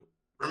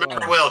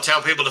Remember, Will,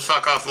 tell people to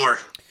fuck off more.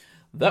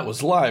 That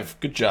was live.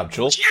 Good job,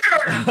 Joel.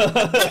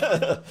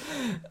 Yeah.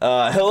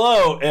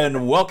 Hello,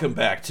 and welcome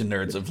back to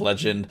Nerds of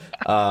Legend.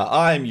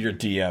 I'm your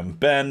DM,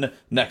 Ben.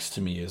 Next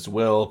to me is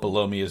Will.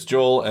 Below me is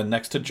Joel. And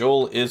next to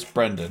Joel is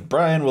Brendan.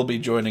 Brian will be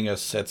joining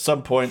us at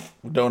some point.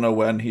 We don't know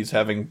when. He's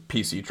having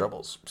PC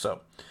troubles. So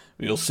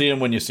you'll see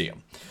him when you see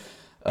him.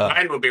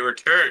 Mine will be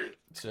returned.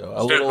 So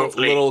a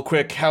little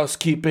quick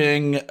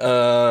housekeeping.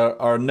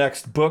 Our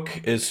next book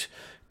is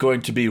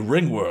going to be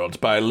Ringworld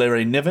by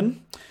Larry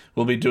Niven.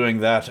 We'll be doing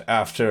that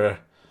after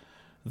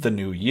the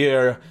new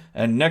year,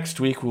 and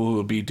next week we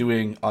will be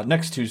doing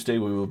next Tuesday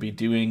we will be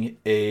doing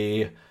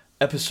a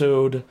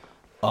episode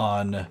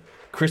on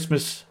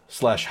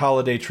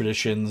Christmas/holiday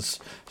traditions,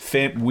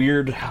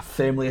 weird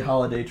family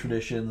holiday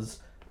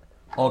traditions,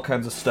 all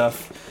kinds of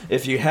stuff.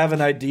 If you have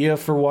an idea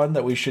for one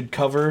that we should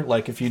cover,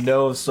 like if you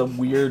know of some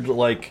weird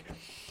like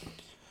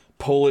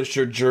Polish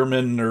or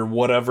German or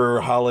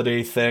whatever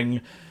holiday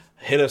thing,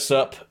 hit us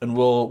up and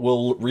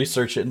we'll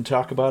research it and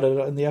talk about it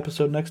in the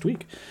episode next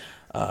week.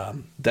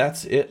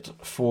 That's it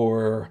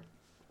for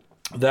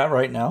that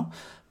right now.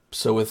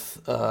 So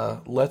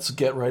let's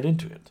get right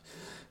into it.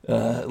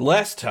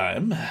 Last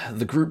time,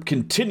 the group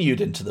continued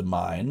into the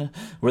mine,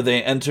 where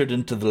they entered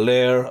into the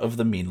lair of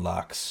the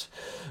Meanlocks,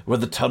 where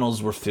the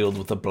tunnels were filled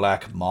with a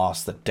black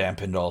moss that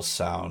dampened all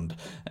sound,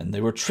 and they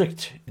were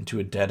tricked into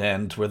a dead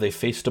end where they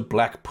faced a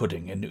black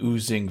pudding, an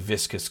oozing,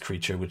 viscous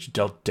creature which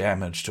dealt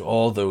damage to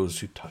all those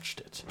who touched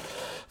it.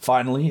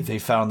 Finally, they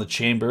found the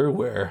chamber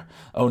where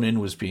Onin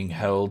was being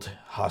held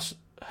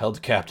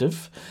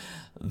captive,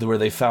 where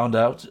they found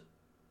out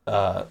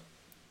that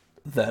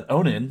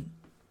Onin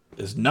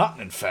is not,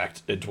 in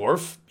fact, a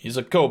dwarf. He's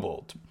a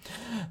kobold.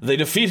 They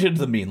defeated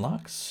the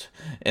Meanlocks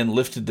and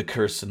lifted the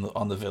curse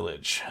on the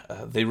village.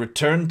 They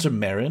returned to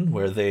Marin,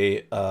 where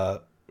they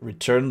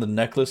returned the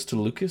necklace to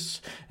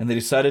Lucas, and they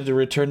decided to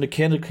return to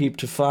Candlekeep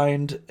to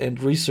find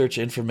and research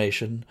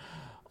information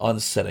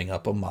on setting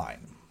up a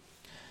mine,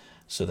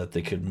 so that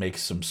they could make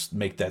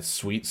that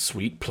sweet,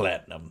 sweet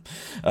platinum.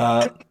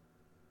 Start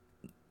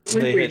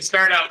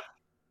out.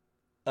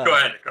 Go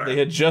ahead. They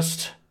had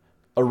just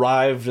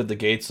arrived at the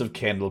gates of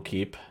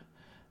Candlekeep,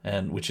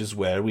 and which is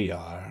where we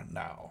are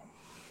now.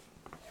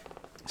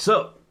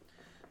 So,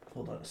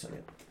 hold on a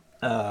second.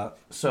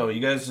 So you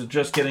guys are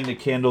just getting to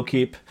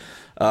Candlekeep.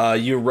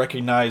 You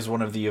recognize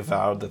one of the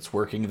Avowed that's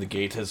working the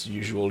gate as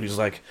usual. He's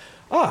like,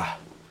 we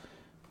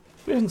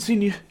haven't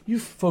seen you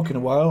folk in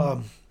a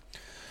while.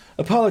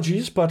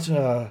 Apologies, but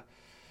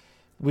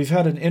we've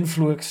had an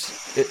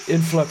influx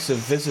of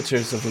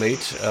visitors of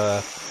late.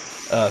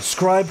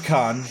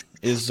 ScribeCon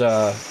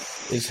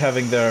is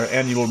having their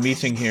annual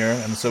meeting here,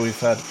 and so we've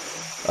had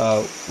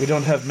we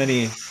don't have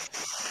many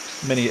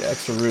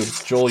extra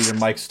rooms. Joel, your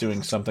mic's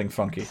doing something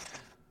funky.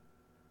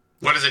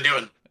 What is it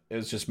doing? It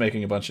was just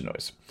making a bunch of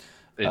noise.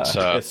 It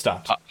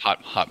stopped.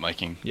 Hot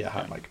miking. Yeah,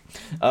 hot mic.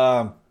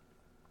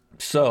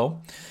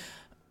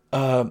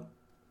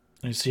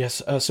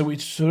 Yes. So we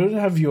don't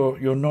have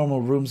your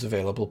normal rooms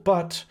available,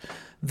 but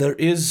there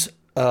is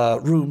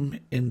room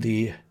in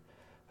the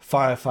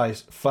Firefly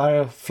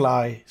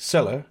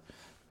Cellar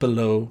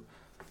below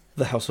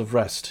the House of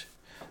Rest.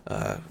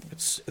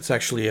 It's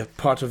actually a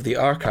part of the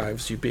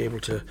archives. You'd be able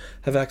to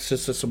have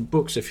access to some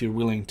books if you're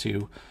willing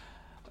to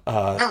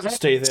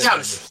stay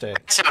there.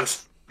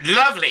 Sounds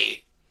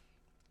lovely.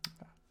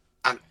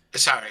 I'm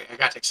sorry, I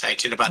got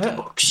excited about the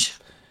books.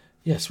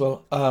 Yes,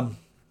 well,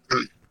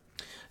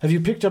 have you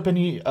picked up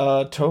any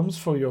tomes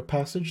for your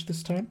passage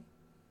this time?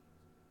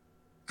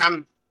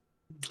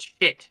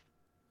 Shit.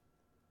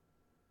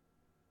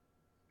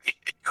 I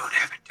don't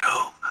have a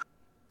tome.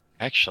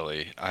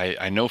 Actually,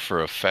 I know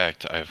for a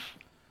fact I've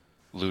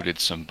looted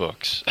some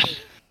books.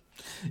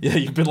 Yeah,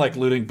 you've been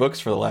looting books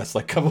for the last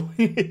couple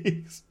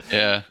weeks.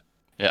 Yeah.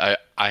 I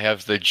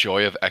have the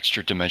Joy of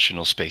Extra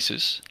Dimensional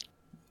Spaces.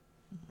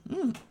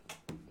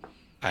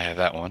 I have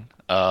that one.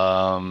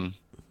 I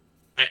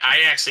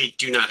actually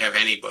do not have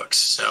any books,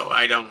 so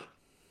I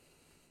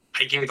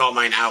gave all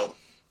mine out.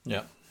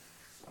 Yeah.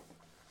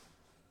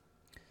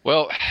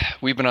 Well,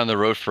 we've been on the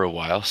road for a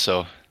while,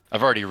 so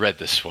I've already read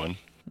this one.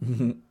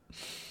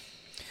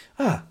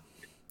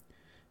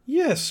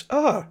 Yes.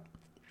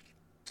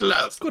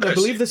 Love. Good. I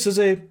believe this is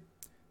a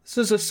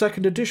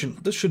second edition.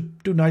 This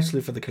should do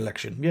nicely for the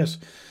collection. Yes,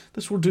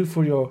 this will do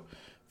for your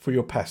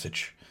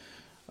passage.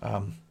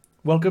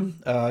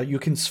 Welcome. You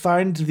can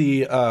find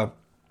the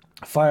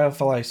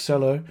Firefly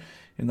Cellar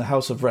in the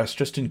House of Rest.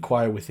 Just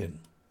inquire within.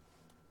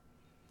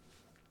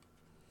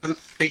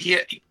 Yeah,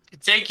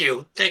 thank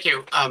you. Thank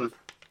you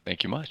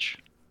much.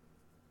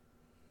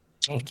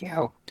 Thank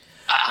you.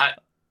 I'm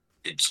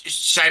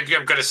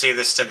going to say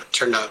this to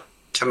turn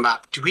to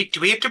Mop. Do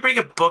we have to bring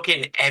a book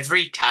in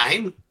every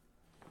time?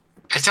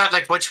 I thought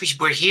once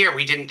we're here,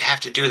 we didn't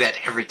have to do that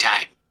every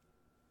time.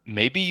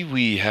 Maybe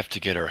we have to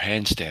get our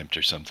hand stamped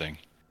or something.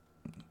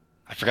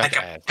 I forgot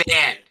to add. Like a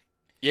band.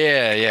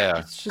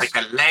 Yeah. Like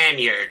a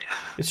lanyard.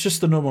 It's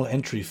just the normal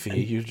entry fee.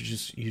 You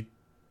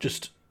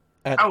just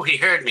Oh, he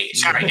heard me.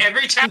 Sorry.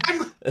 Every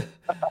time?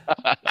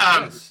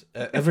 Yes,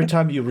 every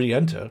time you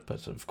re-enter,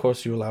 but of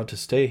course you're allowed to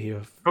stay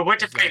here. But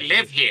what if I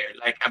live here?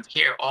 Like, I'm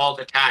here all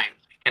the time.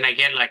 Can I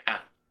get like a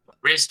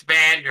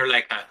wristband or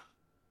like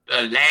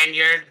a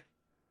lanyard?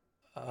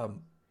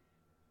 You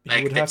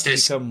Like would have that to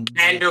says become.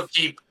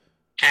 Candlekeep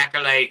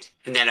acolyte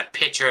and then a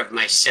picture of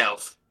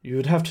myself. You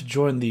would have to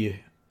join the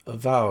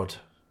Avowed,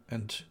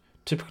 and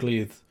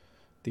typically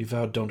the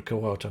Avowed don't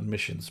go out on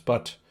missions,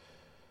 but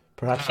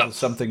perhaps that's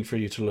something for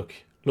you to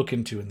look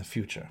into in the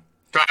future.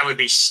 So I would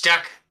be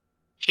stuck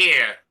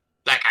here.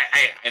 Like,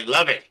 I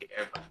love it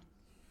here.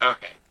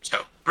 Okay,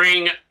 so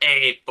bring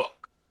a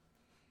book.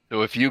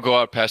 So if you go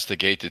out past the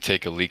gate to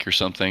take a leak or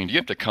something, do you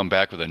have to come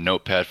back with a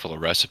notepad full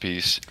of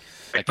recipes?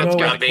 Like, No,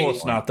 that's of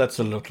course not. That's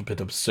a little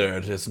bit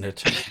absurd, isn't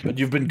it? But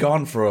you've been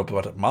gone for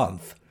about a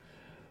month.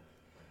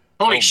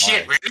 Holy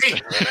shit,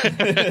 really?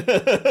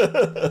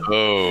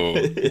 Oh.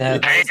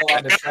 That was a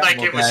lot of felt like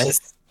travel, it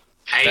was-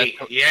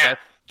 guys.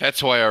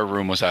 That's why our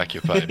room was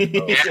occupied.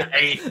 Yeah,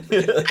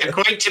 I'm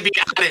going to be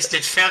honest.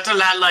 It felt a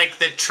lot like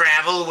the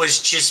travel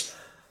was just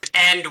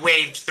hand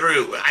waved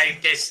through.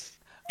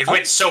 It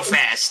went so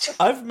fast.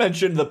 I've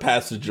mentioned the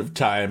passage of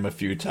time a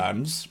few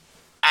times.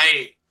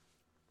 I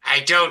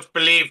don't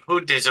believe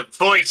who there's a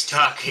voice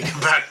talking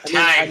about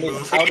time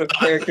moving out of on.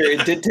 character,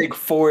 it did take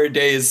 4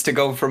 days to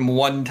go from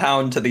one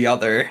town to the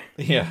other.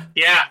 Yeah.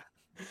 Yeah.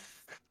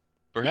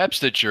 Perhaps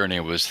the journey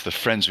was the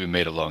friends we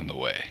made along the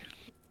way.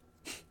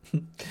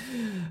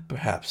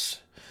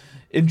 Perhaps.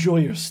 Enjoy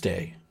your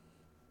stay.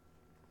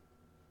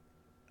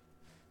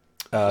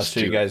 So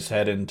you guys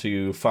head in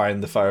to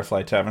find the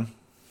Firefly Tavern?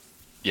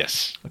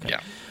 Yes. Okay.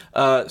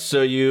 Yeah.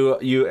 So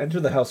you enter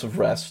the House of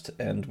Rest,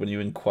 and when you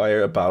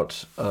inquire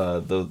about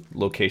the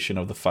location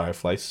of the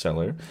Firefly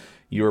Cellar,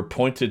 you are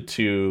pointed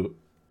to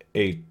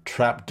a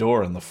trap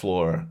door in the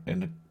floor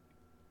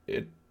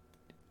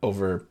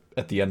over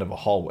at the end of a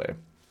hallway.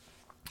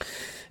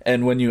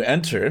 And when you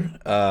enter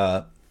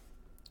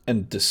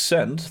and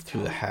descend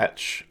through the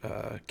hatch,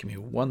 give me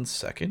 1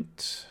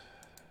 second.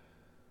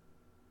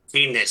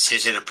 Seen this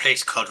is in a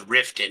place called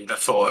Riften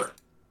before.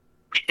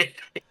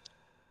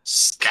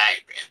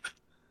 Skyrim.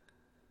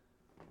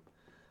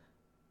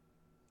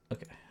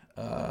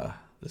 Okay,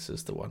 this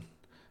is the one.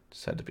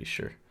 Just had to be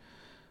sure.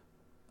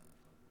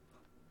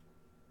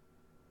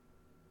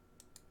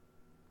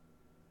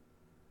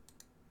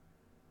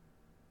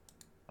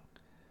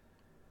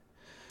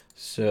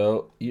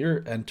 So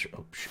you're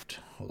Oh shoot!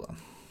 Hold on.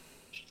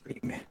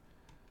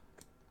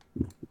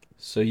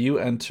 So you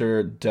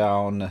enter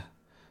down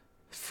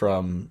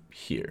from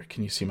here.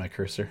 Can you see my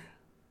cursor?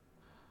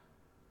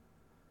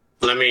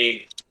 Let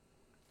me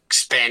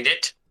expand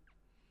it.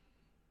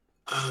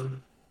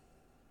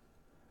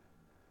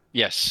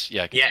 Yes.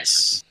 Yeah.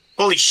 Yes.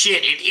 Holy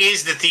shit, it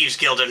is the Thieves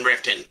Guild in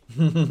Riften.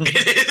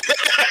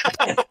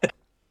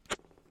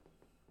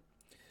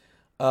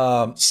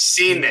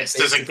 Seen this.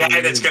 There's a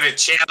guy that's going to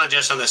challenge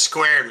us on the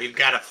square, and we've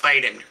got to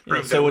fight him to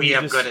prove that we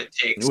have good at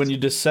takes. When you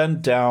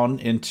descend down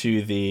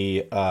into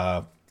the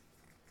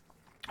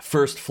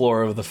first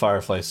floor of the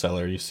Firefly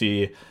Cellar, you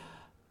see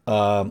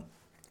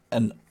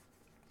an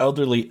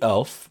elderly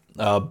elf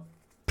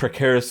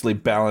precariously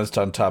balanced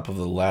on top of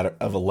a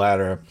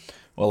ladder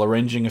while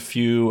arranging a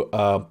few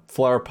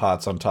flower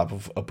pots on top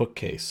of a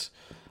bookcase.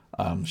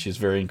 She's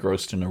very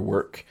engrossed in her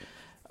work.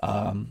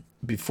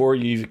 Before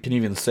you can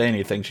even say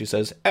anything, she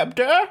says,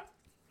 "Ebder,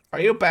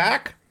 are you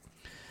back?"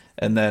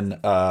 And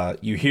then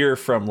you hear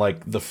from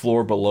like the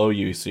floor below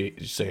you, you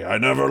say, "I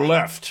never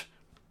left."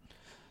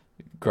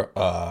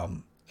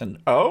 And then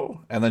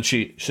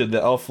the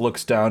elf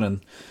looks down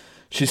and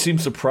she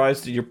seems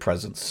surprised at your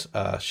presence.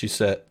 She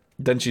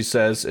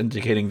says,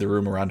 indicating the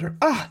room around her,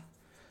 "Ah,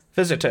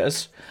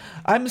 visitors.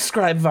 I'm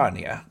Scribe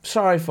Vanya.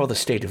 Sorry for the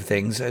state of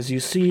things. As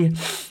you see,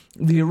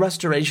 the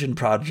restoration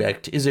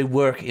project is a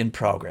work in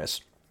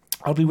progress.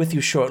 I'll be with you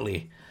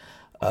shortly."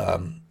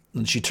 And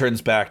she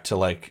turns back to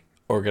like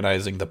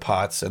organizing the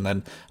pots, and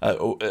then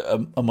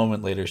a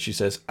moment later she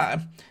says,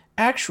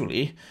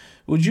 "Actually,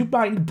 would you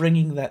mind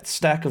bringing that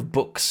stack of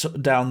books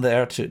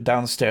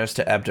downstairs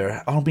to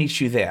Ebder? I'll meet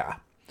you there."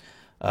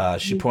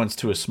 She points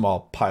to a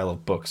small pile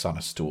of books on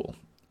a stool.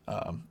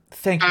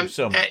 Thank you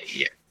so much.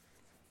 Yeah.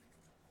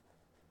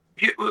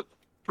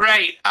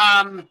 Right.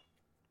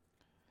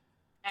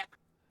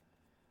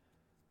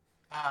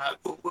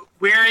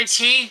 Where is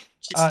he?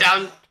 Just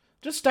down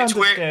the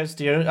stairs,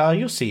 dear.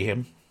 You'll see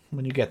him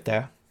when you get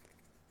there.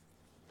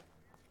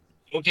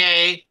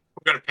 Okay.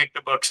 We're gonna pick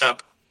the books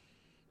up.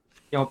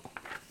 Yep.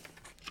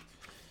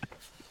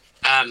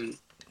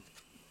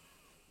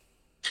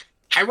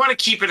 I want to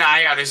keep an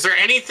eye out. Is there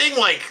anything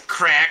like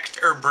cracked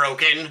or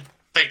broken,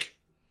 like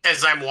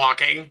as I'm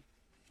walking?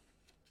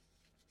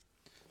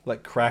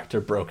 Like cracked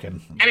or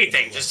broken?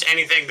 Anything, just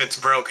anything that's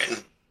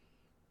broken.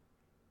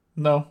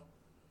 No.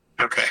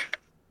 Okay.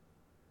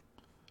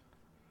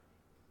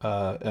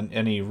 And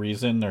any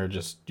reason, or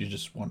you're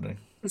just wondering?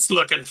 Just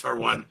looking for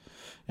one.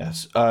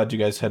 Yes. Do you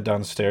guys head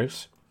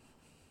downstairs?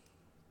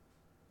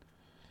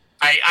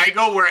 I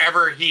go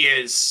wherever he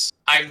is.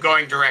 I'm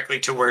going directly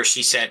to where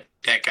she said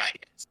that guy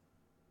is.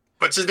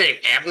 What's his name?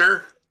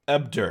 Abner?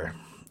 Ebder.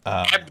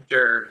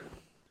 Ebder.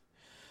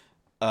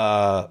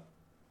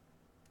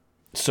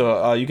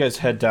 So you guys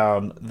head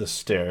down the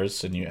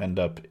stairs and you end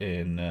up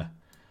in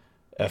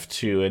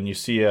F2, and you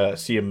see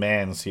a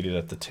man seated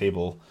at the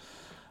table,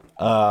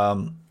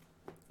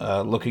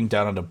 looking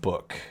down at a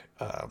book.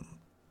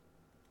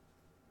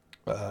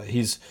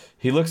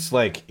 He looks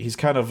like he's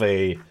kind of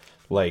a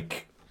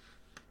like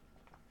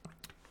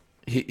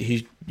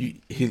he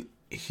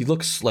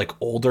looks like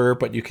older,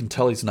 but you can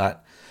tell he's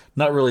not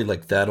really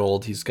like that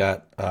old. He's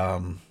got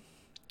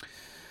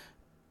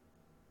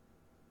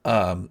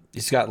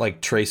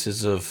like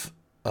traces of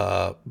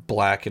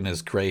black in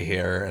his gray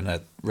hair and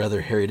a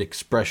rather harried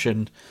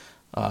expression.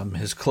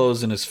 His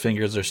clothes and his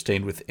fingers are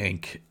stained with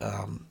ink.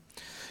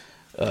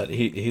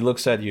 He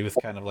looks at you with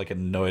kind of like an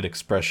annoyed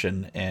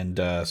expression and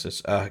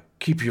says,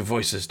 "Keep your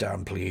voices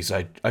down, please.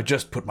 I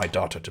just put my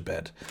daughter to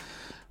bed."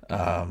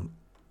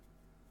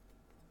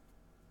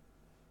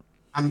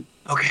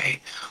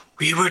 Okay.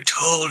 We were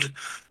told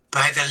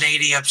by the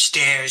lady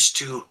upstairs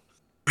to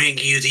bring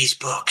you these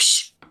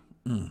books.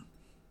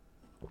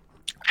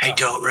 I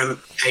don't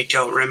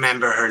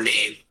remember her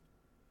name,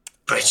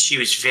 but she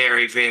was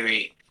very,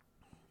 very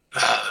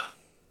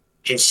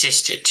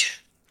insistent.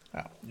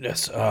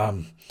 Yes.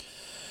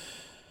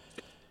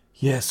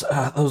 Yes.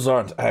 Those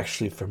aren't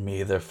actually for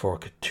me. They're for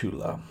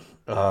Cthulhu.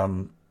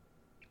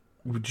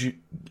 Would you,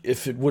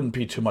 if it wouldn't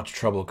be too much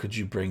trouble, could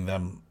you bring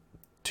them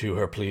to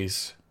her,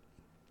 please?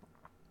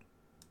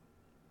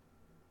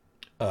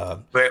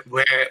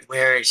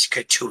 Where is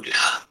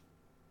Cthulhu?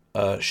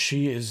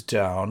 She is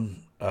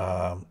down.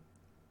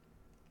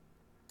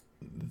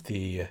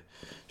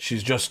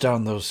 She's just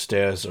down those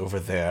stairs over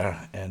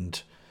there,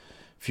 and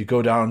if you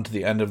go down to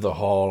the end of the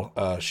hall,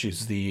 and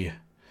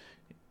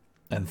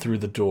through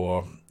the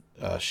door,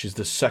 she's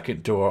the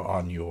second door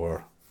on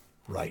your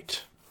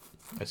right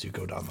as you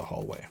go down the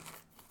hallway.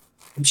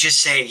 I'm just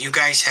saying, you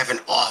guys have an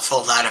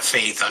awful lot of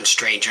faith on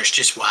strangers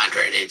just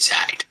wandering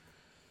inside.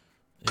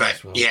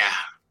 But well, yeah,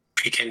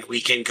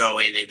 we can go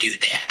in and do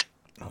that.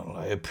 Oh,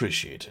 I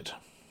appreciate it.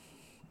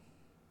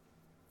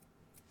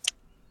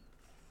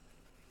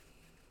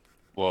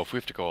 Well, if we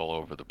have to go all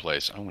over the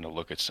place, I'm going to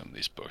look at some of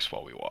these books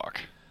while we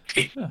walk.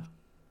 Yeah.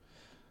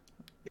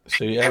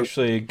 So you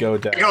actually go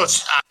down. I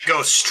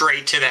go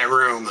straight to that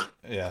room.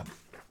 Yeah.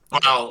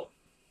 Well,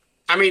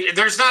 I mean,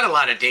 there's not a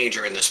lot of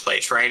danger in this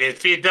place, right?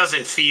 It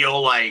doesn't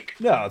feel like...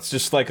 No, it's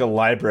just like a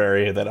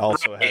library that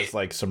also has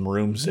like some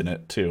rooms in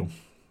it too.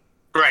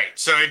 Right.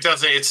 So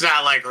it's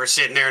not like we're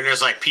sitting there and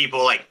there's like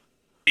people like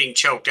being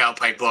choked out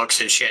by books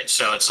and shit.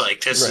 So it's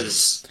like, this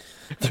is...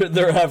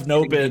 There's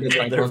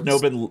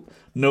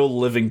no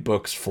living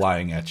books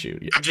flying at you.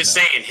 I'm just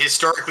saying,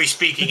 historically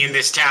speaking, in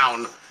this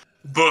town,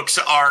 books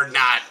are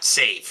not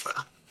safe.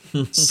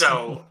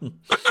 So...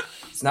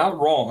 It's not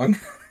wrong.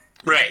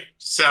 Right.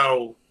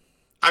 So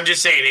I'm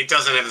just saying it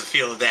doesn't have the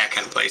feel of that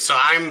kind of place. So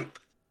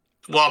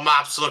while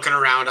Mop's looking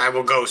around, I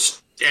will go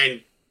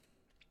and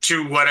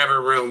to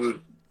whatever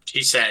room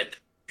she said.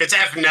 It's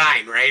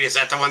F9, right? Is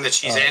that the one that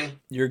she's in?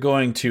 You're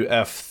going to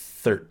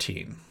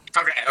F13.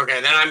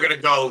 Okay. Then I'm going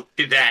to go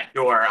to that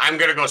door. I'm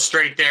going to go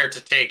straight there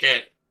to take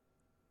it.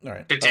 All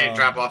right. To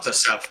drop off the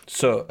stuff.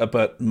 So,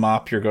 but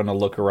Mop, you're going to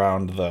look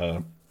around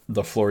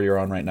the floor you're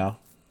on right now?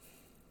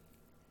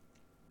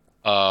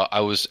 I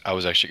was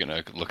actually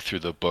gonna look through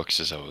the books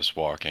as I was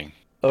walking.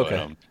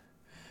 Okay.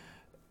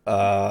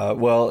 But,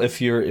 well, if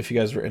you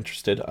guys were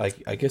interested,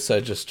 I guess I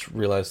just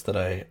realized that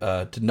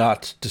I did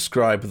not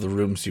describe the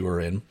rooms you were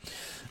in.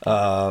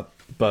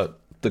 But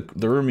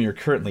the room you're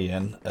currently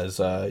in, as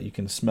you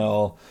can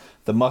smell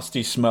the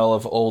musty smell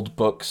of old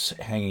books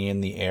hanging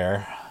in the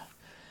air,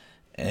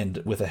 and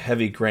with a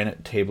heavy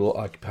granite table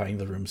occupying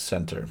the room's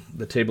center.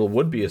 The table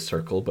would be a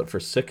circle, but for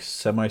 6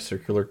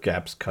 semicircular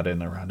gaps cut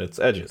in around its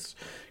edges,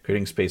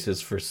 creating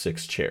spaces for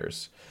 6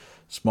 chairs.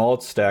 Small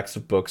stacks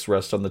of books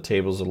rest on the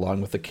tables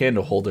along with a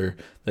candle holder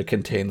that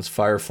contains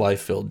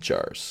Firefly-filled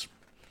jars.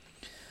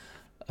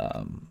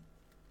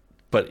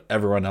 But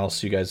everyone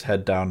else, you guys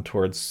head down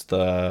towards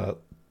the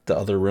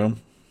other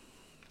room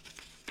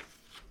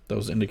that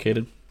was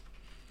indicated?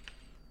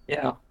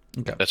 Yeah.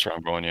 Okay. that's where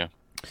I'm going, yeah.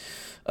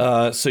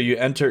 So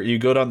you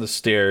go down the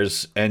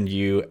stairs and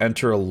you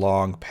enter a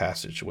long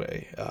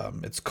passageway.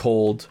 It's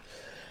cold.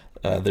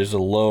 There's a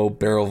low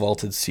barrel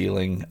vaulted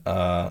ceiling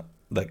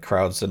that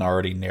crowds an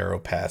already narrow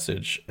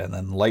passage, and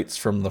then lights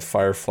from a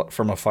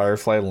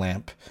firefly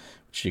lamp,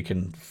 which you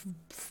can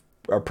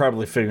are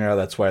probably figuring out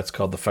that's why it's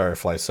called the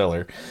Firefly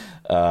Cellar,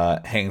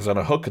 hangs on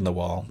a hook in the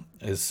wall,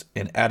 is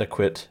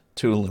inadequate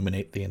to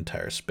illuminate the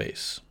entire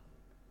space.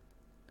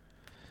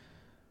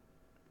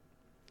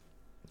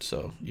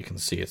 So you can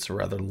see it's a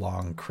rather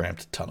long,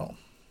 cramped tunnel.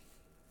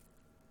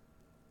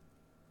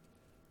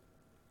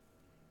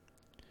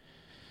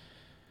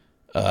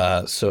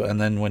 And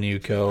then when you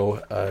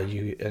go,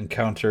 you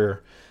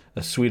encounter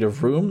a suite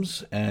of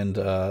rooms, and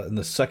in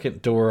the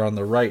second door on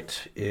the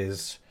right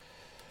is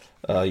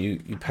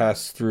you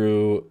pass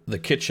through the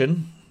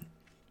kitchen,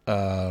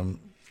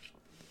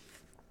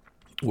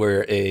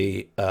 where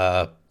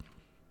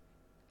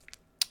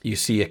you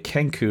see a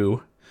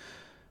Kenku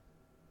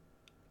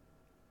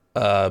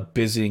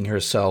busying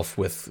herself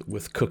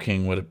with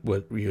cooking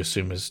what you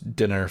assume is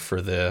dinner for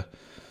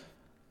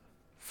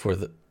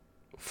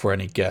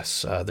any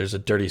guests. There's a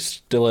dirty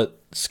skillet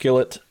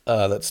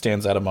that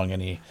stands out among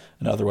an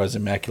otherwise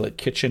immaculate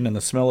kitchen, and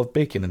the smell of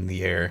bacon in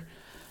the air,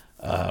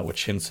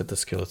 which hints at the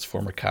skillet's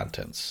former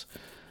contents.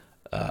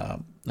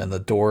 And the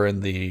door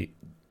in the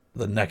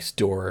next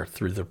door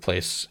through the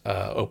place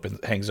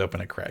hangs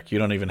open a crack. You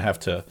don't even have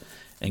to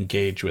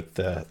engage with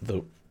the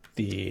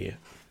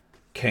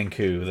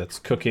Kenku that's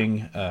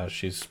cooking.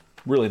 She's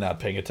really not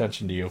paying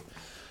attention to you.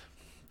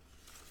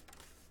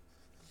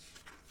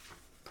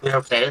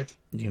 Okay.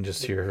 You can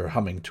just hear her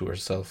humming to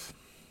herself.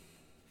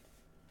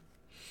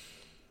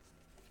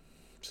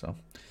 So,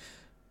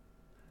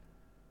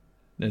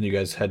 then you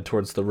guys head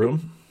towards the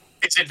room.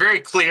 Is it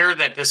very clear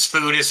that this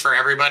food is for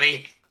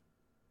everybody?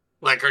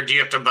 Like, or do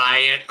you have to buy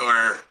it,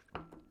 or?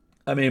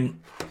 I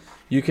mean,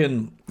 you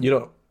haven't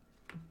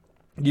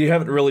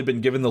really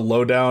been given the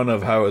lowdown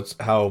of how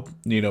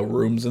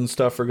rooms and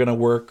stuff are going to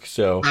work.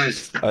 So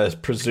I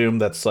presume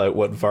that's like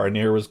what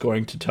Varnier was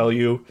going to tell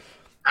you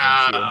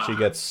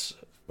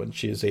when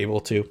she is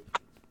able to.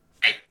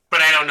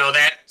 But I don't know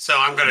that, so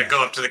I'm going to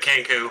go up to the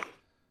Kenku,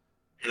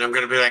 and I'm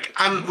going to be like,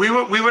 we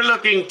were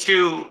looking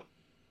to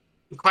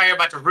inquire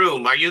about the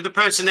room. Are you the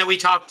person that we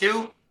talked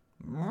to?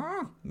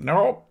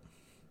 No,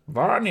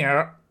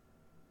 Varnier.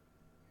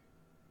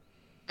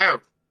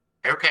 Oh,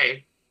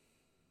 okay.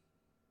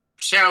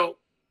 So,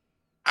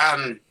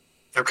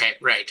 okay,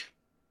 right.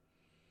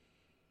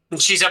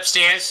 And she's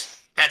upstairs?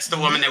 That's the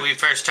woman that we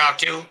first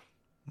talked to?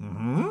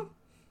 Mm-hmm.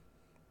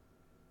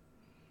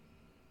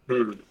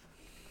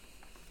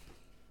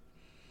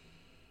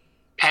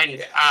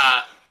 And,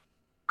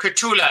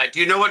 Cthulhu, do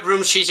you know what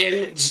room she's in?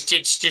 It's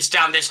just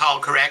down this hall,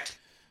 correct?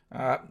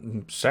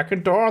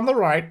 Second door on the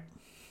right.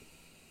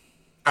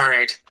 All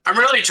right. I'm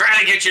really trying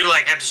to get you to,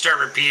 have to start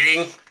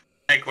repeating,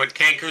 what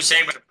Kenku's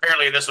saying, but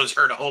apparently this one's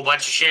heard a whole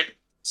bunch of shit,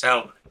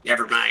 so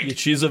never mind.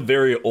 She's a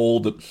very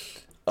old...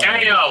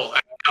 I know.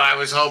 I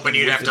was hoping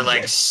you'd have to,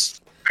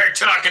 start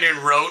talking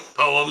in rote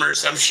poem or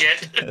some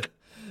shit.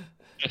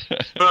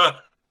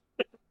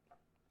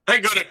 I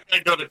go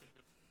to...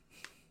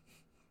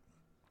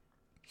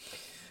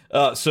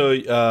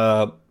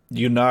 So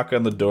you knock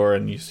on the door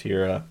and you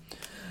hear,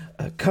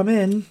 come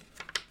in.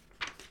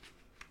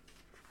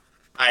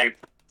 I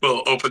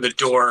will open the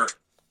door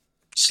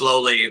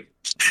slowly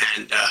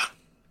and,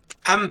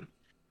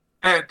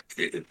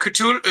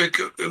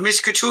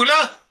 Miss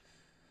Cthulhu?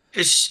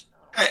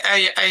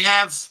 I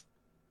have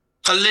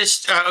a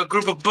list, a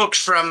group of books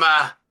from,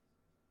 I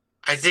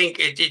think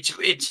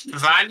it's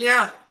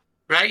Vanya,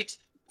 right?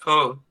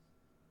 Oh.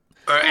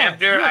 Or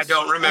Abner, yes. I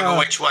don't remember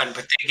which one,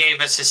 but they gave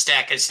us a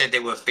stack and said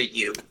they were for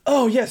you.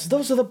 Oh, yes,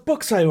 those are the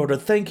books I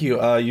ordered. Thank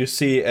you. You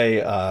see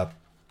a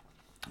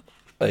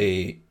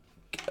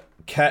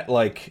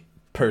cat-like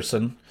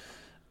person.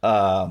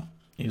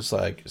 He's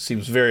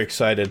seems very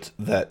excited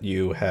that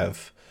you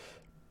have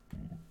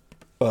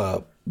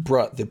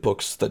brought the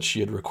books that she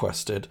had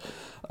requested.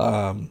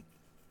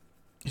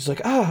 He's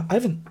like, I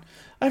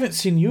haven't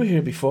seen you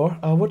here before.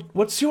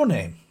 What's your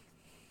name?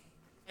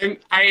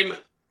 I'm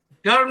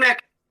Dormek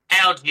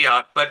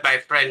Algiot, but my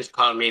friends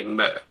call me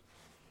Murph.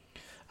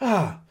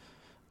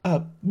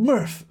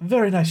 Murph,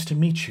 very nice to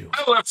meet you.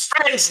 Oh, we're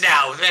friends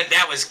now.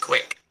 That was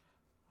quick.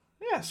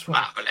 Yes,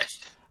 well, marvelous.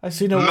 I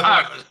see no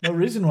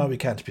reason why we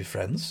can't be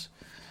friends.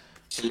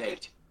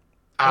 Excellent.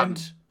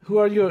 And who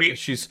are your?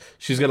 She's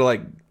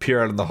gonna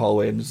peer out in the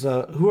hallway and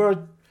who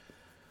are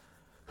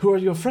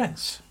your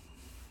friends?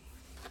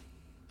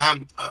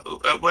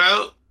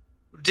 Well,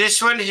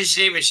 this one, his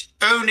name is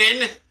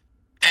Onin.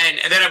 And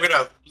then I'm going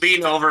to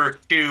lean over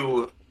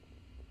to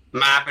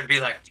Mop and be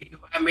like, do you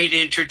want me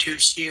to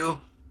introduce you?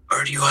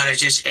 Or do you want to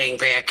just hang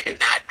back and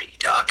not be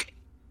talking?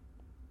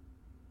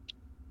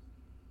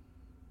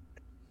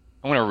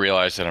 I'm going to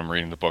realize that I'm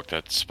reading the book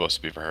that's supposed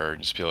to be for her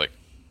and just be like,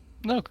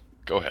 no,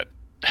 go ahead.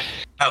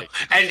 Oh,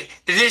 and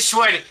this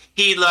one,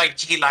 he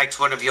liked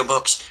one of your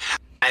books.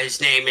 His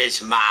name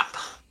is Mop.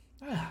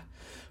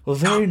 Well,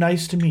 very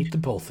nice to meet the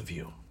both of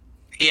you.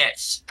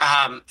 Yes.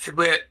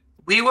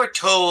 We were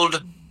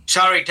told...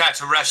 Sorry not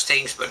to rush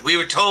things, but we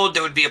were told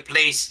there would be a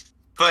place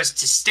for us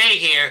to stay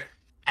here,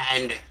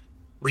 and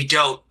we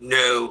don't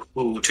know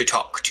who to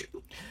talk to.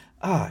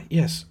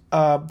 Yes.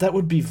 That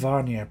would be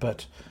Varnier,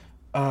 but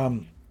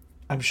I'm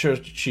sure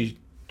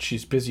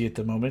she's busy at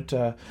the moment.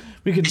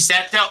 We could. Is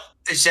that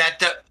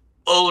the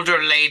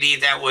older lady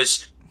that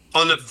was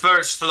on the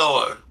first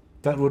floor?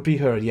 That would be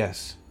her,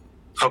 yes.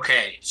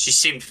 Okay. She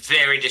seemed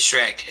very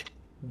distracted.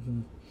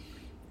 Mm-hmm.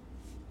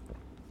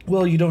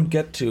 Well, you don't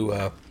get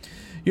to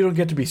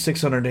be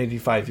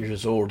 685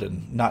 years old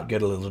and not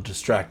get a little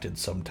distracted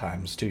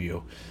sometimes, do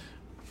you?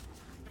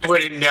 I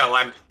wouldn't know.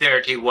 I'm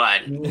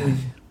 31.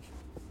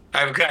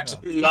 I've got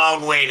a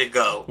long way to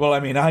go. Well, I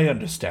mean, I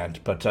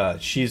understand,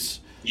 but she's...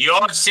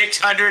 You're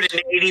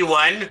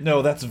 681?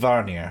 No, that's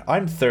Varnier.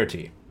 I'm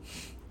 30.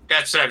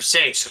 that's what I'm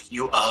saying. So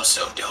you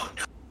also don't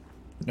know.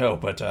 No,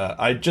 but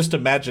I just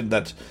imagine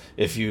that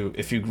if you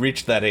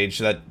reach that age,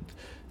 that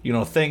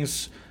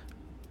things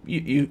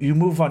you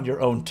move on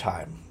your own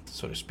time,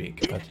 so to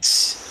speak.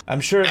 But I'm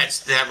sure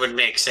that would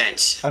make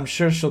sense. I'm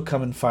sure she'll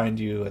come and find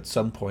you at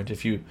some point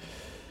if you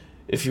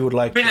would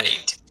like to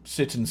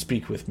sit and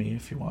speak with me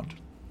if you want.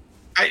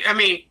 I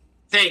mean,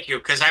 thank you,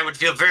 because I would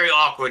feel very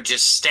awkward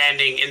just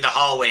standing in the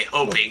hallway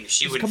hoping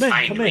she would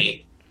find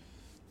me.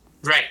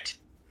 Right.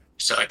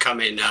 So I come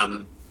in,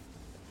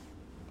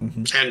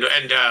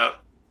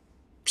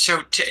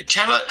 so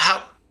tell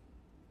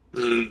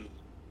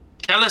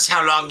us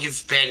how long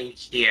you've been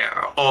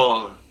here,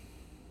 or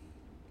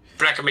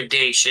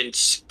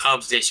recommendations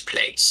of this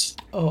place.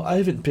 Oh, I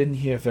haven't been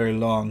here very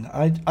long.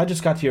 I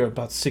just got here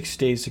about 6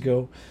 days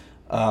ago.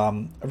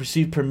 I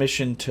received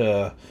permission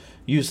to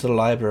use the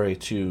library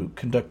to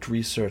conduct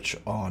research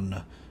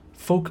on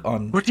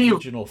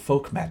regional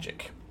folk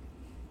magic.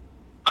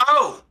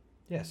 Oh.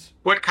 Yes.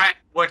 What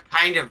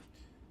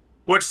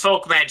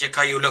folk magic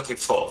are you looking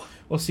for?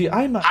 Well, see,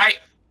 I'm a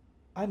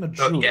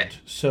druid,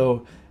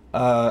 so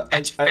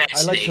I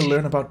like to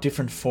learn about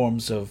different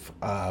forms of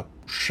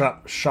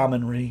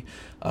shamanry,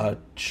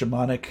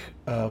 shamanic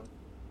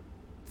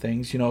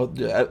things.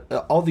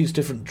 All these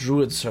different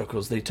druid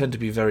circles, they tend to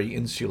be very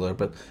insular,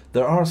 but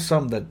there are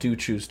some that do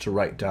choose to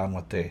write down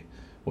what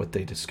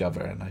they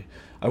discover, and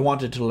I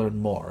wanted to learn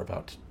more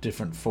about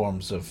different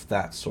forms of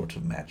that sort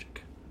of magic.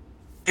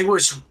 I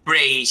was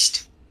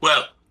raised,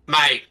 not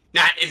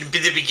in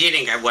the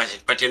beginning I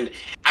wasn't, but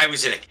I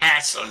was in a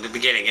castle in the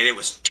beginning, and it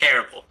was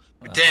terrible.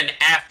 But then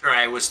after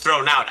I was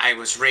thrown out, I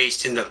was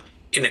raised in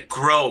a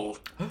grove,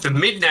 the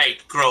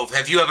Midnight Grove.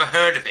 Have you ever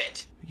heard of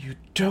it? You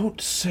don't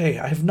say.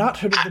 I have not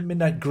heard of the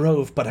Midnight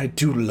Grove, but I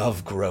do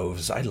love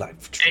groves. I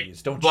like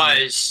trees, don't you?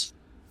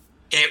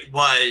 It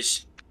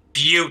was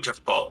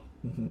beautiful.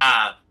 Mm-hmm.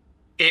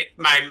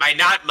 My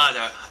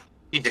godmother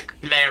is a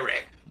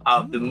cleric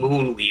of the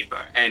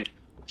Moonweaver, and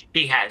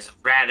she has a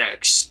rather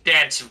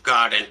extensive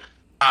garden.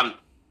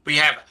 We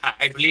have,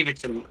 I believe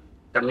it's the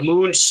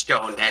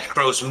moonstone that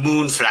grows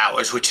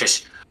moonflowers,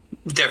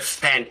 they're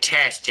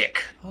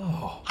fantastic.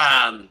 Oh,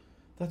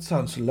 that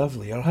sounds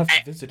lovely. I'll have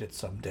to visit it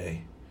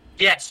someday.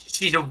 Yes,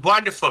 she's a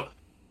wonderful,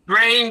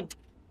 trained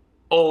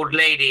old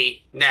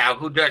lady now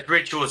who does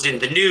rituals in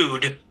the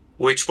nude,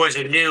 which was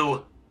a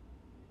new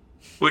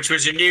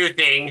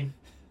thing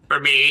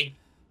for me.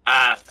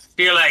 I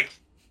feel like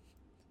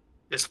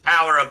this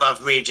power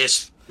above me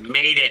just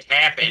made it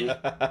happen.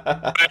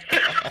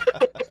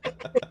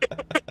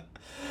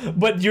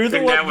 But you're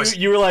the one.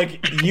 You were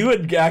like, you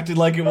had acted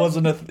like it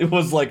wasn't it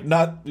was like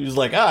not. It was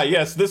like,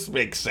 yes, this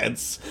makes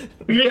sense.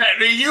 Yeah,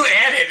 you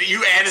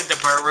added the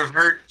part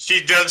where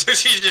she's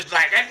just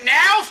like, and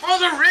now for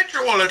the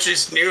ritual, and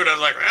she's nude. I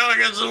was like, well, I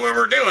guess that's what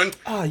we're doing.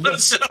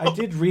 Yes. So. I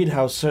did read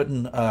how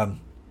certain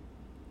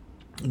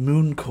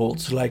moon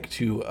cults like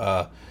to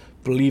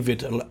believe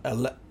it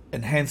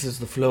enhances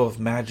the flow of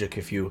magic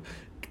if you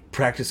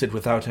practice it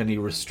without any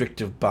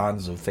restrictive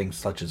bonds of things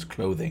such as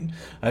clothing.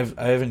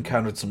 I've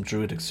encountered some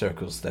druidic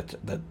circles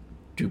that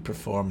do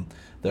perform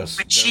their.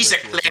 But she's a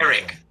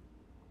cleric.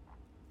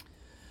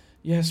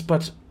 Yes,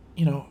 but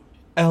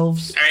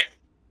elves. All right.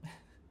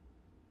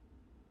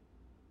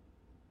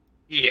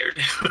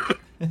 Weird.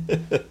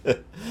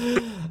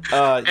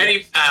 But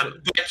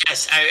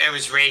yes, I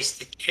was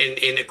raised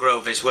in a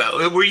grove as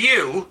well. Were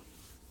you?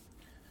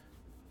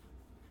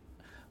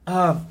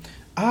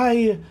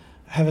 I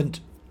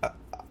haven't.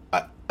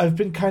 I've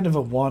been kind of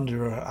a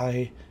wanderer.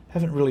 I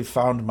haven't really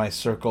found my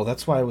circle.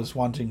 That's why I was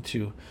wanting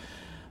to.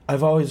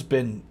 I've always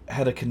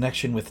had a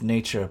connection with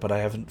nature, but I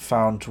haven't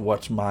found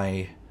what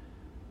my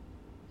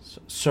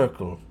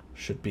circle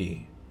should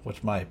be.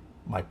 What my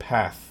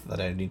path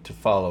that I need to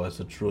follow as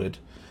a druid.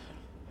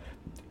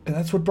 And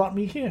that's what brought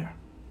me here.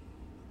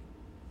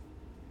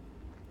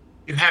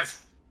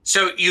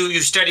 So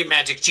you study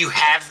magic. Do you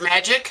have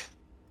magic?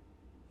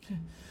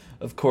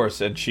 Of course,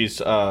 and she's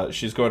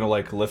going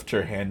to lift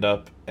her hand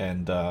up,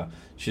 and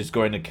she's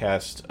going to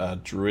cast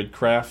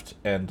Druidcraft,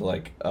 and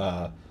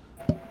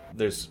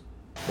there's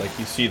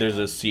you see there's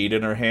a seed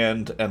in her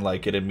hand, and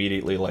it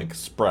immediately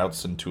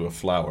sprouts into a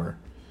flower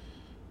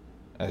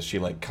as she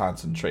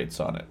concentrates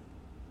on it.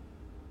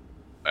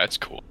 That's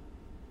cool.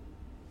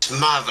 It's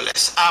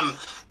marvelous.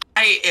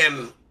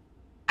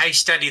 I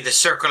study the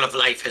circle of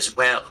life as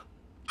well.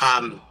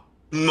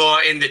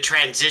 More in the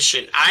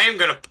transition. I am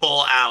going to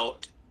pull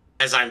out.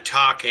 As I'm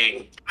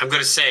talking, I'm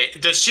going to say,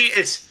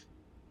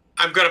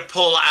 I'm going to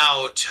pull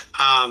out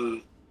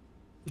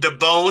the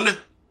bone,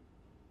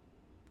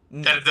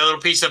 the little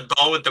piece of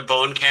bone with the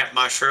bone cap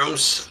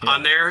mushrooms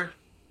on there.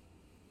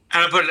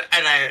 And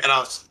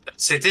I'll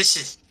say,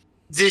 this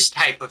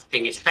type of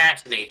thing is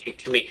fascinating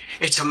to me.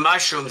 It's a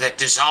mushroom that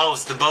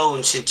dissolves the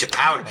bones into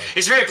powder.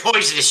 It's very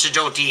poisonous, so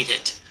don't eat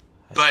it.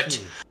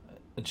 But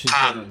she's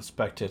going to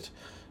inspect it.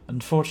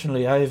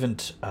 Unfortunately, I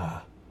haven't.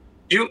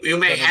 You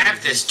may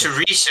have this to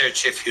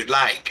research if you'd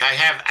like. I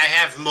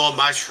have more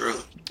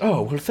mushroom.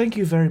 Oh, well, thank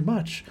you very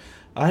much.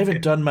 I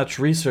haven't done much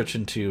research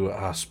into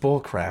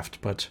Sporecraft,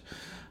 but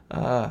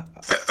I'm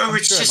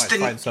it's sure just I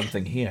might find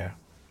something here.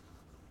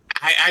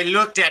 I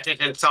looked at it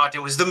and thought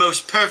it was the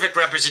most perfect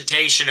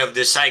representation of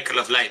the cycle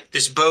of life.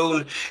 This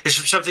bone is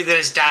from something that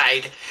has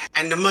died,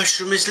 and the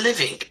mushroom is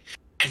living.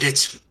 And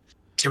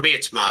to me,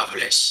 it's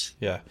marvelous.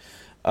 Yeah.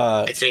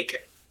 I think.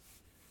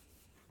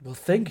 Well,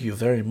 thank you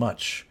very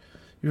much.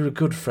 You're a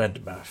good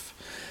friend, Murph.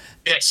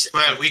 Yes,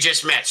 well, we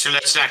just met, so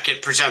let's not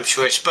get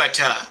presumptuous. But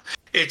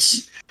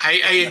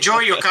I enjoy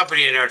your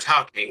company and our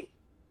talking.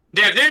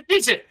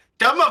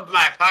 Some of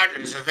my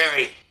partners are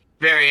very,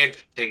 very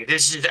interesting.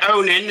 This is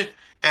Onan,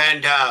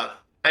 and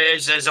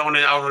as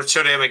Onan, I'll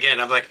return to him again.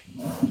 I'm like,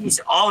 he's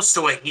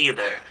also a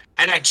healer,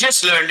 and I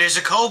just learned he's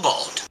a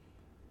kobold.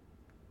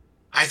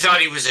 I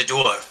thought he was a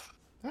dwarf.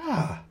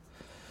 Ah,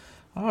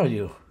 are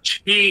you?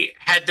 He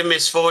had the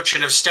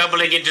misfortune of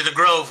stumbling into the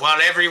grove while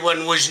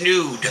everyone was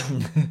nude.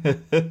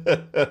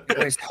 It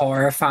was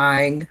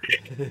horrifying.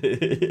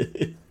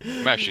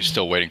 I'm actually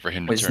still waiting for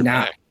him to Was turn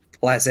not back.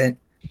 pleasant.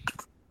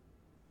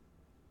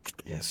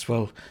 Yes,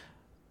 well,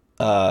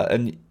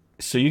 and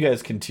so you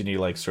guys continue,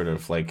 like, sort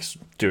of, like,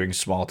 doing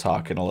small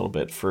talk in a little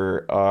bit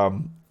for,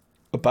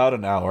 about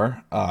an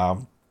hour,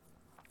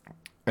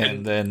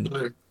 and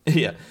then,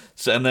 yeah,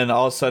 so, and then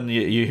all of a sudden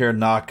you hear a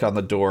knock on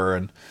the door,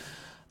 and,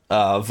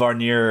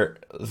 Varnier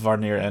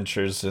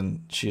enters,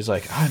 and she's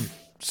like, I'm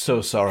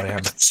so sorry, No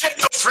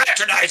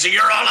fraternizing,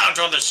 you're all out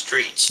on the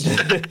streets.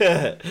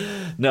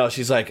 No,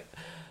 she's like,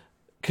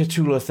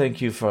 Cthulhu,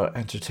 thank you for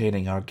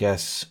entertaining our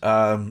guests,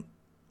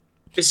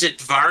 Is it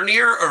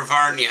Varnier or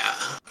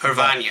Varnia? Or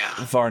Vanya?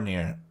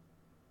 Varnier.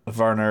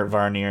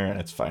 Varnier,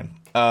 it's fine.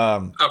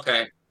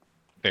 Okay.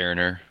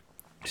 Barrener.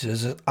 She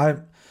says,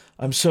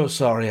 I'm so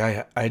sorry.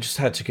 I just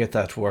had to get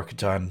that work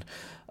done.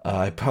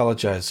 I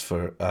apologize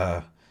for.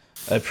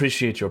 I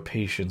appreciate your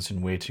patience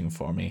in waiting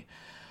for me.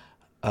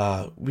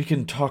 We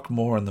can talk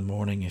more in the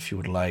morning if you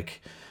would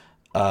like.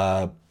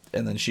 And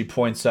then she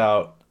points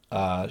out.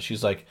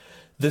 She's like,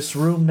 this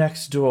room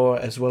next door,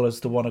 as well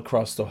as the one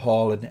across the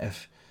hall in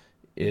F.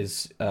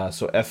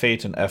 So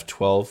F8 and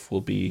F12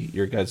 will be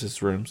your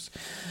guys' rooms.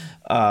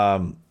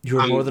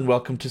 You're more than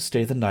welcome to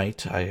stay the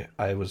night.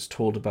 I was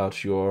told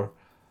about your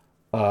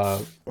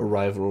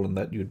arrival and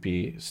that you'd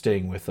be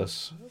staying with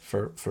us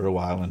for a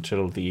while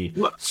until the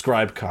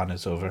ScribeCon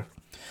is over.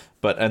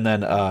 And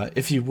then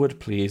if you would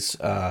please,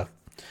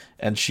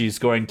 and she's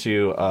going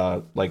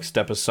to like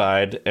step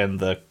aside, and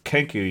the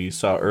Kenku you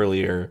saw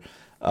earlier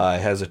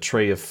has a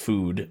tray of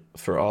food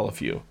for all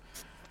of you.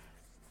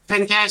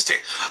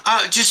 Fantastic.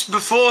 Just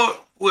before,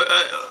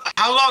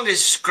 how long is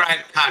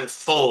ScribeCon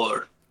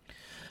for?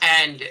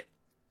 And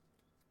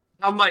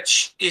how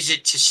much is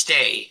it to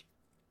stay?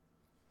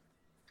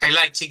 I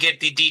like to get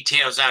the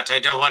details out. I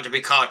don't want to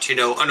be caught,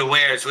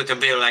 unawares with a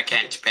bill I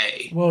can't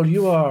pay. Well,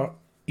 you are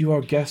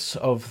guests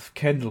of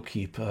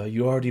Candlekeep.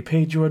 You already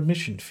paid your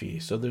admission fee,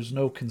 so there's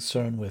no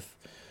concern with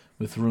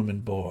room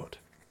and board.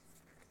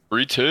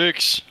 Free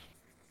ticks.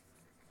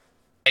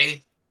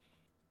 I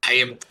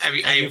am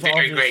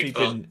very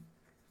grateful.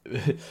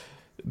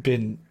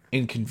 Been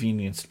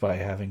inconvenienced by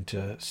having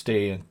to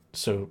stay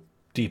so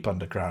deep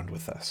underground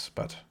with us,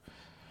 but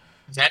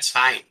that's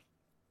fine.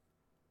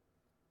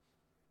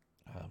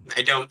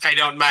 I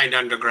don't mind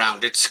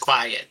underground. It's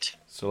quiet.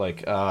 So,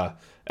 like,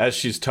 as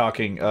she's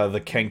talking,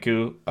 the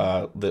Kenku,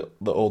 the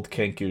old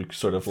Kenku,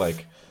 sort of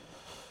like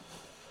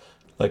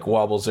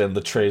wobbles in.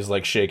 The tray's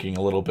like shaking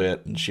a little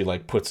bit, and she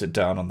like puts it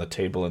down on the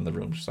table in the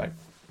room. She's like,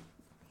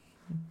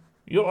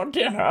 "Your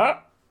dinner."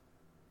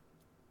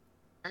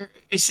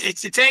 It's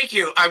thank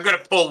you. I'm gonna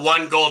pull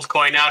one gold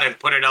coin out and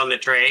put it on the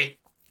tray.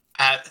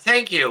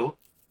 Thank you.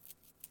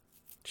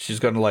 She's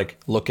gonna like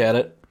look at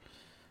it.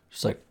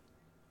 She's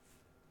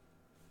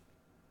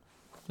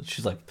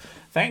like,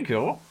 thank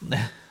you,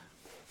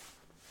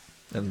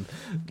 and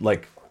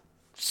like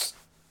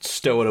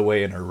stow it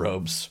away in her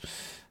robes.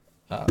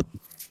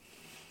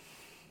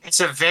 It's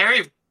a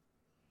very. I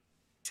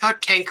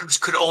thought Kenkus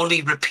could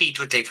only repeat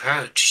what they've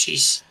heard.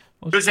 She's.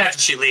 Just after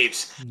she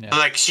leaves, Yeah.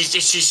 like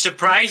she's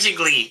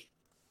surprisingly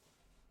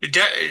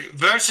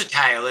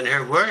versatile in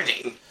her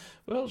wording.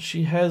 Well,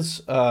 she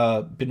has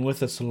been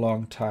with us a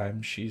long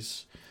time.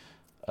 She's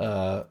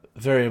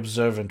very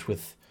observant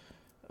with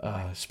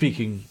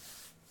speaking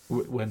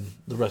when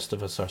the rest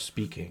of us are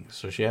speaking.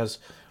 So she has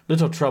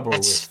little trouble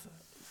with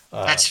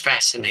that's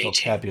fascinating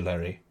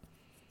vocabulary.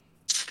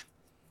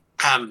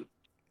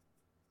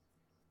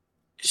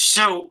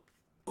 So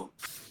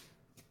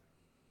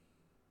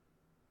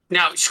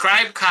now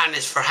ScribeCon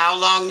is for how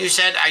long? You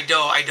said I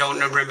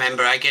don't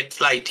remember. I get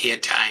flighty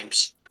at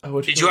times.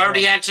 Did you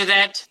already answer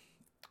that?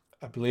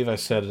 I believe I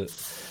said it.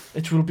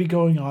 It will be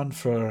going on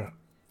for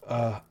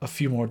a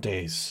few more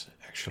days,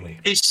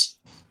 actually.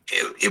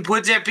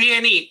 Would there be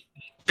any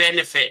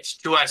benefits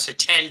to us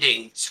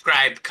attending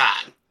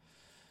ScribeCon?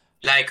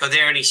 Like, are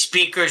there any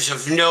speakers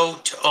of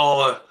note,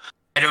 or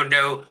I don't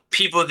know,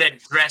 people that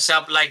dress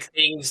up like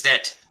things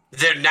that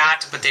they're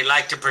not, but they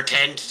like to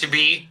pretend to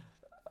be?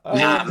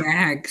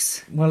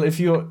 Bags. Well, if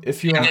you're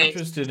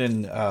interested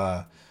in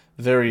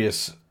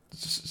various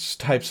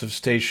types of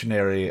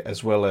stationery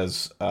as well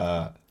as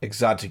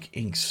exotic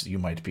inks you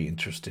might be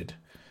interested.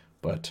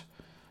 But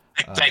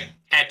Like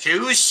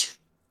tattoos?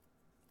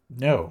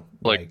 no,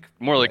 Like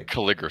more like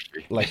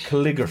calligraphy. like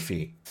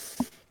calligraphy.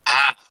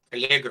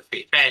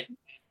 Calligraphy. Right.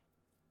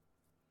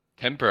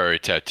 Temporary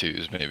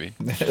tattoos, maybe.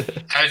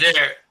 Are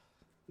there...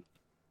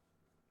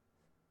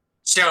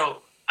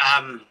 So,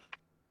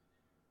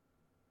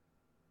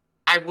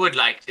 I would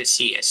like to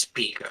see a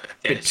speaker.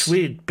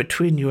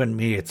 Between you and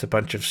me, it's a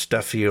bunch of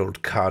stuffy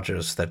old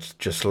codgers that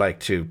just like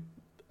to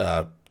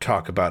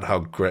talk about how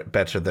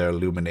better their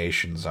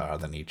illuminations are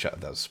than each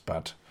other's.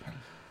 But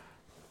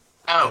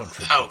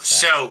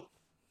so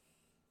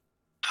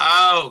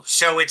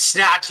it's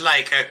not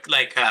like a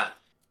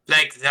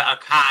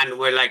con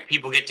where like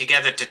people get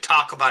together to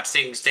talk about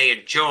things they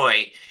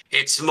enjoy.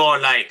 It's more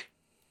like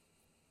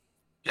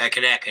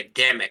an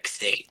academic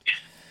thing.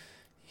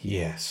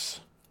 yes.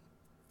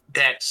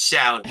 That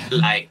sounds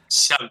like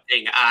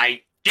something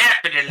I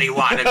definitely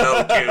want to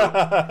go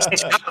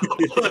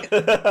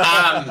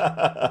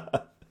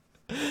to.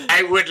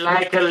 I would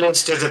like a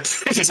list of the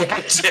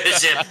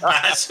presenters if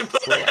possible.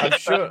 Well,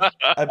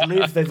 I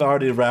believe they've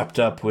already wrapped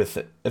up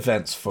with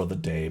events for the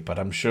day, but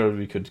I'm sure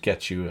we could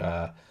get you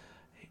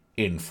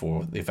in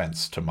for the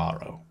events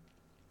tomorrow.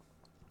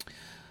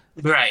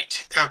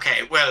 Right.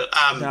 Okay. Well,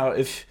 Now,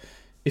 if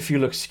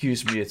you'll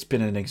excuse me, it's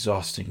been an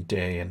exhausting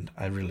day, and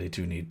I really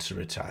do need to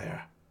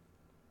retire.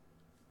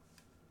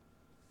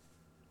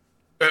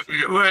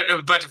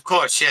 But of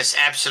course, yes,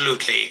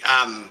 absolutely.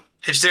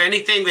 Is there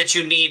anything that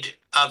you need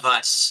of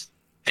us?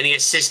 Any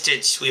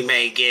assistance we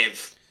may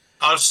give?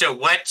 Also,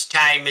 what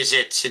time is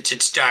it since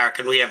it's dark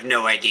and we have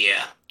no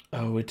idea?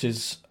 Oh, it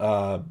is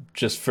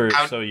just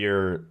so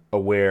you're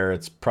aware,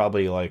 it's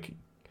probably like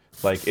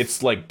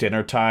it's like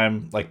dinner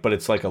time, but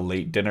it's like a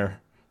late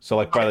dinner.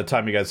 So by the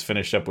time you guys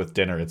finish up with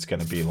dinner, it's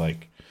gonna be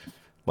like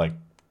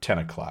 10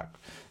 o'clock.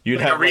 You'd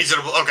like have a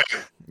reasonable. Okay.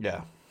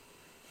 Yeah.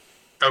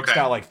 Okay. It's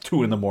not like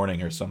 2 a.m.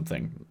 or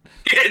something.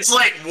 It's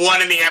like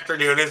 1 p.m.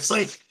 It's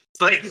like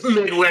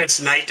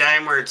Midwest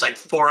nighttime where it's like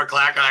 4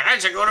 o'clock. I'm like, I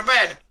should go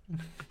to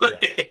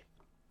bed.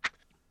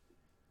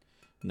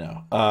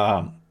 No.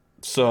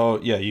 So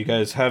yeah, you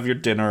guys have your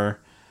dinner.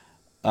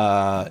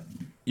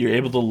 You're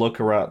able to look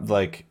around.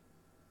 You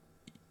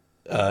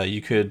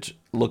could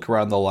look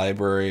around the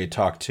library,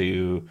 talk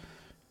to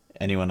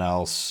anyone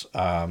else.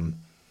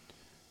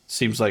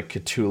 Seems like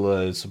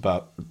Cthulhu is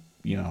about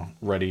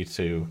ready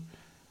to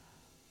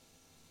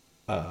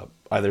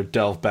either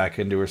delve back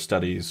into her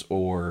studies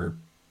or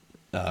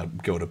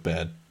go to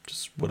bed,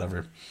 just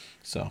whatever.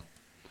 So,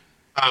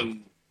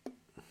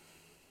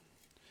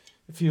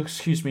 if you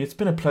excuse me, it's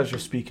been a pleasure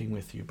speaking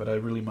with you, but I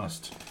really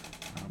must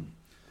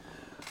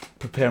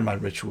prepare my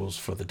rituals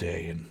for the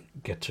day and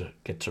get to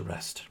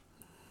rest.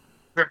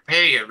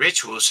 Prepare your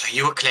rituals. Are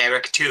you a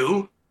cleric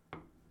too?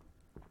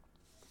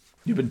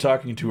 You've been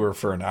talking to her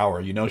for an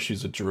hour. You know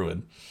she's a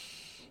druid.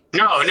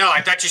 No,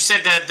 I thought you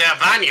said the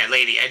Vanya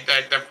lady. I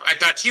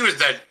thought she was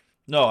the...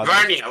 No,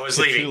 Varnia was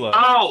leaving.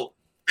 Oh,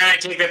 I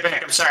take that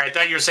back. I'm sorry. I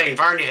thought you were saying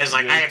Varnia is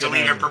like, I have to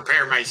leave and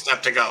prepare my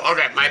stuff to go.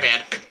 Okay, my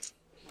bad.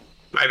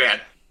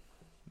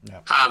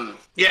 Yeah.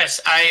 Yes,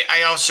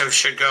 I also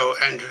should go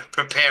and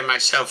prepare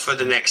myself for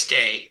the next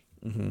day.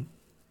 Mm-hmm.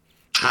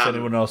 Is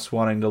anyone else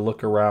wanting to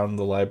look around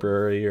the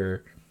library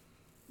or?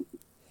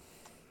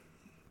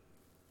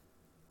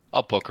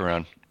 I'll poke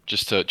around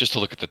just to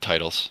look at the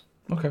titles.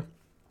 Okay.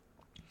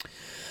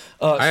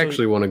 I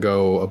actually want to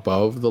go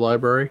above the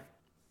library.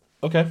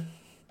 Okay.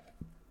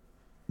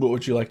 What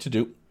would you like to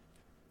do?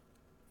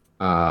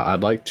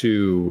 I'd like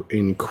to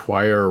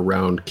inquire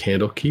around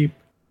Candlekeep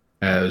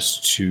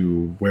as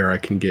to where I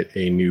can get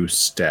a new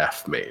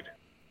staff made.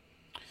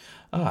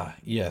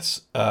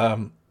 Yes.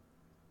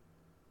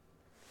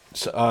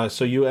 So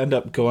you end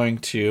up going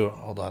to...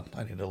 Hold on,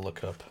 I need to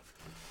look up.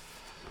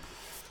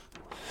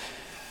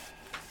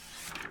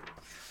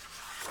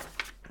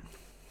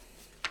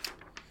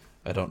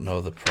 I don't know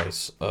the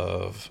price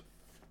of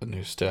a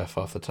new staff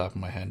off the top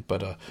of my head,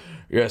 but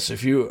yes,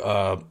 if you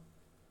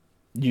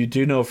you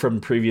do know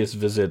from previous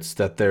visits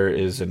that there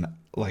is an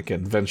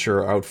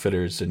adventure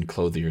outfitters and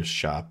clothiers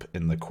shop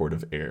in the Court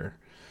of Air,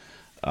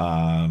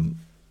 and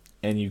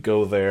you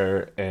go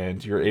there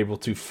and you're able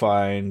to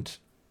find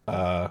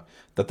that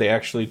they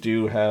actually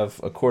do have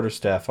a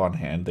quarterstaff on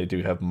hand. They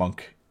do have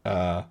monk,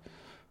 they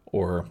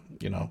do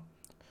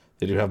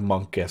have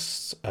monk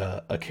guests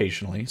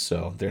occasionally,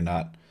 so they're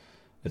not.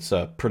 It's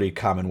a pretty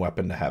common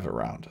weapon to have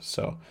around.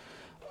 So,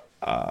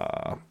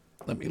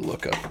 let me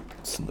look up.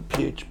 It's in the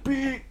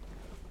PHP.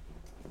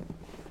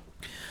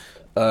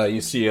 You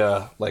see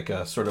a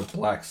sort of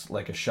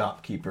like a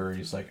shopkeeper.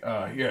 He's like,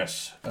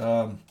 yes.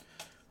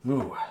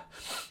 Ooh,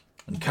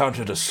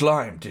 encountered a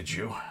slime, did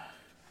you?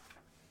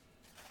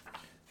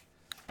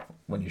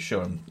 When you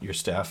show him your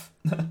staff.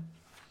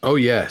 Oh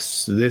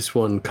yes, this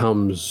one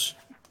comes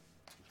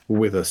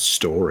with a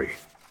story.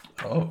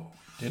 Oh,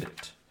 did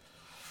it?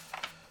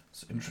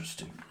 It's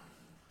interesting.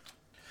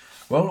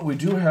 Well, we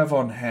do have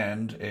on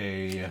hand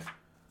I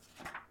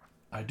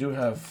do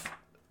have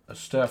a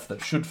staff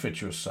that should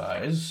fit your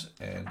size,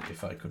 and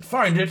if I could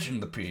find it in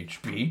the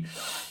PHP,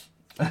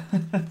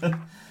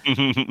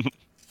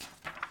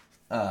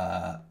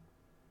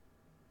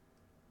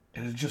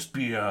 it'd just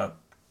be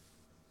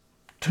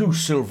 2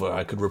 silver.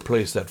 I could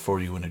replace that for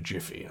you in a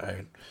jiffy.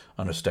 I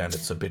understand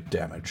it's a bit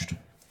damaged.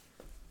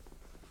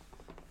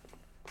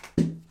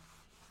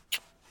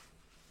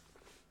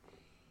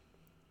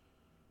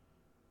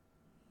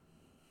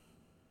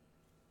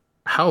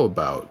 How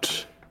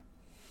about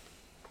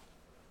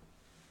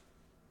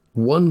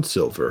 1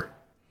 silver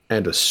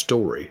and a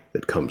story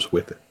that comes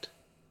with it?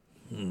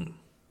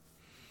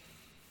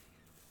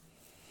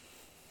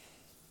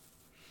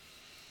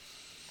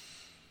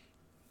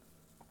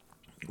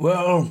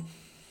 Well,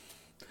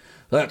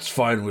 that's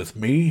fine with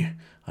me,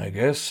 I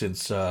guess,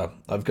 since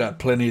I've got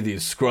plenty of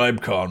these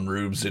ScribeCon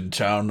rooms in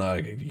town.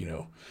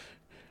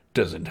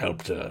 Doesn't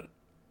help to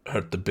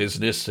hurt the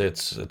business.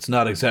 It's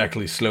not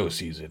exactly slow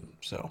season,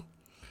 so.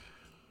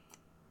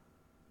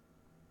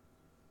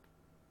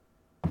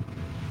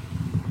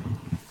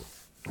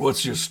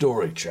 What's your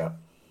story, chap?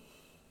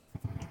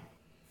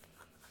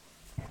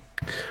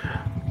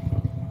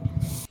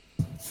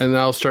 And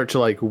I'll start to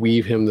like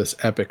weave him this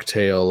epic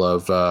tale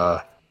of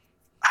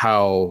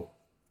how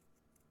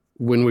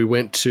when we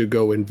went to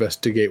go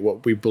investigate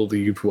what we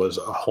believed was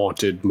a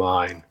haunted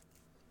mine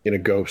in a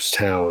ghost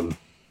town,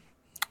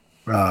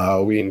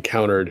 we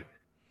encountered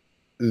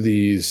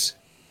these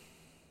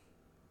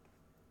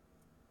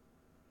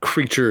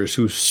creatures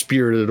who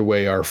spirited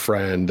away our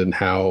friend, and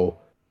how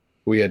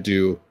we had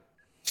to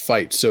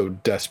fight so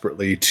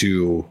desperately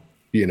to,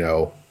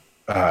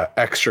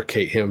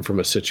 extricate him from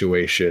a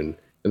situation.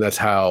 And that's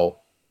how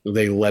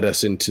they led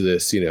us into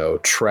this,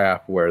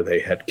 trap where they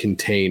had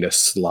contained a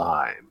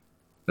slime.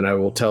 And I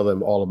will tell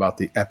them all about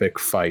the epic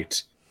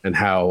fight and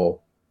how,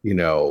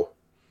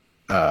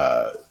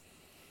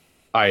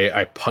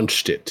 I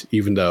punched it,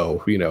 even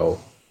though,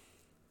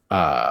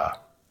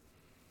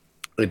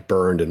 it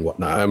burned and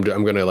whatnot. I'm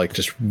going to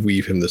just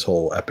weave him this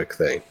whole epic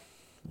thing.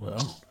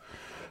 Well,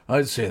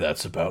 I'd say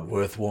that's about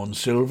worth 1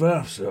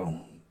 silver,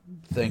 so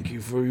thank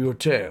you for your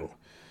tale.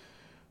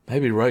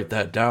 Maybe write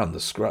that down.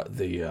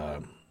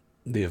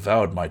 The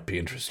Avowed might be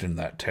interested in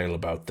that tale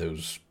about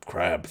those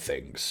crab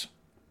things.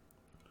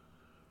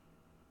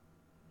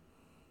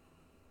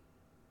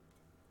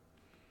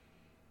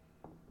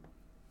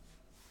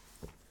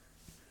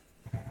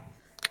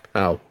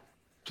 I'll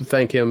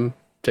thank him,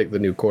 take the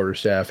new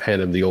quarterstaff,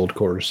 hand him the old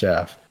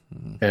quarterstaff,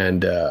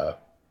 and I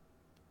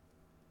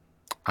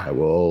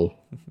will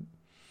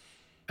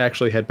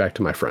actually head back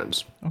to my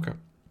friends. Okay.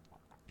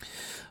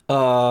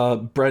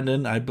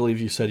 Brendan, I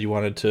believe you said you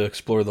wanted to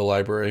explore the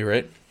library,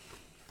 right?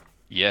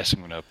 Yes, I'm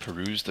going to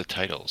peruse the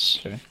titles.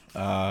 Okay.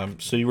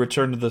 So you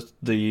return to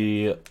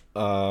the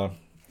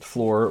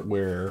floor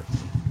where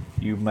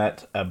you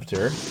met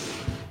Ebter.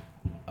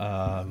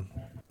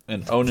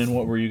 And Onan,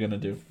 what were you going to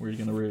do? Were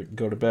you going to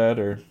go to bed,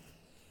 or?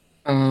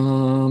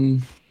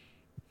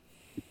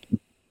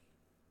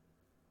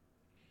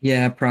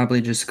 Yeah,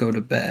 probably just go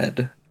to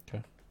bed.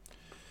 Okay.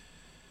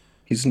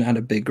 He's not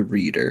a big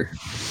reader.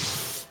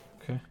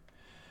 Okay.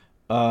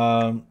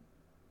 Or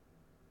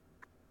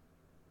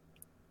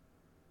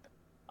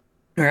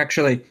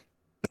actually,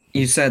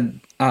 you said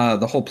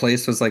the whole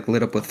place was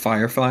lit up with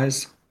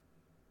fireflies.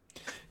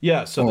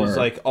 Yeah, so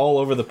there's all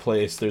over the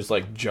place. There's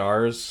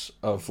jars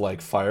of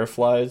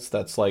fireflies.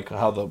 That's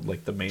how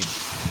the main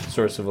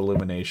source of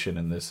illumination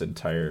in this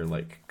entire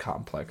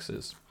complex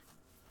is.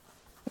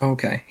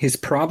 Okay, he's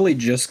probably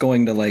just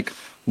going to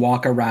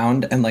walk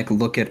around and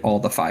look at all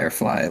the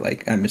firefly,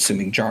 I'm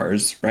assuming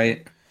jars,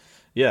 right?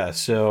 Yeah,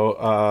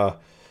 so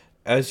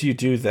as you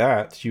do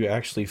that, you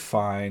actually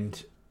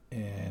find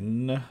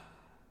as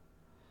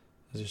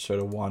you're sort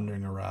of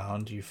wandering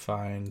around, you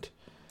find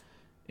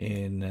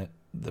in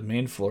the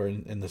main floor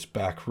in this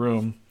back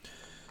room,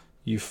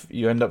 you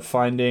end up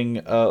finding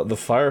the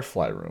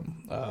firefly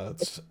room.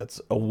 It's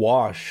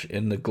awash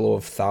in the glow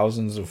of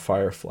thousands of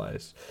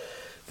fireflies.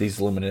 These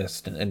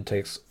luminescent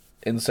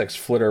insects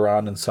flit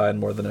around inside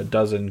more than a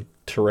dozen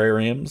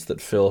terrariums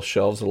that fill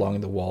shelves along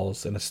the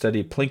walls, and a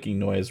steady plinking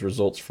noise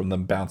results from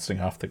them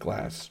bouncing off the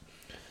glass.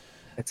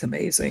 That's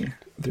amazing.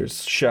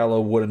 There's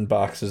shallow wooden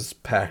boxes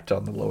packed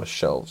on the lowest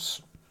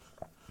shelves.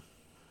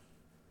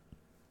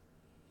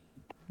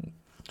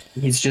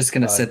 He's just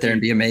going to sit there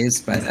and be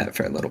amazed by that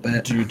for a little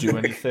bit. Do you do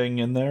anything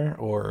in there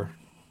or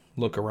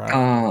look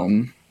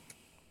around?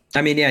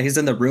 I mean, yeah, he's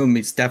in the room.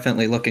 He's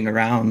definitely looking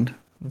around.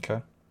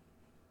 Okay.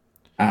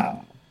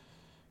 Can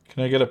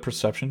I get a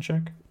perception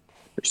check?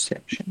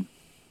 Perception.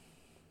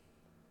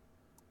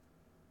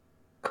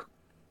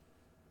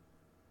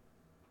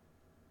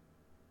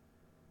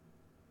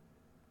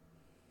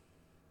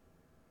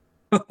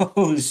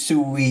 Oh,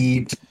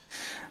 sweet.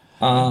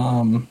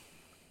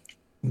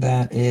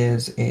 That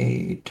is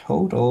a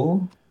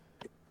total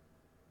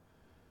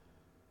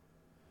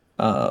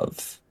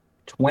of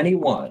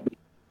 21.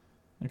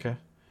 Okay.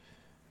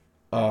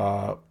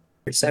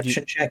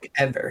 Perception check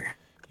ever.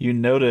 You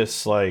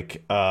notice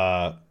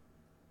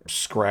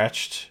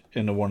scratched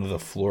into one of the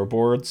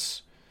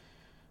floorboards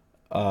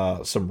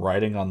some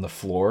writing on the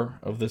floor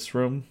of this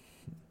room,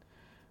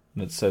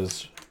 and it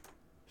says,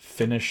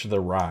 "Finish the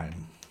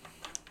rhyme."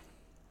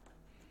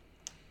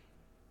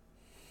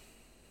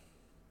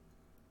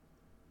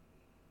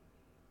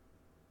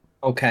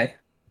 Okay.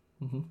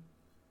 Mm-hmm.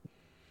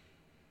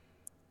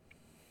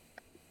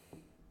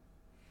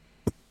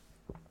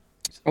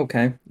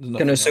 Okay. There's nothing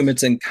Gonna assume else.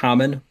 it's in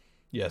common.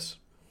 Yes.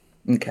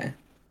 Okay.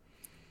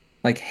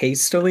 Like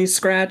hastily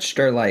scratched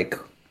or like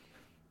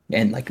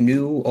and like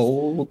new,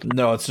 old.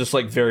 No, it's just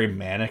like very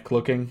manic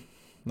looking.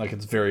 Like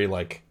it's very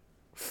like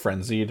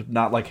frenzied.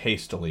 Not like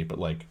hastily, but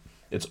like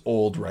it's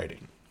old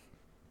writing.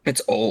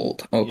 It's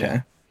old. Okay.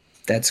 Yeah.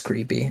 That's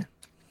creepy.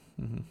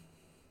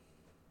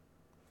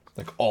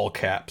 Like all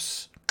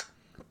caps.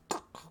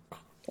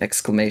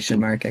 Exclamation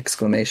mark,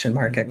 exclamation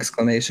mark,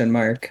 exclamation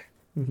mark.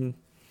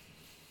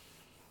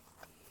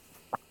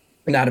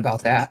 Not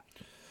about that.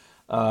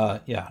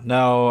 Yeah.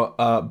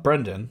 Now,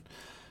 Brendan,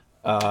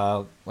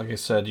 like I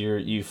said,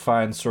 you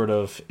find sort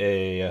of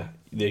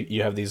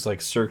you have these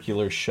like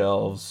circular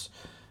shelves,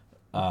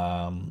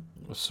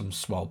 with some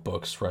small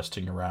books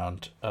resting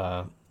around.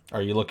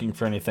 Are you looking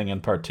for anything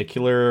in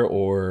particular,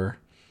 or?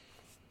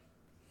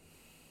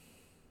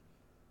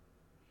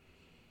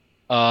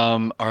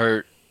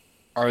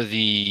 Are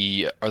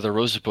the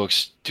rows of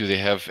books, do they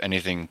have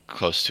anything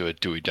close to a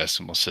Dewey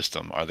Decimal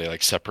System? Are they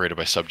like separated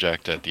by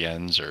subject at the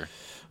ends, or?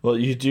 Well,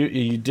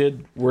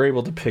 were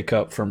able to pick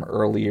up from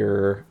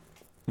earlier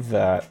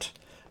that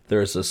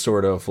there's a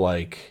sort of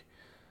like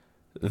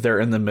they're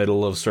in the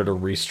middle of sort of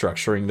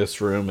restructuring this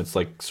room. It's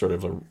like sort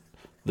of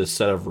this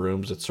set of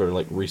rooms. It's sort of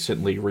like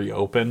recently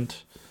reopened.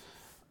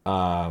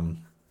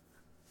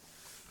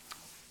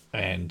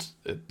 And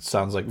it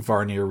sounds like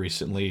Varnier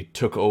recently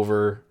took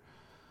over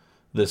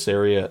this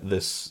area,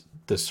 this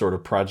sort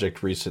of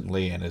project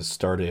recently, and has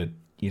started,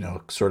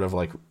 sort of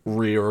like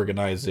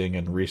reorganizing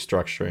and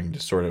restructuring to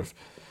sort of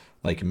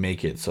like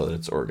make it so that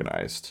it's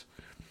organized.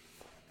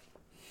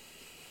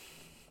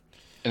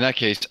 In that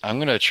case, I'm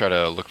gonna try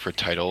to look for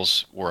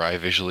titles where I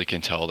visually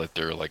can tell that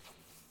they're like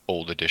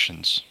old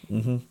editions.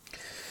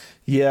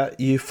 Yeah,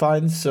 you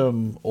find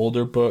some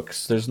older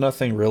books. There's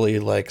nothing really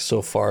like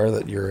so far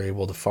that you're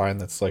able to find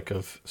that's like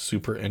of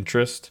super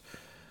interest.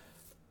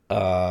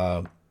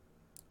 And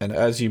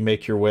as you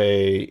make your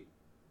way,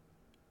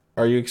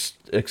 are you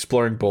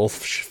exploring both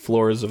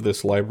floors of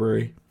this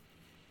library?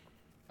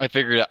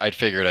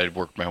 I'd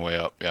work my way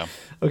up. Yeah.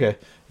 Okay,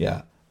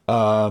 yeah.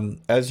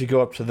 As you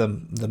go up to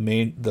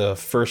the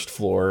first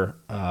floor,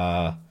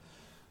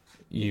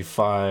 you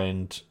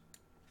find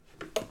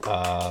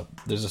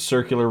there's a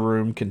circular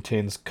room,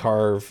 contains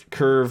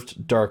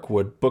curved dark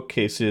wood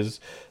bookcases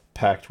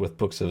packed with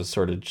books of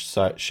assorted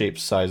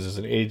shapes, sizes,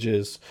 and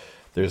ages.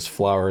 There's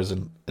flowers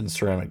in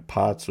ceramic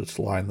pots which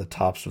line the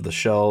tops of the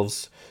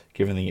shelves,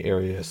 giving the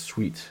area a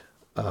sweet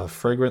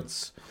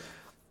fragrance.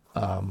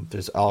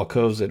 There's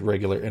alcoves at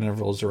regular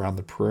intervals around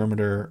the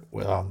perimeter.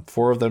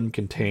 4 of them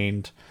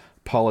contained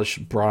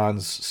polished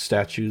bronze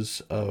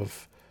statues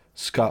of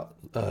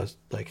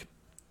like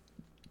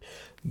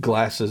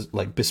glasses,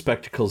 like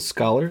bespectacled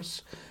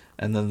scholars,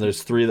 and then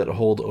there's 3 that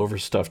hold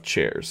overstuffed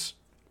chairs.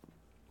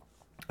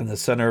 In the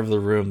center of the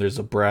room, there's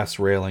a brass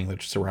railing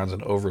that surrounds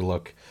an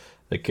overlook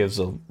that gives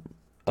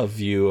a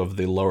view of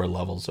the lower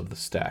levels of the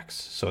stacks.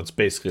 So it's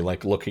basically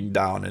like looking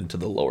down into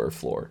the lower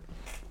floor.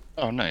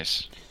 Oh,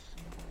 nice.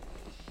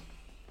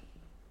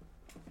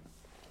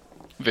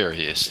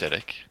 Very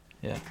aesthetic.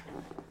 Yeah.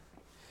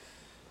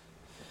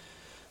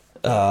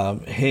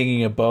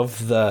 Hanging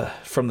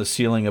from the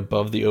ceiling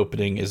above the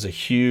opening is a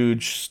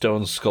huge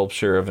stone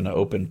sculpture of an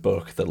open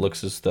book that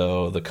looks as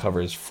though the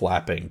cover is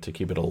flapping to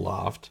keep it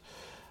aloft.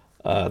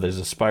 There's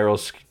a spiral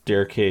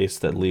staircase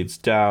that leads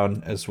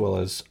down as well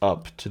as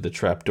up to the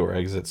trapdoor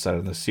exit side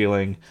of the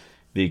ceiling.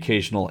 The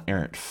occasional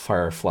errant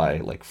firefly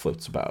like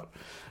floats about.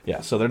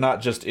 Yeah, so they're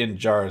not just in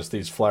jars.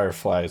 These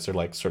fireflies are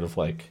like sort of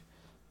like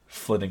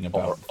flitting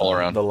about all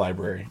around the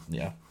library.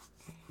 Yeah.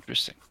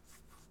 Interesting.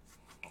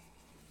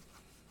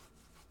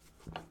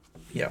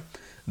 Yeah.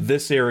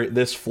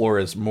 This floor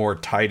is more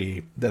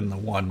tidy than the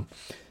one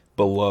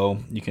below.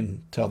 You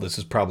can tell this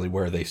is probably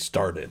where they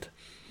started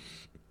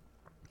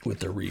with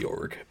the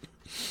reorg.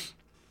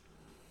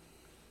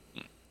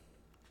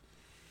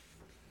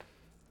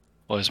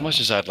 Well, as much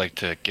as I'd like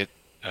to get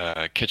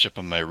catch up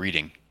on my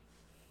reading,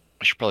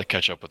 I should probably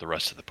catch up with the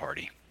rest of the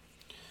party.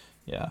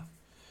 Yeah.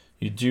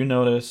 You do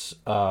notice,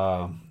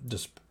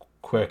 just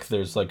quick,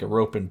 there's like a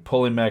rope and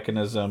pulley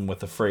mechanism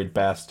with a frayed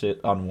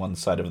basket on one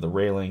side of the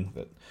railing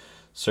that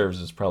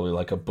serves as probably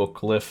like a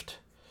book lift.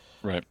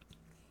 Right.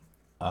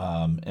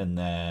 And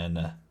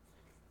then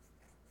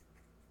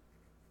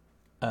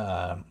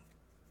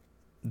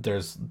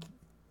there's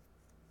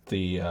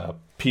the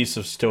piece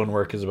of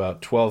stonework is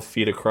about 12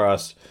 feet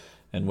across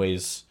and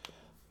weighs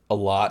a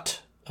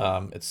lot.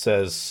 It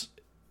says,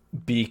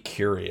 "Be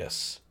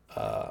curious,"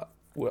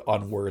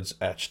 on words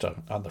etched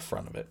on the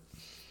front of it.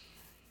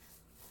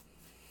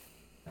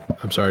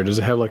 I'm sorry, does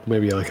it have like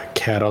maybe like a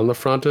cat on the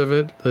front of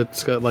it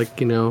that's got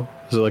like, is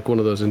it like one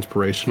of those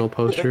inspirational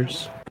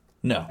posters?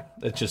 No,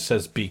 it just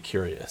says be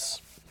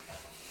curious.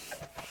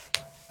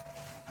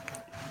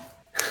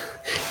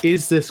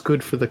 Is this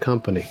good for the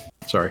company?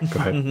 Sorry, go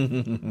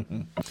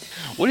ahead.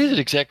 What is it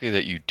exactly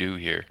that you do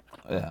here?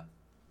 Yeah.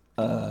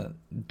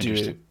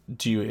 Do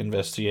you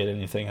investigate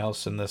anything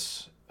else in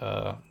this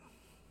with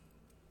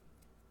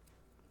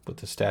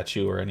the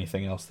statue or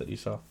anything else that you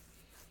saw?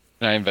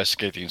 Can I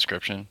investigate the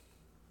inscription?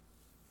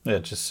 Yeah,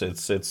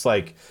 it's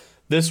like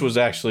this was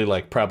actually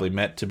like probably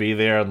meant to be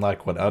there,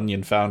 unlike what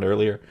Onion found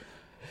earlier.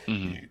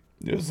 Mm-hmm.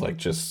 It was like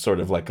just sort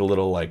of like a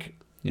little like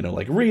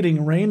like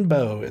reading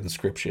rainbow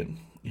inscription,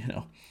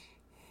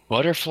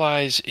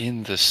 Butterflies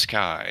in the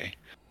sky.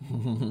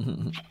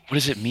 What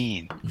does it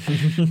mean?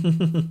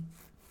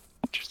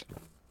 Interesting.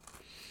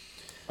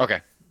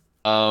 Okay.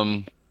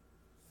 There's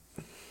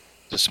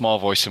a small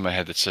voice in my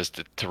head that says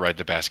to ride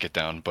the basket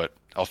down, but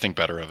I'll think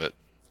better of it.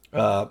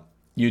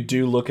 You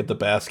do look at the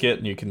basket,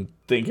 and you can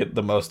think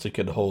the most it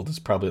could hold is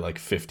probably like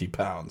 50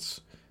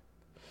 pounds.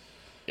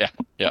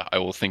 Yeah, I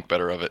will think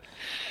better of it.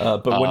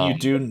 But when you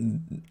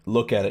do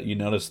look at it, you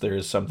notice there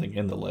is something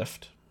in the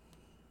lift.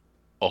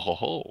 Oh ho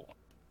ho.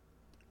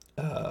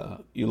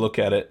 You look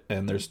at it,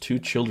 and there's 2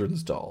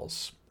 children's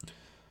dolls.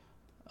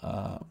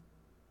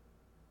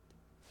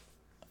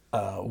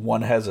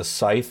 One has a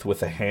scythe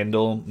with a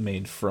handle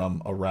made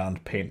from a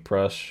round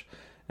paintbrush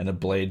and a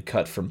blade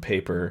cut from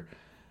paper,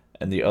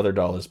 and the other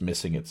doll is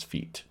missing its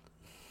feet.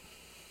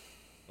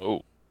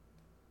 Oh.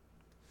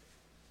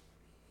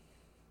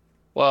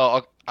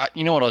 Well,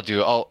 you know what I'll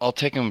do? I'll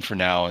take them for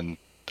now, and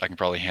I can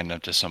probably hand them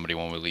to somebody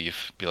when we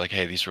leave. Be like,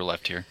 hey, these were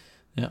left here.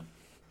 Yeah.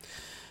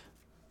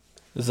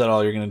 Is that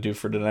all you're going to do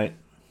for tonight?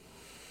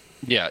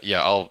 Yeah.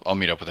 I'll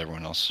meet up with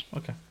everyone else.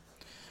 Okay.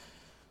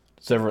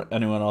 Does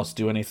anyone else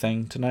do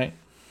anything tonight?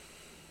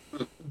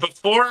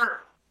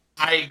 Before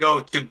I go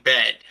to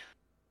bed,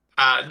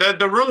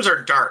 the rooms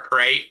are dark,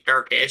 right?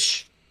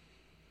 Darkish.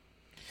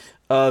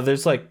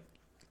 There's like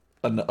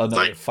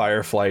another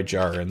Firefly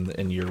jar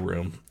in your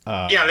room.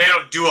 Yeah, they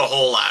don't do a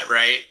whole lot,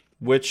 right?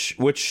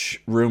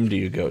 Which room do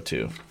you go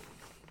to?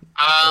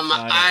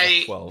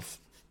 F12.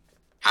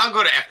 I'll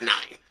go to F9.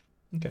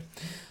 Okay.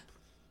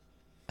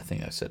 I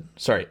think I said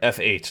sorry,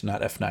 F8,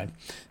 not F9.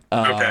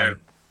 Okay.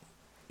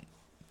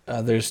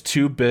 There's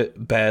 2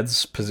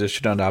 beds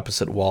positioned on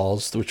opposite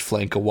walls, which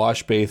flank a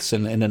wash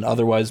basin in an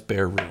otherwise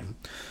bare room.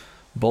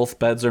 Both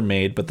beds are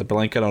made, but the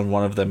blanket on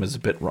one of them is a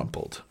bit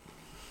rumpled.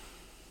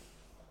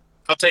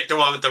 I'll take the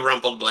one with the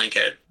rumpled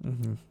blanket.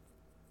 Mm-hmm.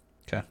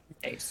 Okay.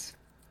 Nice.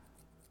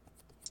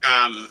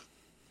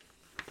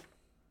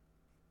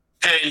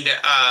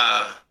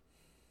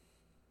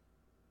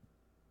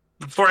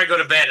 Before I go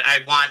to bed, I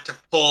want to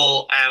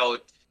pull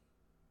out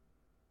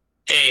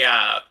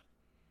a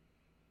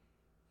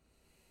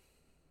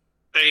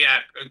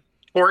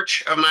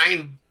torch of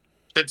mine.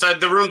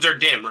 The rooms are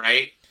dim,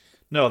 right?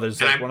 No,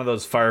 there's like one of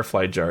those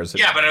Firefly jars.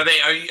 Yeah, but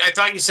I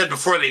thought you said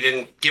before they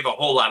didn't give a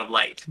whole lot of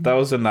light. That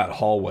was in that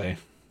hallway.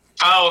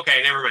 Oh,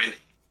 okay, never mind.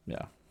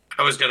 Yeah.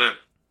 I was gonna.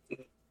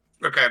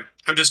 Okay,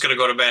 I'm just gonna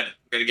go to bed. I'm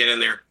gonna get in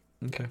there.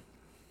 Okay.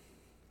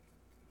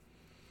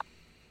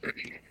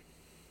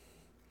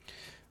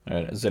 All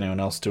right. Is anyone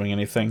else doing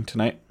anything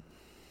tonight?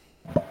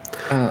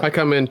 I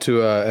come into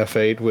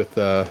F8 with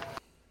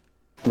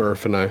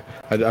Murph, and I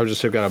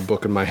just have got a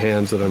book in my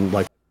hands that I'm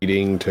like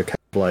reading to kind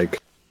of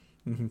like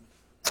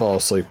fall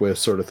asleep with,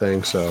 sort of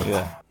thing. So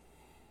yeah.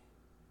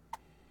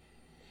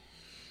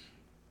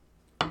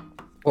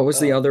 What was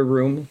the other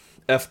room?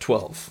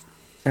 F12.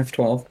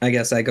 F12. I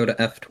guess I go to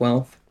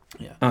F12.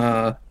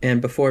 Yeah.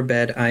 And before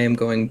bed, I am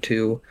going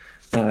to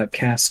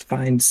cast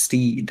Find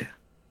Steed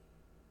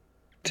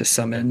to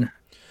summon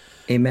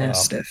a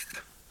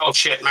Mastiff. Oh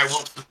shit! My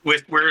wolf.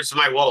 Where's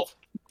my wolf?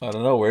 I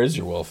don't know. Where is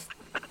your wolf?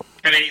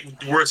 And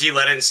where's he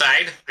let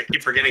inside? I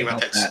keep forgetting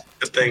about this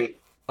thing.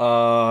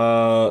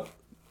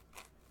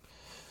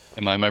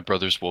 Am I my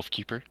brother's wolf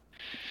keeper?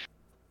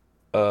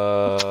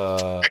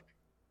 Can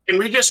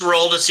we just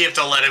roll to see if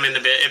they'll let him in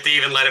if they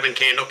even let him in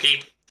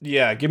Candlekeep?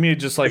 Yeah, give me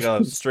just like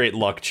a straight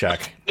luck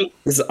check.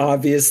 This is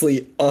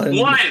obviously 1.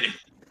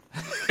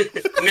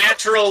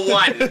 Natural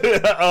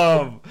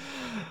 1.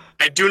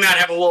 I do not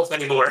have a wolf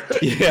anymore.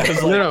 Yeah,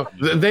 no,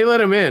 they let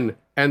him in,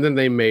 and then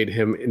they made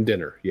him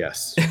dinner.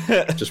 Yes,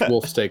 just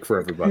wolf steak for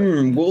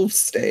everybody. Wolf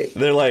steak.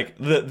 They're like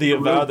the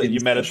avowed that you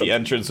met at the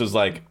entrance was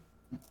like,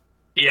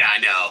 yeah, I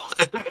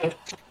know.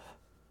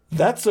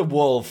 That's a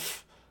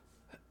wolf.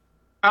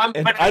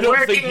 And but I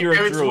don't think you're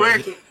a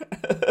druid.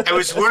 I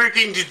was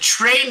working to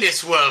train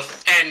this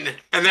wolf, and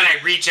then I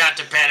reach out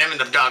to pet him,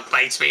 and the dog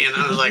bites me, and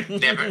I was like,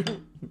 never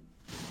mind.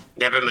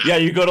 Yeah,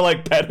 you go to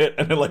like pet it,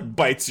 and it like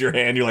bites your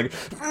hand. You're like,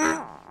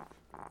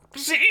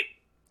 see,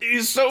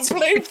 he's so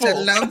playful. It's a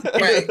love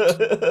bite.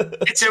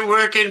 It's a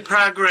work in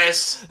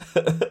progress.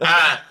 All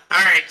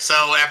right, so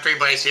after he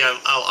bites you,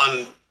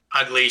 I'll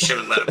unleash him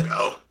and let him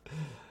go.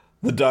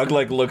 The dog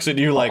like looks at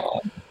you like.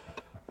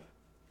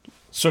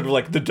 Sort of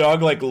like the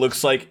dog like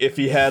looks like if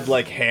he had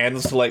like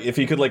hands to like if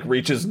he could like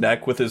reach his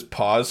neck with his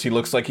paws, he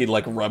looks like he'd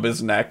like rub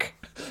his neck.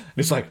 And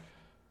he's like,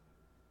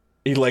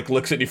 He like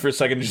looks at you for a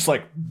second and just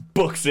like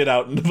books it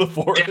out into the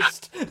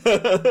forest.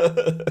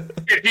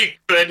 If he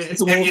could, This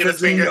give wolf you the is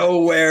finger.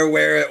 nowhere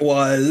where it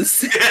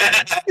was.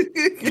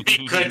 If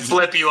he could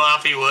flip you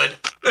off, he would.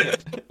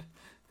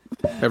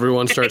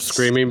 Everyone starts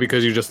screaming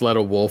because you just let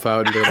a wolf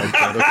out into like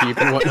Candlekeep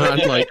and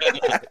whatnot. Like,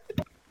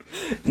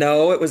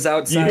 No, it was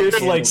outside. You hear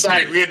like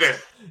Sorry, we had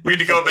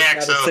to go back.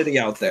 Got So a city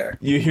out there.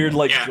 you hear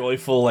like Yeah.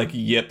 joyful like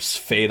yips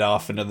fade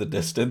off into the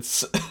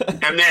distance.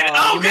 and then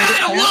You made it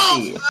god, a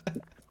wolf! happy.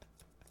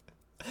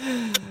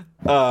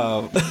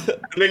 And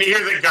then you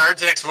hear the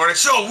guards the next morning.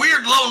 So a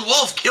weird lone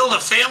wolf killed a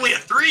family of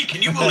 3.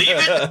 Can you believe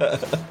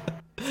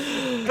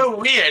it? So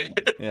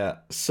weird. Yeah.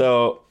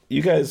 So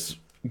you guys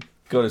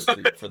go to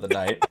sleep for the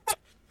night.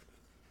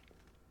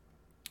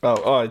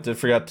 Oh, I did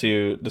forgot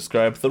to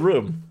describe the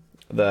room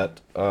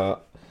that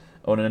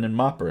Onan and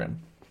Mop are in.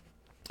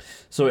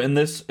 So in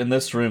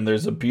this room,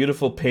 there's a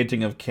beautiful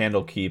painting of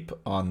Candlekeep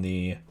on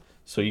the.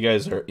 So you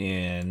guys are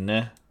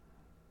in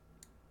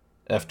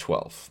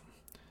F12,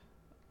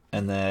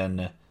 and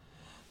then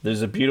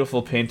there's a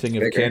beautiful painting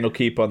of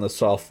Candlekeep on the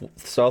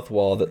south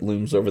wall that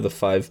looms over the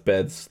 5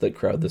 beds that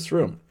crowd this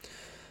room.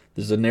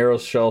 There's a narrow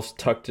shelf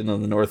tucked in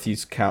on the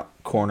northeast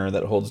corner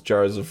that holds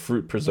jars of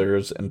fruit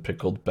preserves and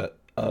pickled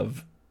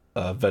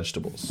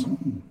vegetables.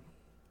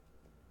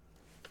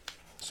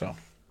 So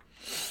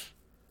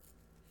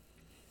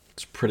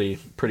it's pretty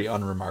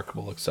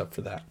unremarkable, except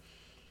for that.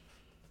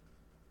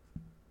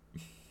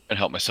 And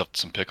help myself to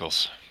some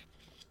pickles.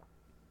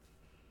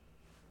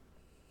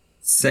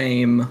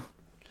 Same.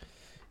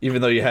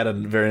 Even though you had a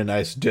very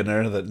nice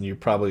dinner that you're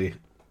probably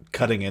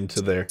cutting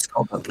into there. It's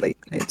called a late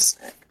night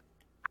snack.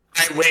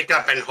 I wake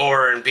up in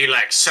horror and be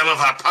like, some of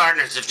our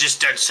partners have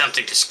just done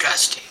something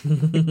disgusting.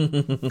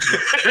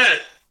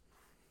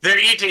 They're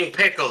eating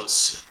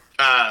pickles.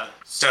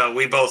 So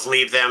we both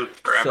leave them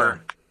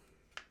forever.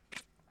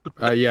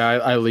 yeah,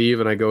 I leave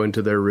and I go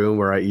into their room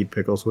where I eat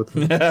pickles with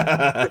them.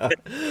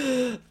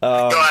 Go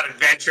out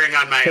adventuring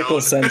on my Pickle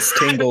own. sense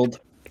tingled.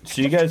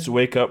 So you guys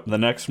wake up the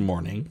next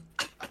morning.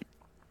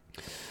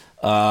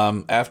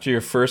 After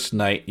your first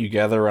night, you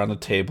gather around a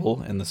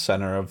table in the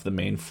center of the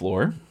main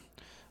floor.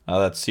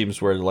 That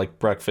seems where like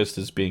breakfast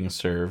is being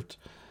served,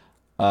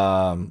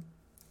 and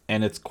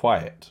it's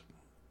quiet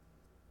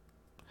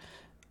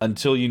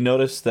until you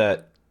notice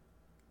that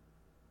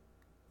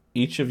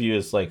each of you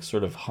is like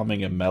sort of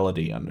humming a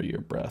melody under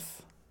your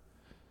breath.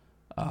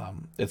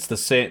 It's the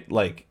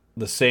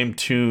same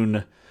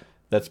tune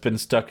that's been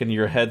stuck in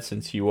your head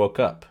since you woke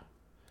up,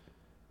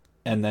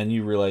 and then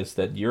you realize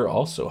that you're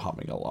also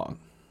humming along.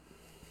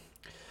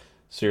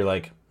 So you're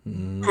like,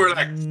 We're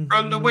like,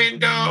 from the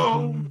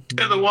window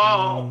to the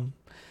wall.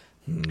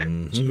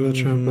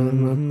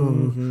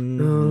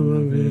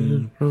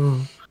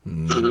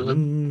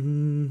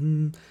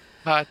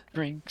 Hot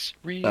drinks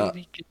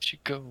really get you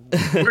going.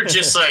 We're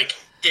just like,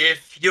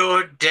 if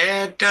your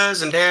dad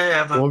doesn't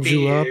have a Warms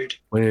you up beard.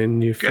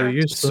 when you feel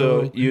your so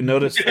soul. you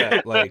notice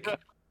that like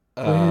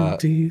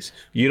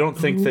you don't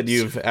think that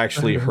you've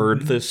actually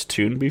heard this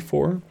tune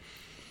before.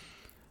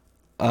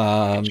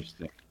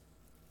 Interesting.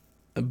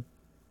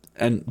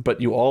 But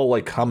you all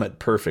like hum it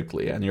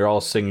perfectly, and you're all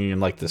singing in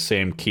like the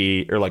same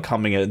key, or like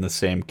humming it in the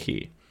same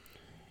key.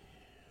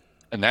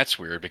 And that's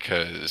weird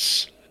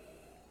because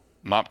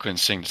Mop couldn't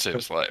sing to save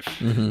his life.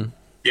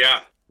 Yeah.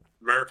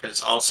 Murph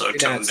is also You're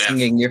tone not deaf.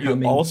 singing, you're You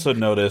humming. also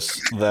notice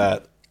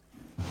that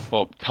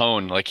Well,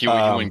 tone, like he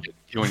wouldn't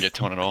get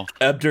tone at all.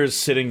 Ebder's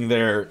sitting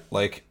there,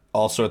 like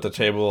also at the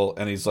table,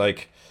 and he's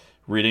like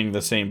reading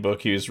the same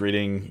book he was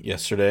reading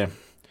yesterday,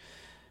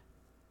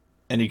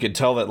 and you can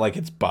tell that like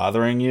it's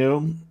bothering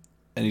you,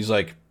 and he's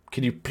like,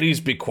 "Can you please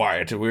be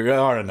quiet? We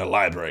are in the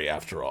library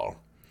after all."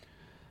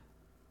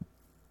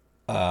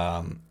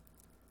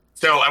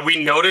 So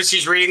we notice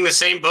he's reading the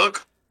same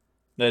book?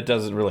 That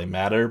doesn't really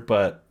matter,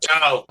 but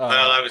Oh,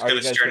 well, I was are going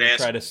you to guys start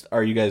gonna asking.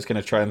 are you guys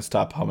gonna try and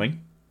stop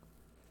humming?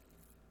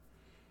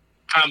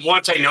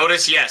 Once I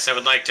notice, yes, I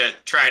would like to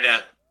try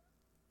to.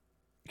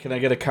 Can I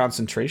get a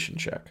concentration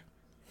check?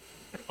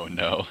 Oh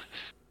no.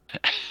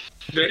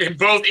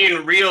 Both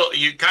in real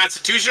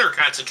constitution or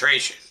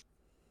concentration?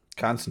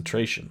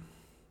 Concentration.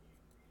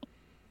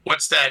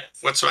 What's that?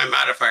 What's my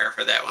modifier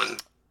for that one?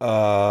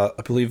 I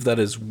believe that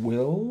is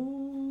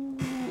will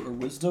or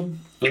wisdom.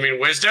 You mean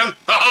wisdom?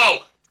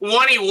 Oh,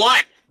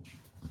 21.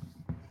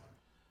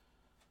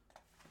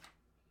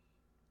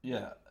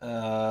 Yeah.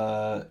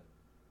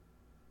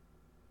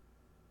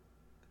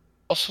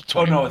 Also Oh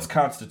 21. no, it's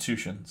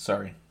Constitution.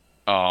 Sorry.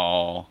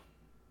 Oh.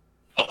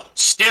 Oh,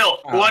 still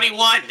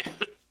 21.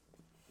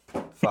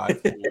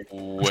 5.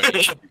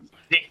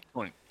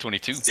 Wait.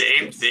 22.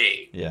 Same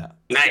thing. Yeah.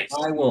 Nice.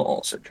 I will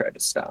also try to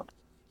stop.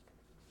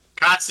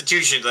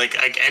 Constitution, like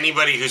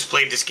anybody who's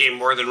played this game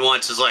more than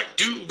once is like,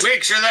 dude,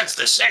 make sure that's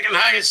the second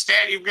highest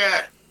stat you've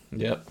got.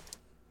 Yep.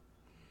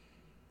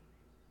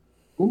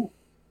 Ooh.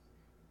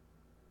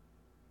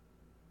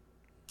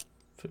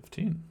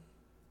 15.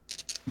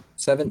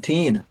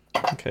 17.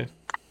 Okay.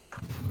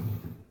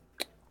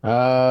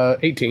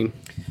 18.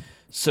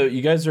 So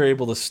you guys are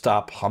able to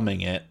stop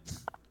humming it,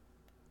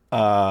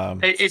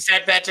 Is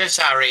that better?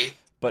 Sorry.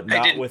 But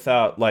not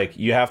without, like,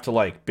 you have to,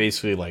 like,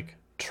 basically, like,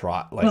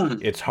 trot.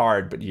 Like, it's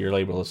hard, but you're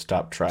able to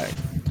stop trying.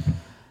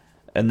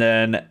 And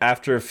then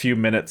after a few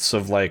minutes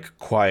of, like,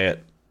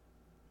 quiet,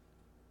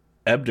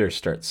 Ebder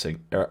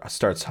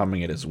starts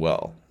humming it as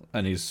well.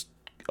 And he's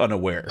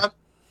unaware.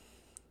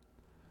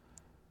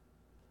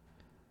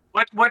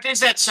 What is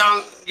that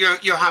song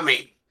you're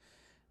humming?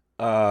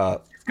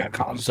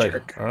 It's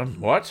like,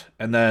 what?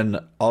 And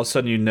then all of a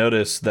sudden you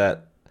notice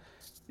that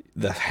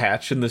the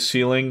hatch in the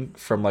ceiling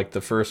from like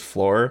the first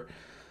floor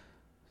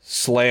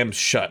slams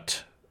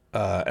shut.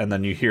 And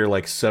then you hear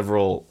like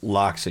several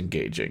locks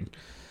engaging.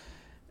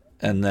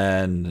 And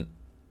then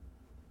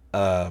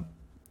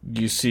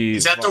you see...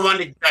 Is that the one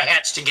that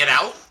hatch to get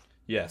out?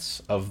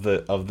 Yes, of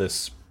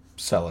this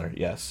cellar,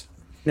 yes.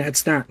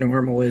 That's not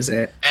normal, is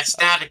it? That's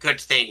not a good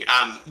thing.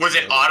 Was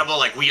it audible?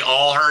 Like we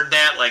all heard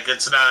that? Like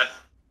it's not...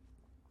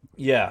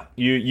 Yeah,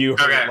 you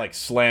heard it like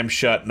slam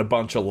shut and a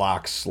bunch of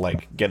locks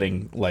like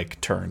getting like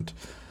turned.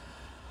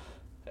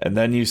 And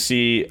then you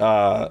see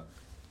Varnier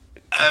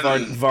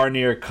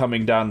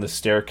coming down the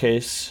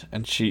staircase,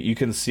 and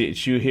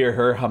you hear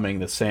her humming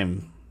the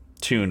same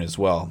tune as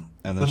well.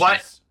 And then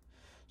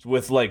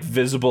with like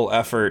visible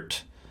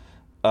effort,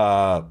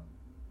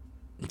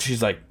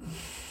 she's like,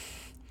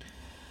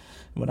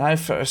 when I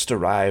first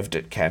arrived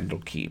at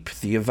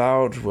Candlekeep, the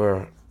Avowed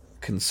were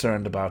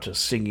concerned about a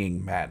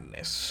singing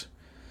madness.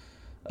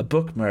 A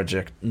book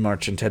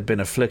merchant had been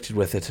afflicted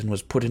with it and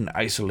was put in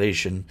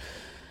isolation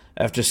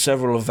after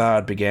several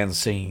Avowed began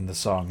singing the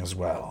song as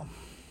well.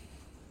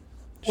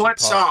 What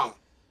song?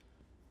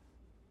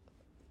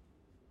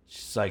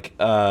 She's like,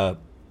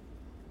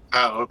 Oh,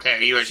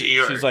 okay.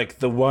 She's like,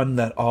 the one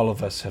that all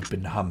of us have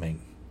been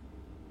humming.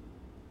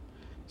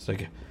 It's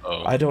like,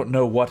 I don't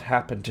know what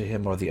happened to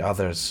him or the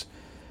others.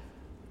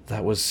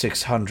 That was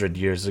 600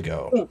 years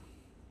ago.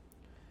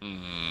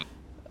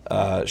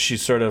 She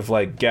sort of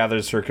like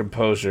gathers her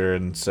composure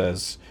and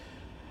says,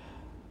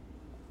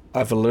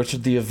 I've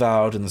alerted the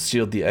Avowed and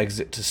sealed the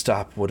exit to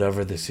stop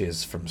whatever this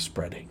is from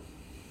spreading.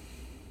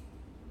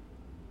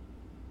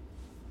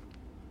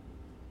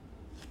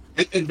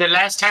 The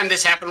last time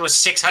this happened was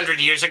 600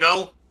 years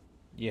ago?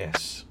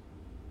 Yes.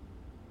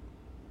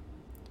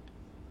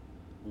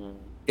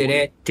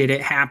 Did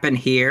it happen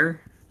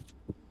here?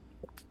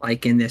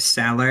 Like in this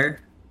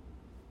cellar?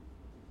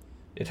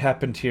 It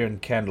happened here in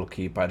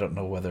Candlekeep. I don't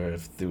know whether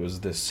if it was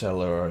this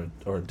cellar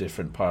or a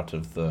different part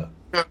of the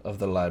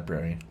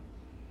library.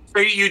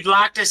 So you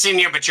locked us in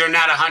here, but you're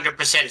not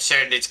 100%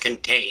 certain it's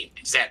contained.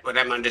 Is that what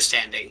I'm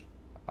understanding?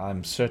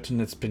 I'm certain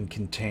it's been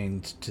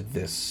contained to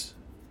this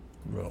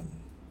room.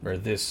 Or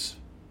the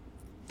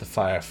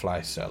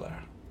Firefly Cellar.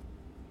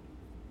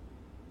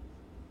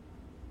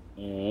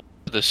 What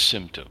are the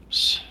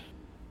symptoms?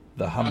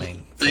 The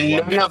humming.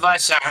 None of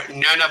us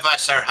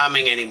are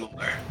humming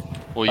anymore.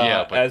 Well,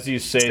 yeah, but as you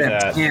say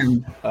that,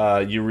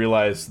 you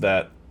realize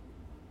that.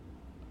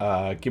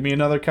 Give me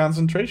another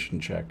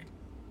concentration check.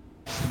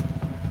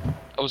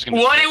 I was gonna.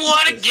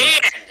 What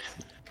again?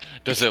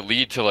 Does it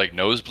lead to like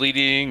nose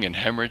bleeding and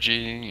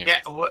hemorrhaging?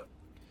 Yeah.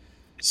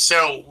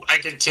 So I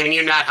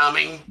continue not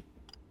humming.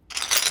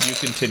 You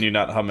continue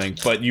not humming,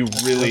 but you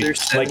really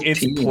like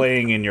it's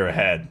playing in your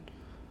head.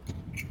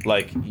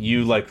 Like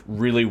you like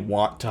really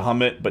want to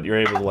hum it, but you're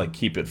able to like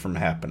keep it from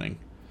happening.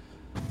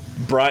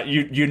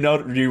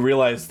 You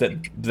realize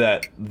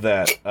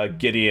that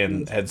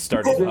Gideon had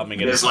started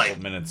humming it a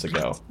couple minutes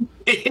ago.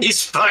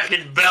 He's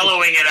fucking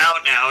bellowing it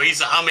out now.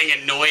 He's humming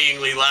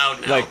annoyingly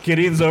loud now. Like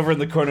Gideon's over in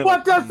the corner.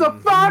 What does the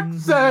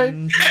fox say?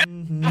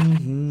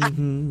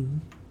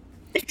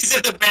 He's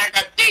in the back.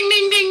 Ding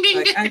ding ding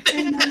ding ding. I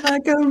came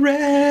like a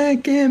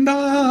wrecking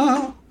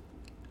ball.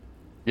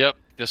 Yep,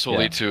 this will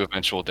lead to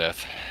eventual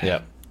death.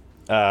 Yep.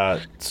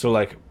 So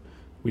like,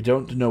 we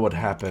don't know what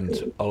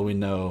happened. All we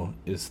know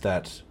is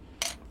that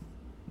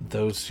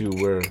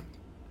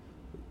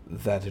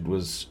that it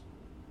was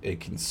a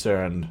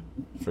concern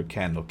for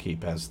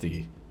Candlekeep as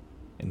the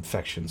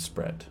infection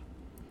spread.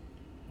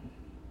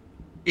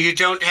 You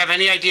don't have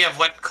any idea of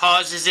what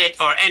causes it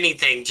or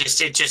anything.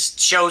 It just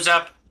shows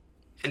up,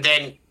 and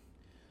then.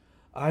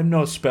 I'm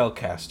no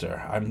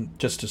spellcaster. I'm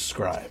just a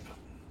scribe.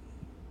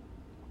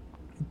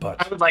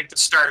 But I would like to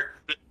start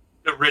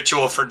the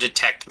ritual for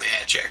detect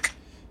magic.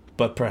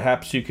 But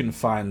perhaps you can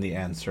find the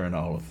answer in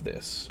all of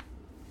this.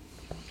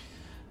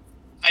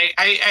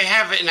 I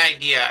have an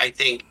idea, I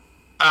think.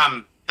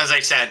 As I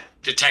said,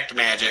 detect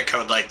magic. I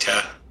would like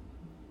to.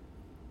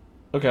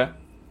 Okay.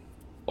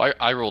 Well,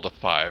 I rolled a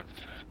 5.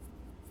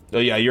 Oh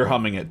yeah, you're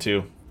humming it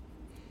too.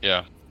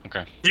 Yeah.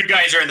 Okay. You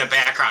guys are in the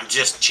background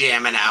just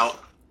jamming out.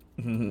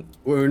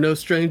 We're no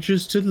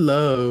strangers to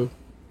love.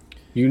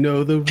 You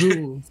know the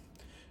rules.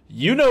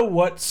 You know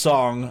what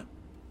song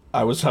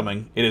I was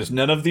humming. It is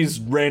none of these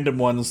random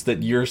ones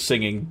that you're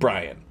singing,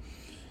 Brian.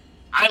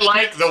 I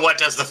like the "What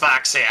Does the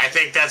Fox Say?" I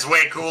think that's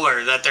way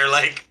cooler. That they're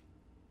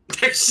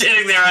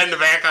sitting there in the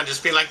background,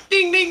 just being like,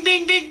 "Ding, ding,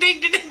 ding, ding,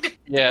 ding, ding, ding."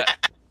 Yeah.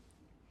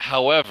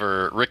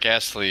 However, Rick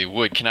Astley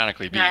would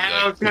canonically be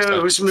How like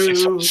goes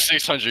move.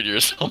 600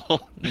 years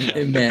old.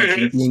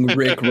 Imagine being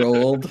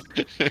Rickrolled.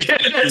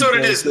 That's what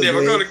it is.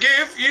 Never gonna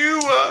give you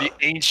up. The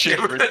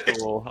ancient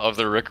ritual of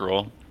the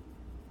Rickroll.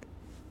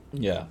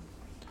 Yeah.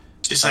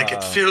 Just like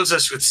it fills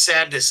us with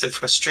sadness and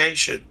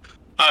frustration.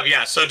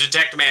 Yeah, so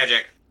detect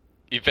magic.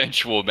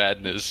 Eventual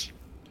madness.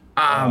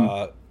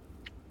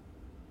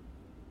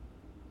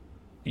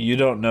 You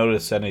don't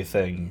notice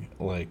anything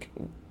like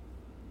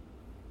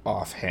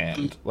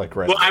offhand, like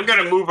right. Well, I'm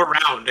gonna move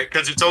around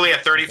because it's only a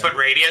 30-foot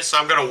radius, so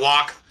I'm gonna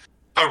walk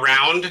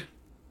around.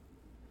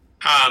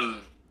 I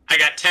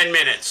got 10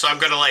 minutes, so I'm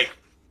gonna like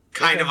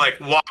kind of like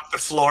walk the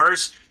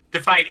floors to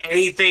find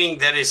anything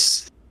that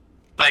is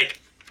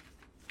like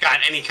got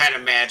any kind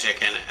of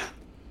magic in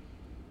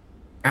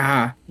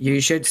it.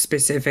 You should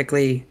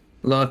specifically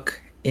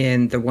look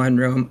in the one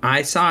room.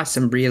 I saw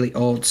some really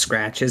old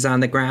scratches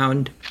on the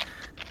ground,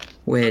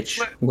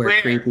 which were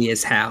Where? creepy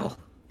as hell.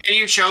 Can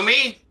you show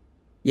me?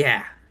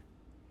 Yeah.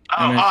 Oh,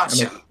 I'm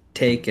awesome. gonna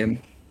take him.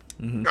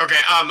 Okay,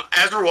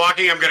 as we're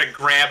walking, I'm gonna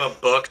grab a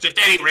book, just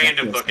any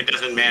random book, it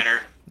doesn't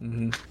matter.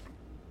 And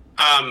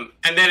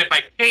then if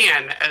I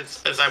can,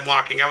 as I'm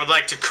walking, I'd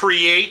like to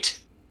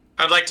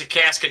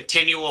cast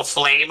continual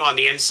flame on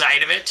the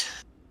inside of it.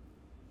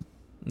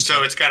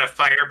 So it's got a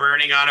fire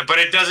burning on it, but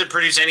it doesn't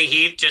produce any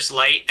heat, just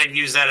light, and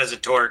use that as a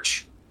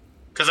torch.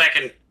 Because I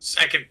can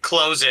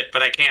close it,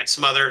 but I can't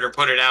smother it or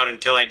put it out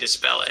until I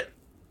dispel it.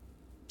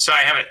 So I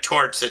have a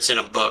torch that's in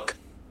a book.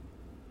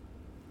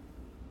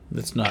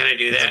 That's not. Can I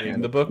do that?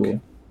 In the book?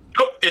 Cool.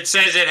 Oh, it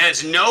says it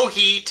has no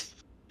heat.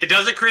 It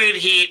doesn't create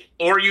heat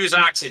or use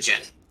oxygen.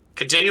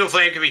 Continual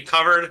flame can be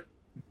covered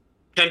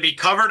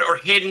or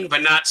hidden,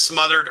 but not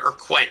smothered or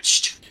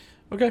quenched.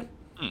 Okay.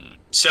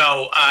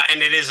 So,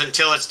 and it is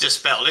until it's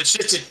dispelled. It's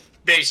just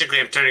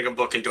basically I'm turning a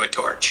book into a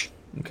torch.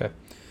 Okay.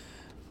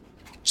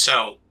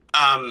 So,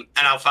 and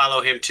I'll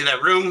follow him to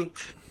that room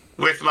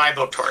with my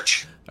book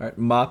torch. All right,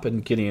 Mop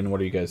and Gideon, what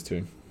are you guys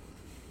doing?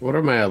 What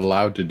am I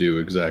allowed to do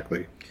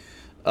exactly?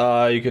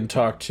 You can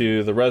talk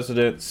to the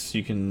residents.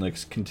 You can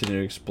continue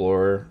to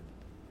explore.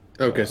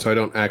 Okay, so I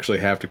don't actually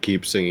have to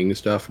keep singing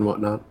stuff and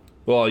whatnot.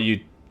 Well, you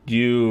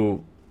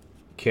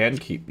can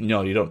keep.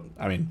 No, you don't.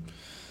 I mean,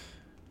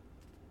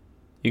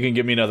 you can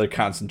give me another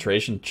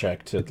concentration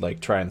check to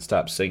like try and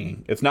stop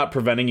singing. It's not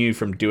preventing you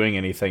from doing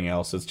anything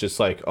else. It's just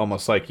like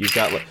almost like you've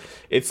got.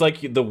 It's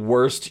like the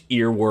worst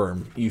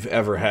earworm you've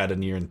ever had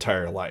in your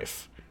entire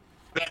life.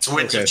 That's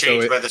winds of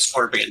change by the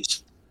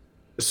scorpions.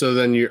 So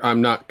then I'm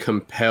not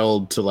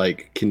compelled to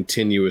like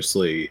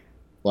continuously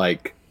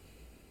like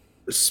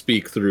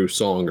speak through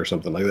song or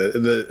something like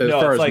that.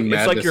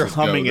 It's like you're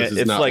humming it.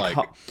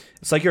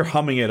 It's like you're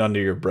humming it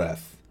under your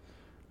breath,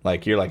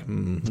 like you're like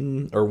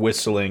or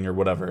whistling or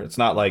whatever. It's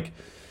not like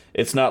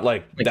that's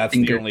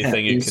the only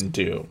thing you can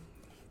do.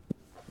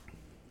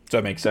 Does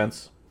that make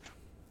sense?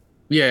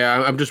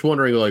 Yeah, I'm just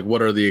wondering like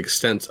what are the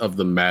extents of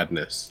the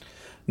madness?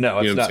 No,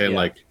 it's you know what not. I'm saying? Yeah.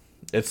 Like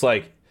it's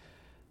like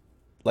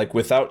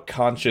without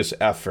conscious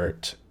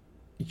effort,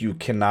 you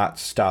cannot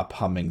stop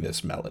humming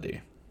this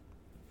melody.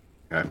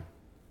 okay.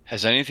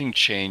 Has anything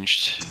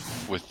changed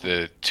with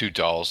the 2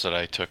 dolls that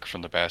I took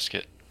from the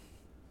basket?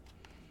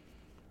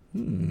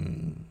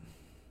 No.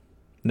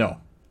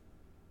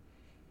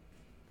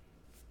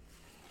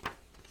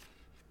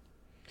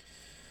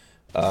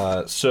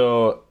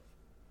 So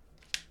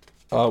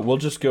we'll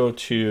just go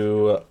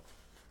to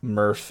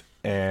Murph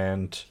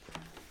and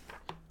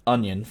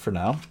Onion for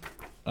now.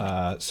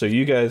 So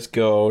you guys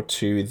go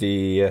to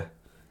the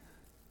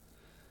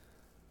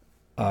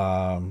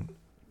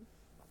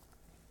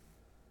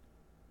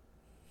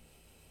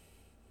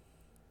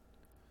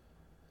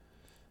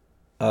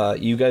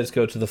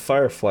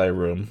Firefly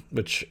room,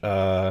 which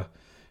can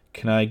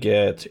I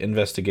get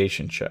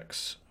investigation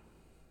checks?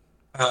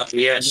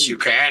 Yes, you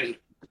can.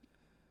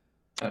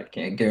 I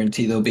can't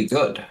guarantee they'll be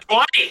good.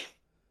 20.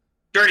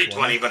 Dirty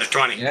 20, but a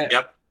 20. Yeah.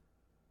 Yep.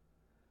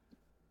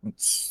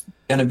 It's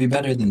gonna be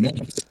better than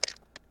that.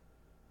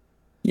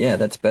 Yeah,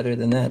 that's better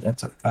than that.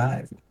 That's a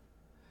 5.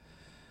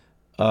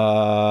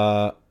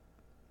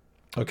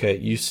 Okay,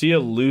 you see a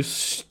loose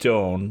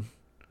stone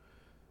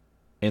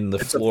in the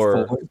It's a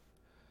floor 4.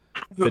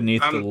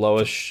 beneath the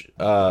lowest.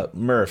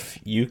 Murph,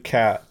 you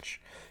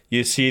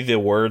see the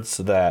words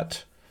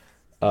that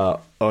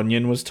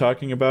Onion was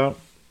talking about.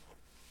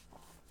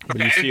 But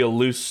you see a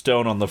loose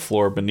stone on the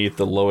floor beneath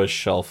the lowest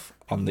shelf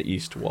on the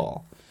east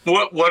wall.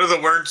 What do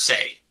the words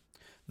say?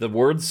 The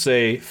words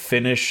say,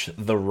 "Finish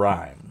the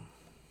rhyme."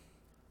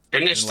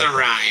 Finish the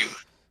rhyme.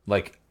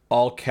 Like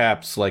all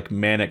caps, like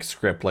manic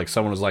script, like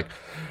someone was like,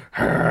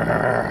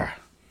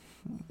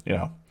 you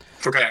know.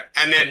 Okay,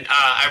 and then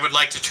I would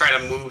like to try to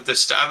move the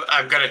stuff.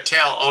 I'm gonna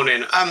tell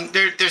Onan.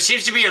 There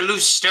seems to be a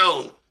loose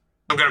stone.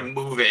 I'm gonna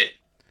move it.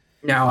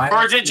 No,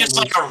 Or is it just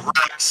like a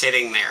rock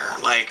sitting there?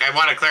 Like, I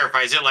want to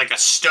clarify. Is it like a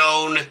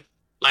stone,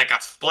 like a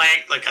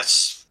flag, like a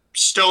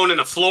stone in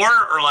the floor,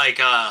 or like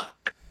a?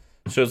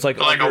 So it's like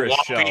Like under a a wall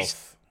shelf.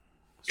 piece?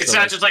 It's So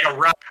not like- just like a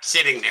rock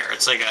sitting there.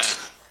 It's like a.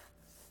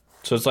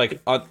 So it's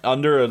like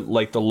under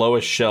like the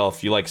lowest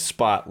shelf, you like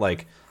spot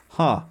like,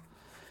 huh,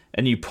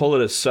 and you pull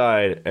it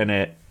aside, and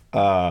it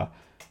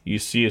you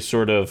see a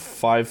sort of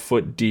 5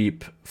 foot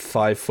deep,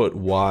 5 foot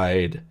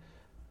wide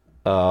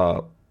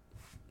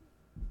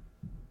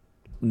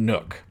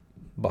nook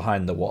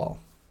behind the wall.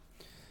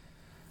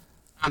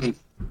 You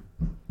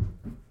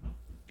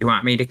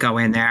want me to go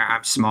in there?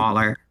 I'm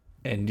smaller.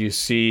 And you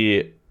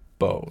see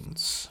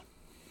bones.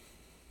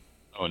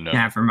 Oh no.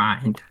 Never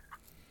mind.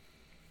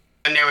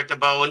 In there with the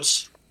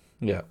bones.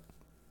 Yeah.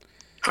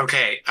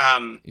 Okay.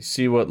 You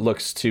see what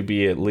looks to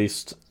be at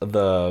least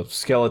the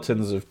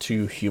skeletons of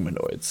 2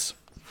 humanoids.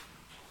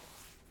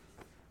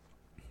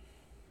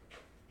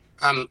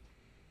 Can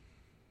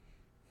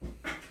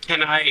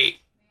I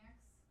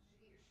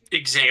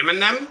examine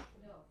them?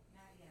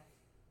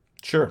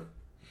 Sure.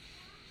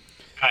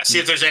 See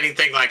if there's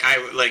anything like I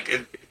want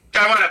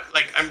to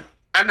like.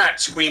 I'm not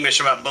squeamish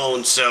about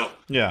bones, so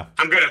Yeah.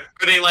 I'm gonna.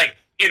 Are they like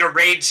in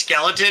arrayed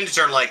skeletons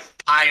or like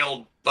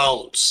piled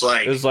bones?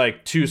 Like It was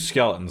like 2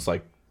 skeletons,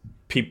 like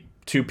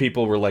 2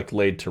 people were like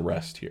laid to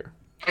rest here.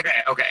 okay.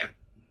 All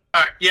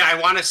right. Yeah,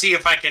 I want to see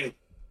if I can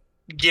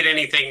get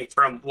anything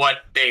from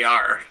what they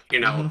are. You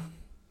know,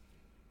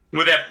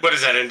 with that. What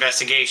is that?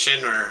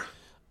 Investigation or?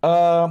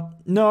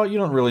 No, you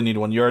don't really need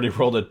one. You already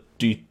rolled a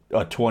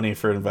 20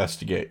 for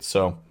investigate,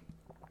 so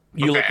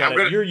you look at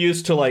it. You're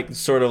used to like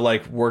sort of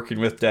like working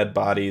with dead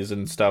bodies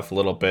and stuff a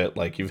little bit.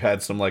 Like you've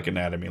had some like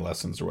anatomy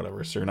lessons or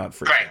whatever, so you're not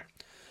freaked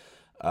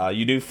out.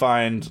 You do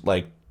find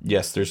like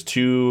yes, there's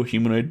 2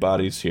 humanoid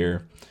bodies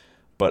here,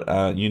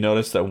 but you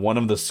notice that one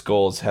of the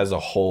skulls has a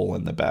hole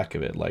in the back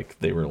of it, like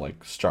they were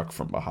like struck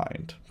from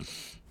behind.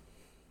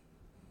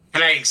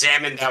 Can I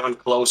examine that one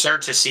closer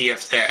to see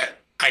if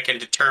I can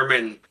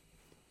determine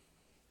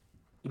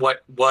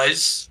what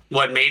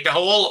made the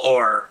hole,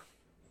 or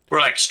we're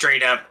like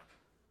straight up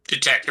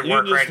detective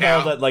work right now?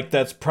 You that like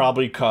that's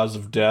probably cause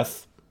of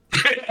death.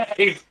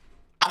 I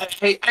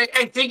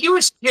think he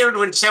was killed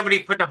when somebody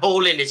put a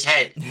hole in his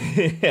head.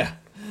 Yeah,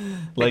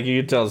 like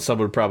you can tell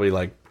someone probably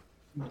like,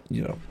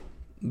 you know,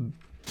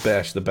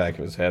 bashed the back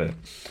of his head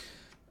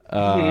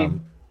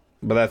in.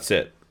 But that's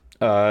it.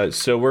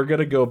 So we're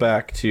gonna go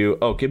back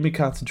to give me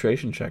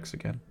concentration checks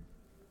again.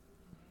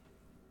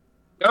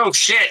 Oh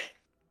shit!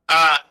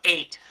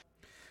 8.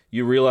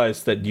 You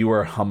realize that you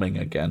are humming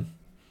again.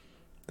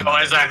 Oh,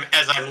 as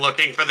I'm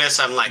looking for this,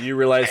 I'm like. You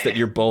realize that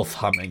you're both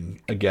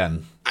humming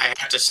again. I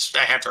have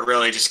to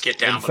really just get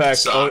down. In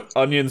fact,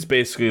 Onion's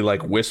basically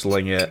like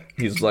whistling it.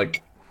 He's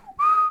like.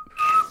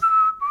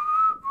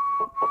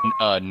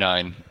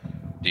 9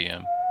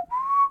 DM.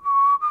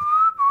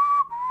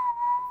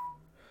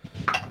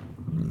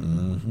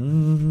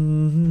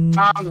 Mm-hmm.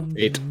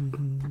 8.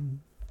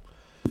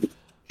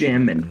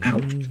 Jamming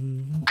out.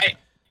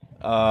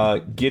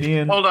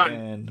 Gideon Hold on.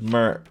 and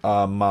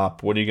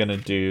Mop, what are you gonna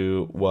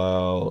do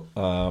while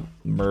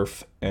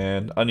Murph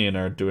and Onion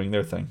are doing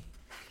their thing?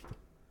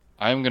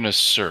 I'm gonna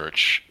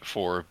search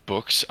for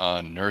books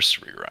on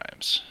nursery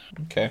rhymes.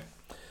 Okay.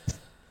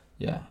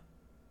 Yeah.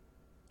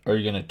 Are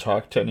you gonna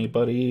talk to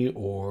anybody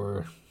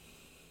or?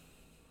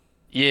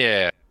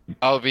 Yeah,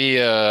 I'll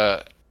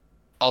try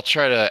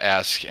to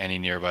ask any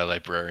nearby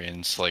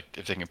librarians, like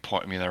if they can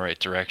point me in the right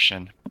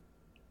direction.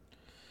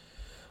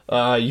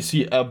 You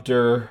see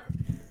Abdur,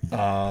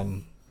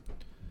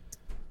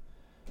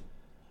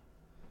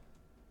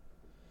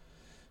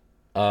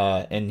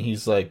 and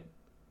he's like,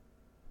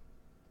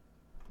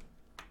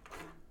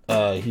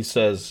 he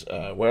says,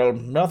 well,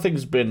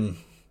 nothing's been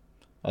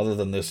other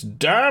than this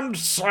damned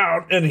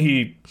sound, and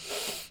he,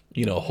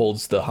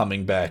 holds the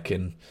humming back,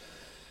 and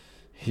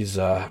he's,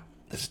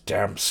 this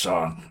damn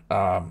song,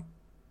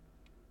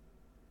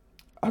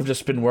 I've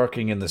just been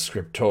working in the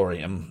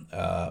scriptorium.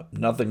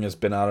 Nothing has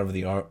been out of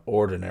the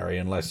ordinary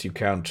unless you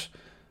count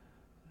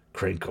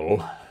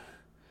Crinkle.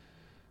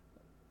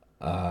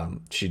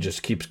 She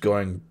just keeps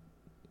going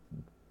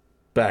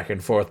back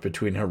and forth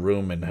between her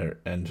room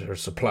and her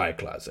supply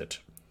closet.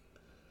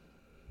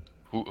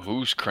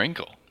 Who's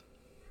Crinkle?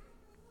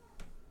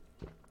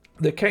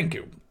 The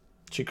Kenku.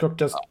 She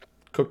cooked us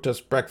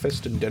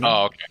breakfast and dinner.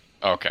 Oh,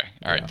 okay.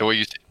 All right. Yeah. The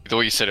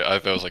way you said it, I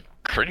thought it was like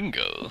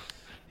Kringle.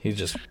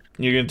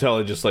 You can tell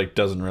he just like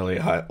doesn't really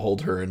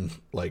hold her in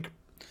like.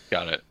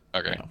 Got it.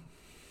 Okay.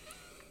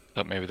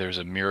 Thought maybe there's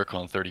a miracle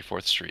on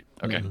 34th Street.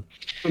 Okay.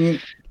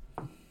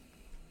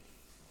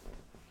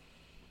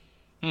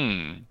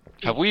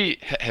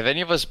 Have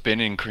any of us been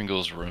in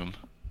Kringle's room?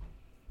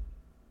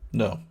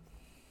 No.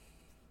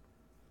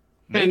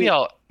 Maybe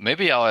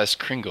I'll ask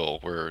Kringle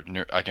where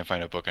I can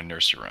find a book on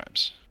nursery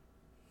rhymes.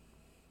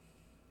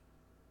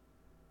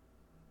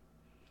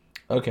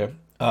 Okay.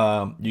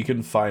 You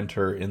can find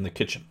her in the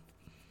kitchen.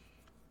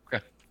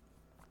 Okay.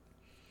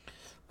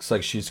 Looks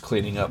like she's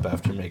cleaning up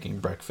after making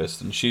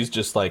breakfast, and she's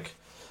just like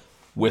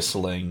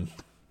whistling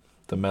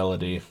the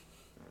melody.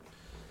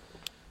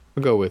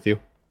 I'll go with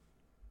you.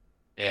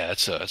 Yeah,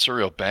 it's a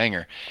real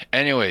banger.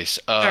 Anyways,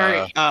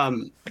 sorry,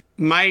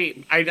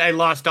 I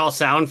lost all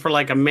sound for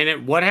like a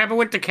minute. What happened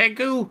with the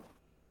Kenku?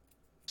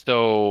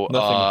 So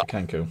nothing with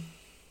the Kenku.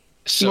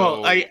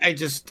 So I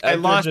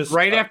lost just-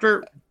 right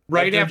after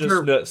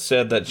Edgar just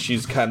said that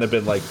she's kind of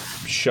been like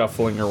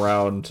shuffling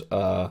around.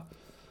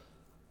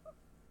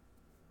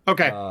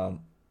 Okay.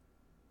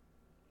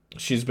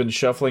 She's been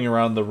shuffling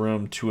around the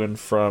room to and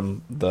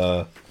from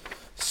the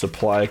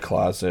supply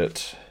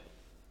closet.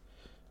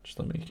 Just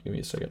give me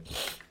a second.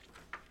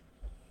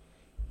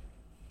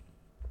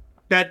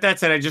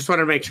 That's it. I just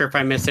wanted to make sure if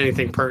I missed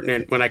anything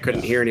pertinent when I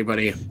couldn't hear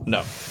anybody.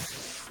 No.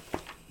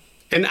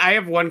 And I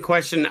have one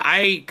question.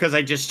 Because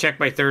I just checked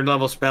my 3rd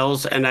level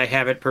spells and I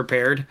have it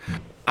prepared.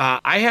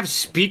 I have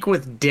Speak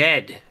with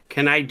Dead.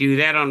 Can I do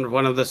that on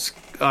one of the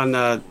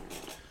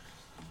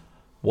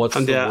What's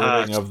the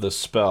wording of the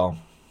spell?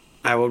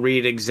 I will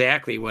read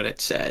exactly what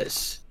it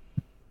says.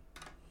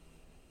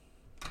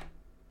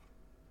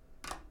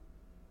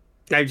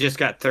 I just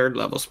got 3rd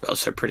level spells,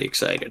 so I'm pretty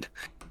excited.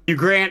 You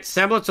grant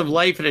semblance of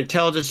life and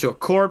intelligence to a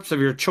corpse of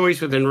your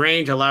choice within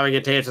range, allowing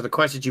it to answer the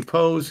questions you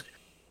pose.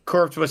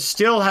 Corpse must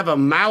still have a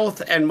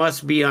mouth and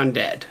must be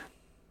undead.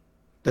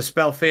 The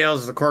spell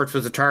fails if the corpse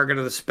was the target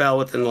of the spell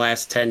within the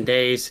last 10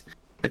 days.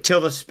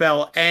 Until the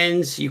spell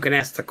ends, you can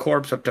ask the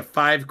corpse up to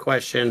 5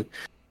 questions.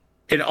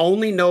 It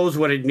only knows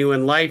what it knew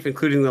in life,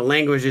 including the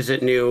languages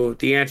it knew.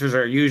 The answers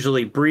are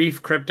usually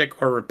brief, cryptic,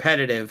 or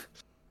repetitive.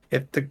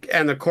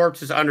 The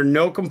corpse is under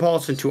no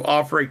compulsion to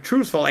offer a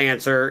truthful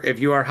answer if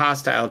you are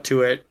hostile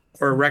to it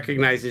or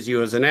recognizes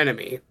you as an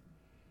enemy.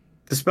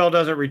 The spell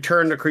doesn't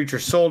return the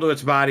creature's soul to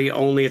its body,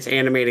 only its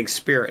animating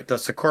spirit.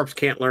 Thus, the corpse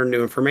can't learn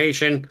new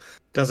information,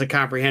 doesn't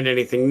comprehend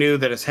anything new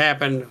that has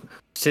happened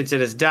since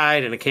it has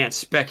died, and it can't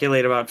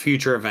speculate about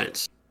future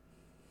events.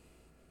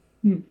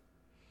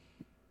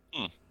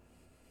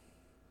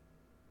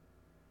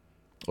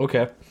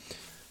 Okay.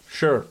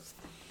 Sure.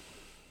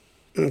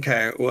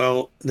 Okay,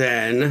 well,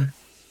 then...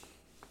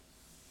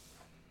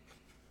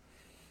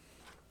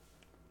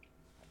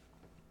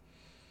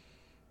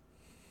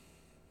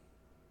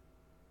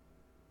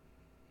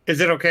 Is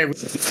it okay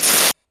with...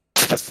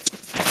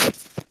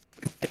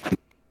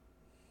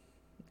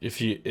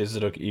 Is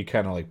it okay? You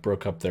kind of like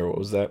broke up there. What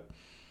was that?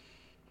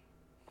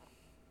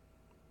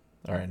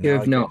 All right. You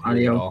have no can't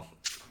hear you at audio. all.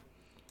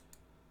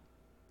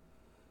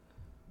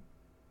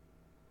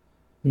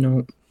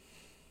 No.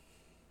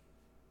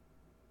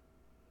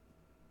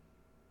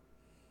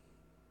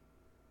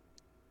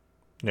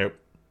 Nope.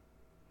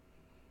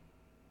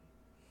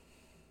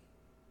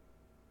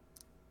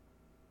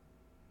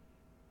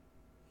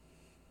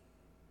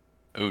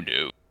 oh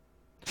no.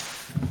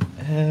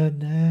 Oh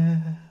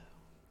no.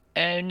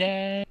 Oh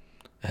no.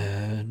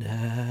 Oh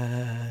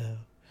no.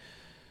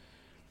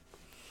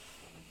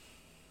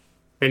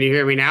 Can you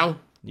hear me now?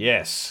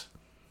 Yes.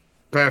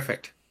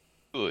 Perfect.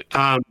 Good.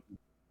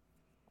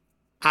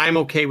 I'm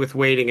okay with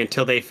waiting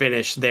until they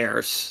finish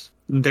their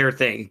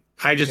thing.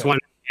 I just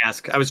wanted to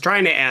ask. I was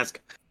trying to ask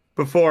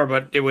before,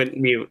 but it went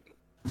mute.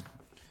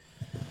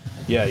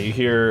 Yeah, you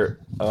hear.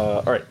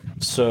 All right.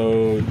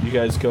 So you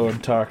guys go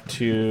and talk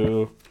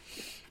to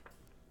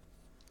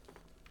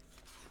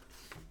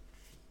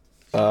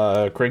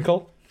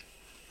Crinkle.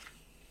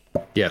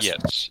 Yes.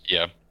 Yes.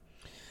 Yeah.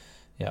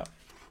 Yeah.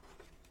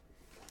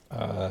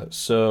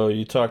 So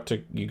you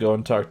go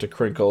and talk to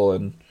Crinkle,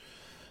 and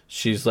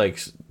she's like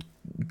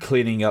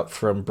cleaning up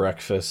from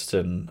breakfast,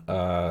 and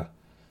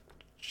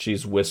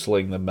she's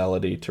whistling the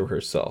melody to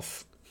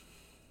herself.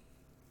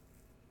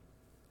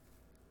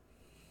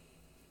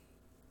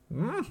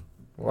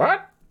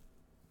 What?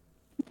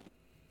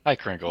 Hi,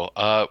 Crinkle.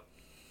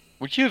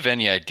 Would you have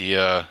any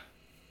idea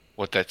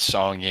what that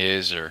song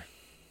is, or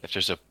if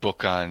there's a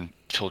book on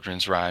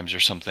children's rhymes or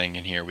something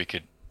in here we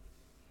could,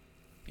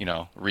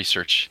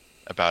 research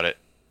about it?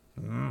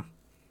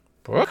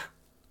 Book?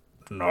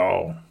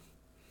 No.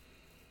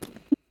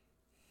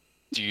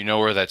 Do you know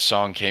where that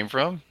song came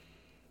from?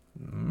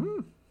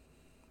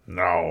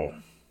 No.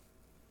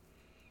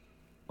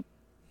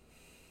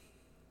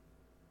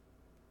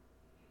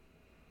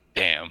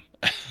 Damn.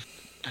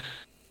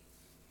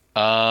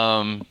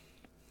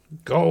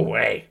 Go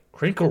away.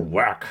 Crinkle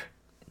work.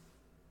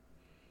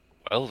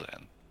 Well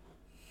then.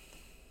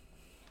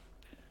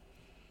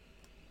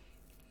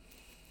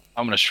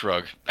 I'm gonna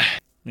shrug.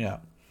 Yeah.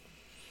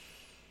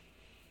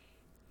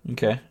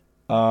 Okay.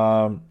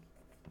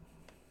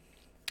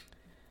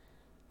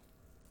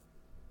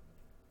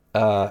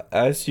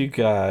 As you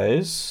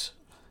guys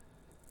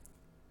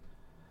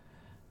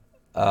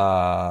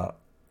are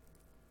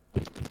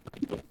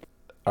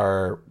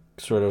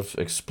sort of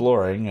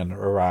exploring and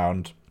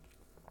around,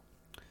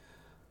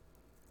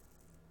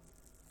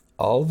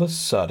 all of a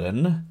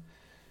sudden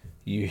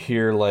you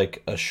hear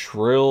like a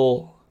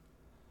shrill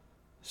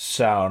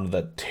sound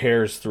that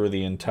tears through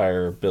the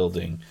entire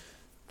building,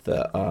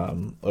 that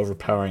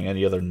overpowering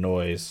any other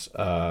noise.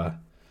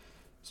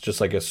 It's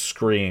just like a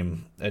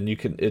scream, and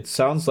it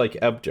sounds like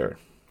Ebder.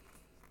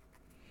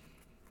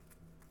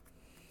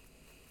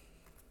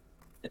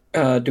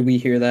 Do we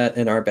hear that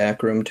in our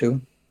back room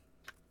too?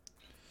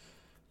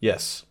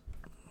 Yes.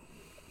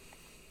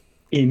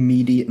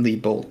 Immediately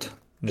bolt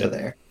to Yep.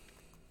 there.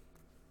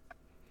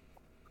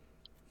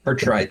 Or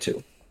try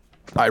to.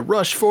 I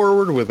rush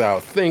forward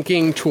without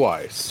thinking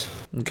twice.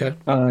 Okay.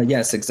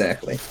 Yes,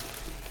 exactly.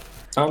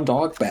 I'm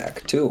dog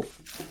back too.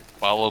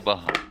 Follow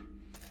behind.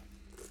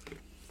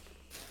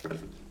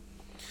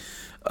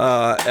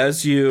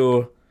 As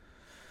you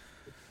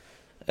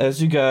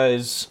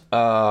guys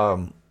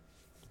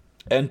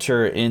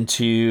enter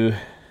into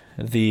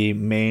the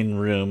main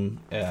room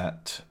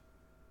at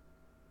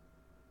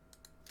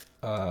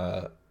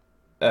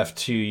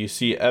F2, you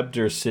see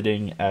Ebder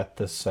sitting at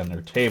the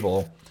center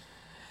table,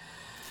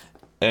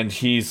 and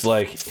his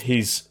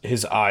eyes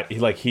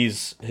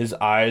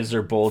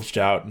are bulged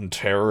out in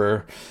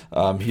terror.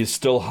 He's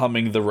still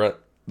humming the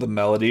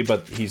melody,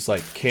 but he's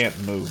like can't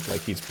move,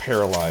 like he's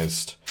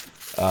paralyzed.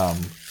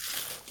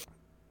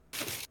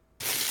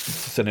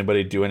 Does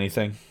anybody do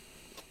anything?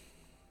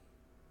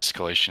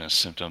 Escalation of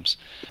symptoms.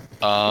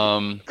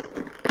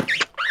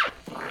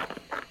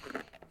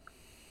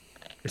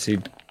 Is he?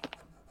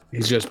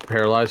 He's just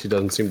paralyzed. He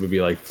doesn't seem to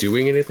be like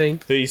doing anything.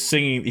 He's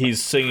singing.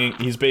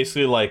 He's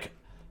basically like,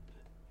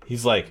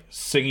 he's like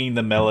singing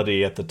the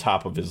melody at the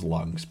top of his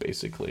lungs.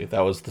 Basically,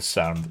 that was the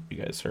sound that you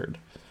guys heard.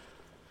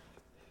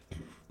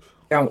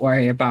 Don't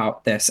worry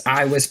about this.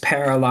 I was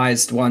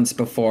paralyzed once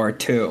before,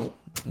 too.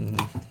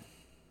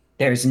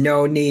 There's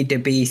no need to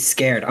be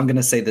scared. I'm going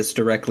to say this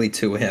directly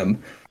to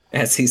him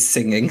as he's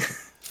singing.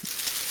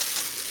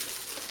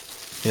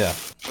 Yeah.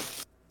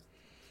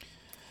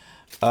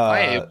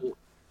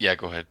 Yeah,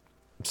 go ahead.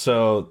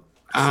 So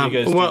you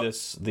guys do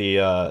this.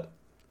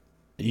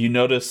 You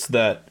notice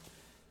that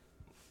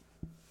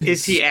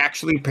is he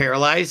actually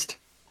paralyzed?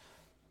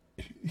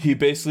 he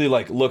basically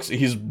like looks.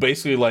 He's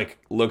basically like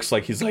looks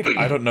like he's like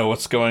I don't know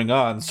what's going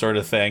on, sort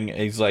of thing.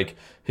 And he's like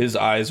his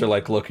eyes are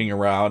like looking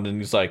around, and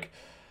he's like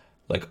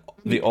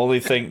the only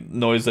thing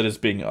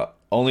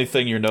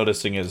you're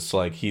noticing is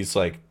like he's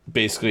like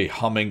basically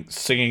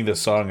singing the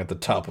song at the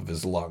top of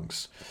his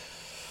lungs,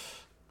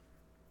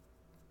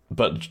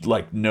 but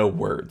like no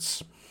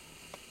words.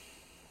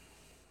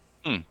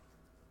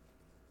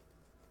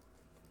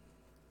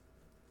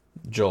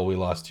 Joel, we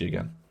lost you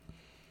again.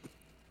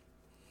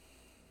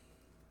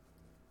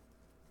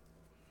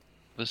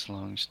 This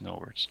lungs, no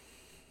words.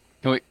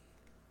 Can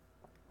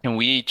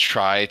we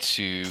try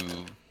to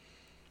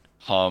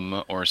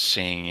hum or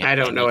sing? I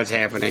don't know what's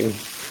happening.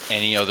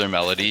 Any other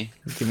melody?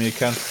 Give me a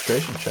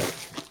concentration check.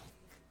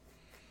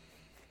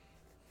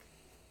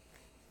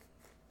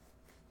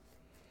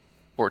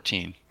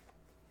 $14.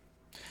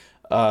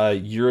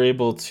 You're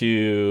able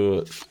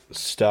to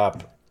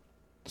stop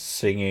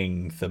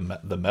singing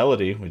the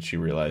melody, which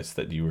you realized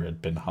that you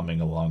had been humming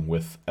along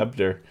with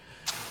Ebder.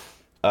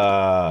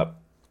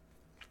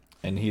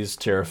 And he's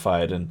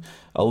terrified, and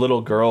a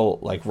little girl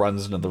like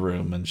runs into the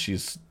room, and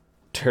she's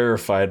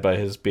terrified by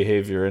his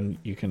behavior, and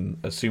you can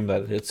assume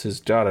that it's his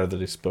daughter that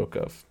he spoke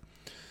of.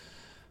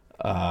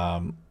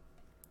 And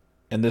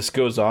this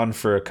goes on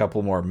for a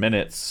couple more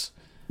minutes,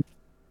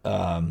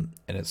 and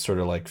it sort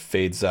of like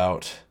fades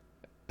out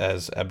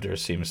as Ebder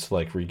seems to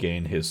like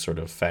regain his sort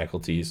of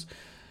faculties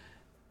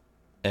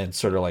and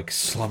sort of like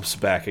slumps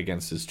back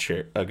against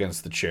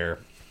the chair.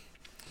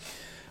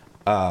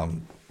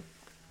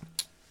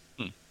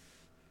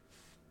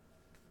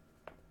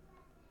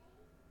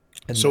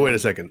 So wait a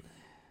second.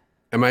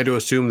 Am I to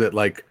assume that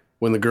like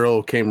when the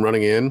girl came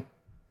running in?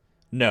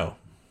 No.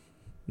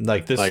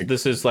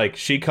 This is like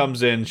she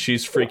comes in,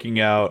 she's freaking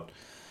out.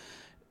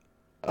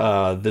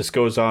 This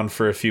goes on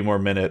for a few more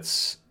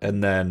minutes,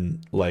 and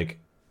then like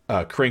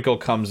Crinkle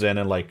comes in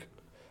and like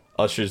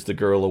ushers the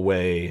girl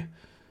away,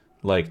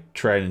 like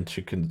trying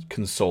to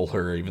console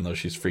her even though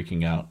she's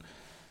freaking out.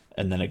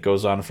 And then it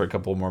goes on for a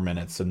couple more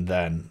minutes, and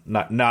then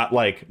not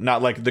like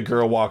the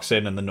girl walks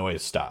in and the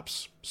noise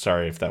stops.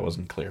 Sorry if that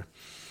wasn't clear.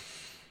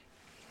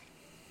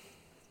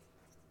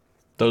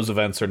 Those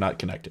events are not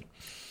connected.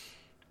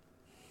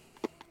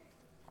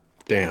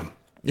 Damn.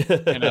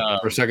 And,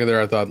 For a second there,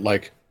 I thought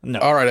like, No.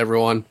 all right,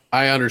 everyone,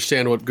 I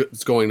understand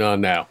what's going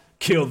on now.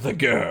 Kill the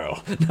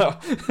girl. No.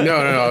 No.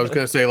 I was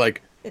gonna say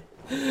like,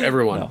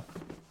 everyone, No.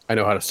 I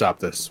know how to stop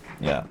this.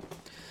 Yeah.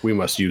 We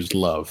must use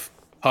love.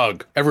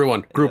 Hug,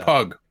 everyone, group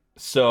hug.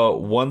 So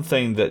one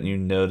thing that you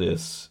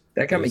notice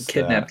That got me is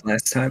kidnapped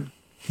last time.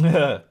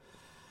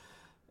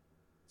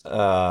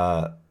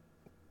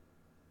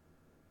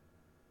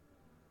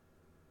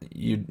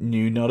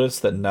 You notice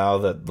that now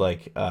that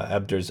like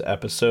Ebder's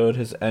episode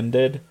has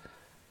ended,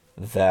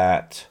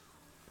 that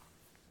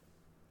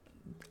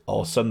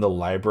all of a sudden the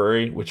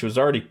library, which was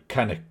already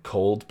kind of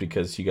cold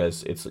because you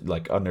guys, it's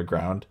like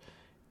underground,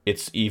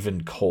 it's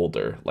even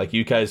colder. Like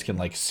you guys can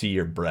like see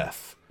your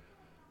breath.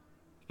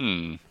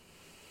 Can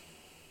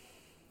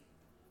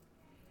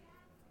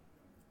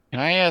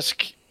I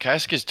ask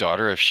his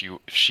daughter if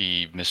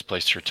she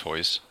misplaced her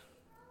toys?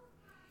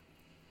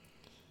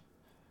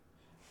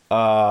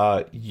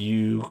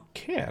 You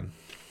can.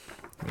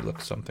 Let me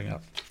look something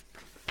up.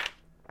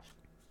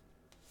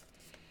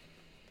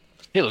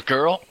 Hey, little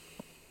girl.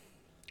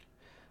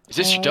 Is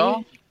this your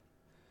doll?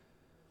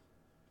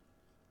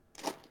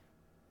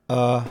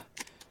 Oh,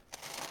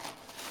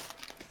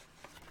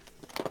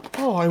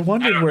 I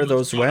wondered where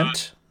those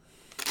went.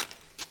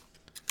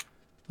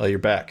 Oh, you're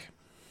back.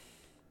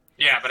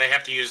 Yeah, but I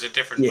have to use a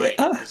different mic.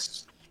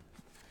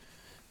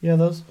 Yeah,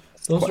 those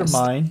are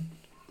mine.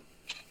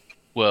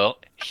 Well,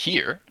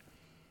 here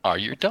are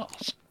your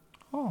dolls.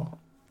 Oh,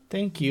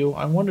 thank you.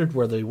 I wondered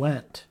where they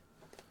went.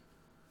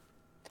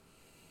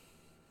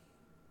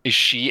 Is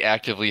she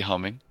actively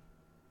humming?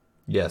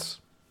 Yes.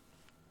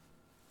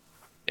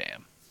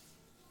 Damn.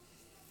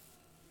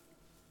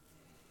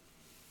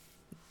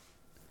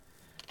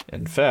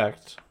 In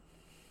fact,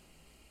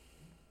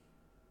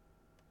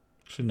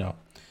 actually, no.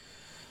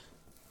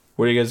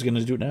 What are you guys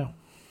gonna do now?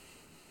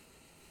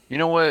 You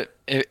know what?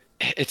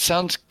 It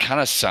sounds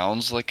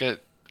like a.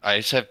 I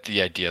just have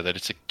the idea that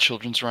it's a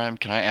children's rhyme.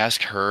 Can I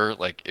ask her,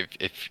 like,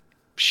 if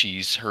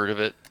she's heard of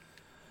it?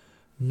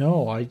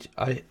 No,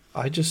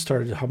 I just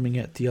started humming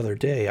it the other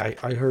day.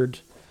 I heard.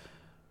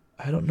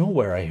 I don't know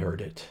where I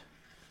heard it.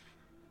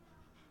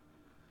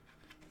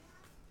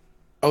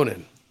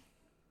 Onan,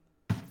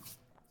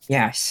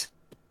 Yes.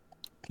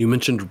 you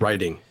mentioned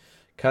writing.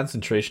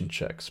 Concentration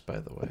checks, by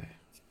the way.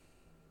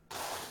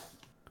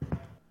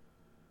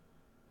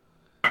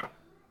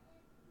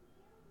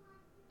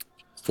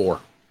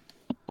 Four.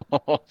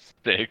 Oh,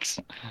 6.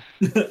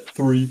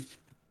 3.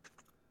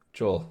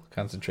 Joel,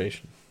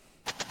 concentration.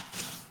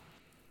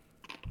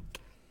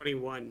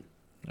 21.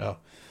 Oh.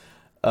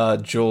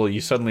 Joel, you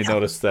suddenly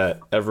notice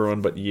that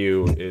everyone but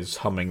you is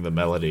humming the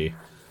melody.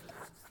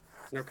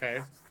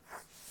 Okay.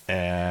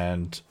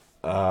 And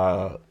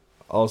all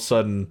of a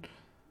sudden,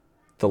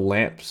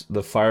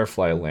 the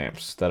Firefly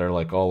lamps that are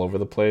like all over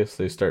the place,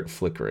 they start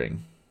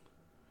flickering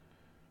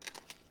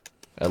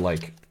at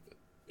like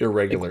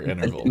irregular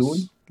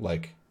intervals.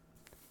 Like,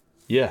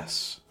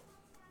 yes.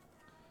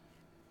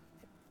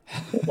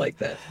 Like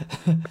that.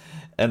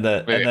 And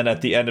then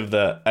at the end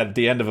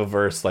of a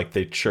verse, like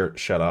they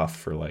shut off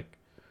for like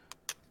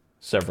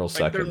several Like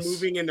seconds. they're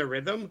moving in the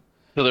rhythm?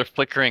 So they're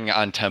flickering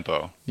on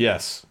tempo.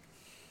 Yes.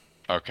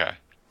 Okay.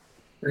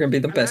 We're gonna be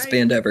the best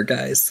band ever,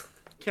 guys.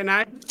 Can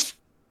I?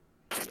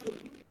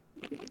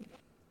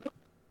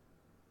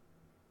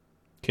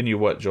 Can you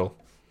what, Joel?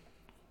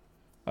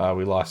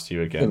 We lost you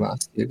We again.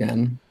 lost you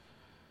again.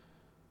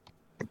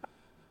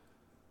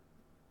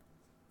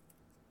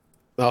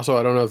 Also,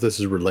 I don't know if this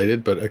is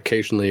related, but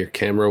occasionally your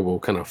camera will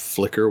kind of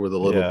flicker with a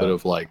little bit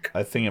of like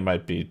I think it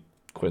might be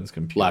Quinn's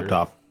computer.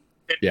 laptop.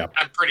 Yeah.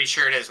 I'm pretty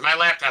sure it is. My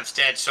laptop's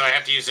dead, so I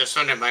have to use this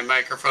one, and my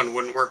microphone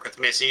wouldn't work with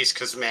Missy's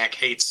because Mac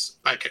hates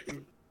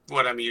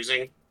what I'm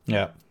using.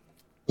 Yeah.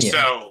 Yeah.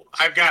 So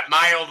I've got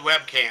my old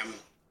webcam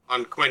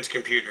on Quinn's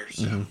computer.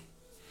 So.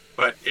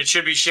 But it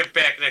should be shipped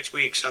back next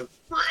week, so I'm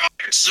really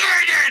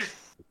excited.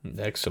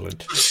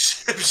 Excellent. I'm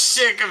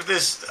sick of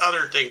this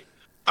other thing.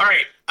 All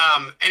right.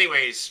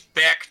 Anyways,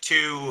 back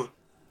to.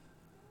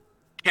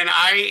 Can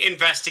I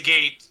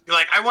investigate?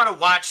 Like, I want to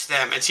watch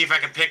them and see if I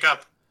can pick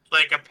up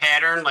like a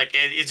pattern. Like,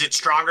 is it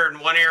stronger in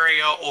one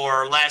area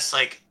or less?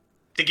 Like,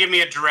 to give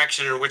me a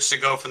direction in which to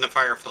go from the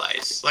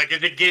fireflies. Like,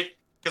 is it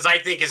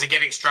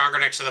getting stronger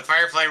next to the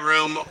firefly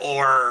room,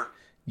 or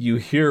You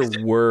hear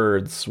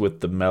words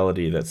with the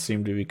melody that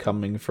seem to be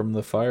coming from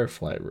the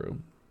Firefly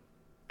room.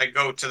 I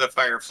go to the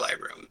firefly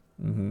room?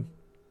 Mm-hmm.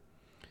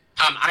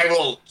 I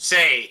will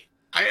say,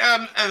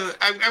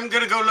 I'm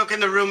gonna go look in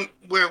the room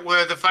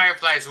where the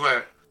fireflies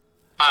were.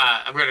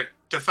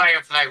 The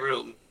firefly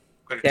room.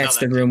 That's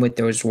the room with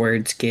those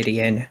words,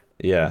 Gideon.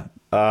 Yeah.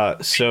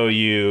 So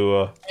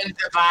you. And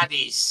the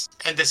bodies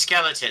and the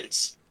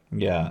skeletons,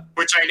 Yeah.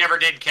 which I never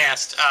did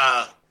cast.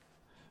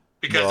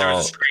 Because there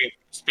was a scream.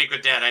 Speak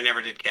with Dad. I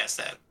never did cast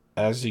that.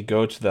 As you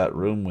go to that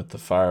room with the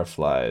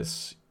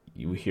fireflies,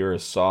 you hear a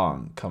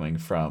song coming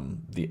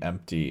from the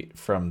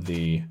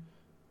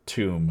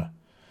tomb.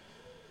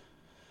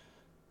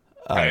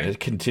 Okay. It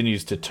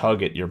continues to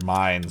tug at your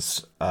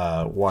minds,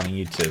 wanting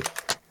you to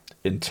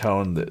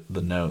intone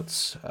the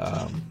notes,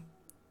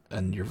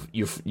 and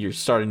you're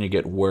starting to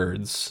get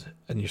words,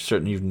 and you're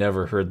certain you've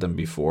never heard them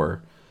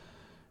before.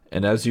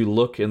 And as you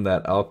look in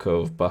that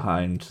alcove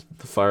behind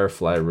the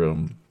firefly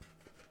room,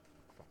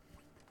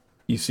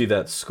 you see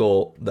that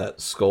skull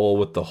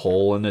with the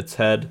hole in its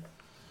head.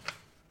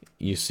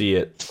 You see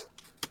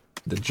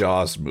the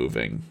jaws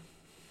moving.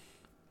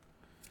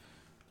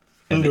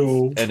 And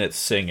it's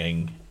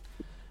singing.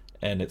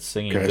 And it's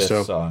singing this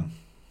song.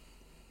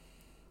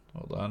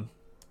 Hold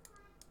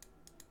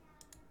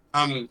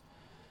on.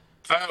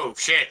 Oh,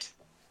 shit.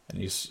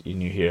 And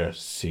you hear,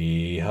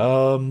 see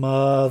a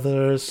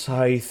mother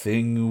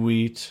scything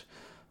wheat,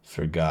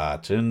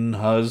 forgotten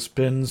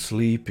husband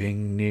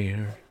sleeping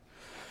near.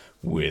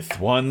 With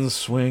one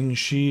swing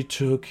she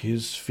took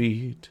his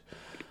feet,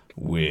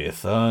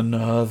 with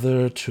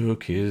another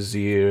took his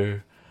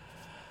ear.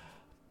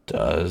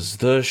 Does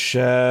the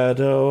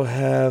shadow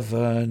have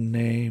a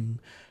name?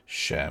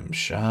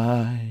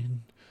 Shemshine,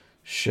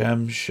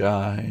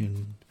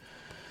 Shemshine.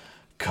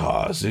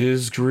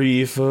 Causes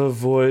grief,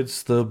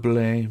 avoids the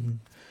blame.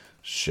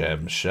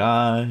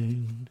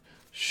 Shemshine,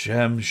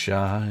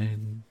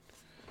 Shemshine.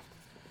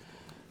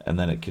 And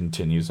then it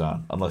continues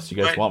on, unless you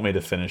guys want me to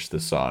finish the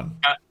song.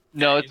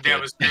 No, it's that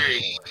good. was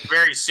very,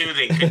 very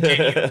soothing.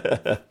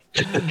 Continue.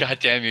 God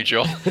damn you,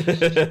 Joel.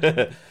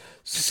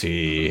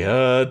 See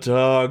a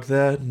dog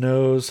that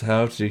knows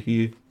how to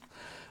heel,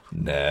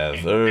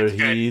 never It's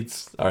good.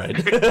 heeds. All right.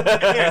 Keep going,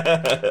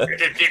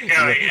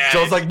 yeah.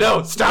 Joel's like,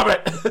 no, stop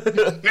it.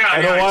 No,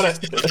 I don't want it's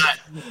it. just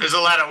there's a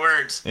lot of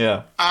words.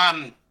 Yeah.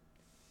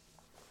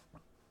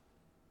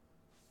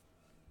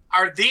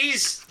 Are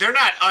these? They're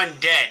not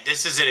undead.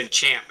 This is an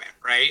enchantment,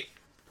 right?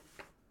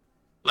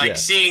 Like Yeah,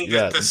 seeing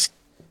yeah. the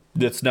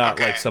It's not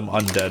Okay. like some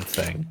undead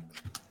thing.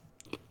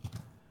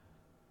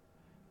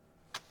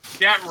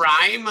 that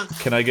rhyme.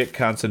 Can I get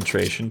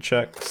concentration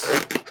checks?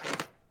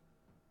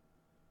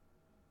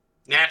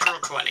 Natural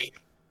 20.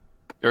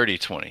 Dirty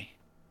 20.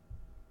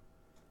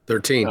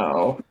 13.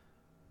 Oh,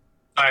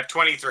 I have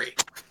 23.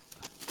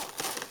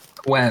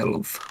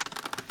 12.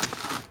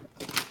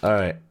 All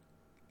right.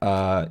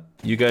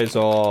 You guys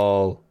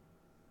all,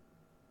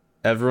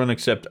 everyone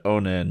except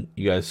Onan,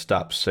 you guys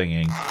stop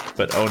singing.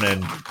 But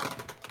Onan,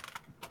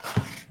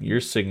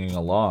 you're singing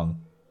along.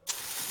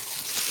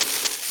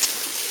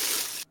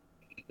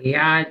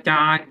 Yeah,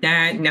 dog,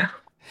 that, no.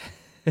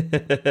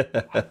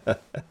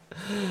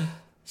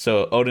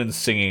 So Odin's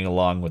singing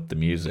along with the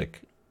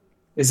music.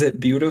 Is it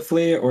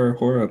beautifully or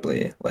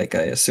horribly? Like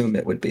I assume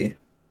it would be.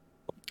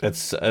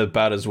 It's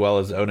about as well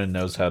as Onan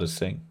knows how to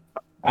sing.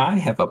 I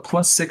have a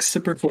 +6 to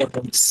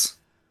performance.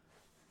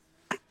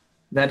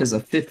 That is a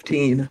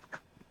 15.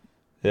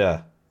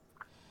 Yeah.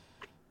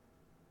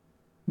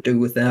 Do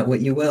with that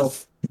what you will.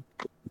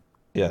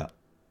 Yeah.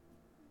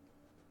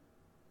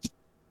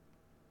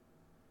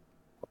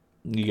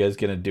 You guys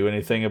gonna do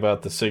anything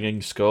about the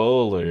singing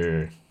skull,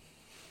 or?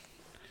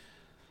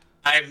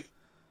 I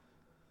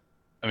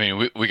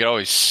We could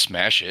always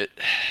smash it.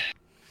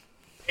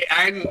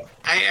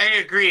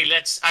 agree.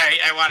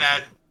 I want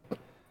to.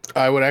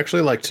 I would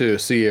actually like to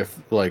see if,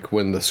 like,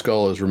 when the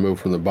skull is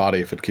removed from the body,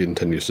 if it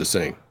continues to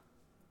sing.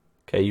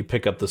 Okay, you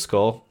pick up the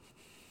skull.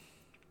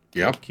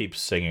 Yep. Keep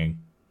singing.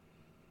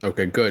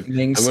 Okay, good.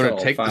 Ring I'm going skull,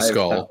 to take the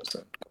skull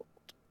 5,000.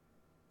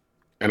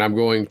 and I'm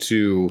going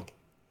to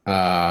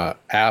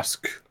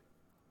ask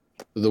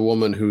the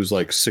woman who's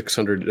like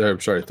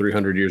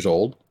 300 years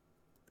old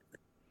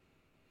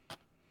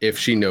if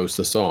she knows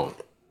the song.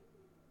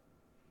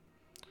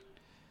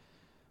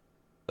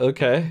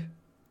 Okay.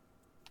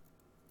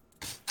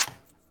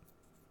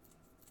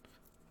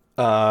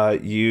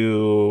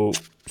 You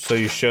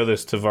show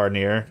this to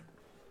Varnier.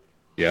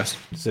 Yes.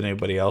 Does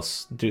anybody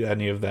else, do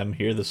any of them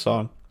hear the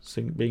song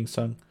being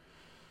sung?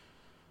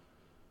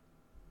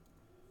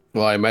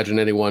 Well, I imagine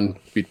anyone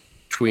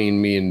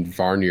between me and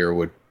Varnier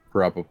would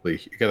probably,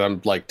 because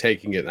I'm like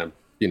taking it and I'm,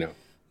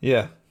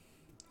 Yeah.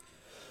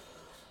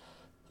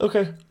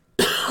 Okay.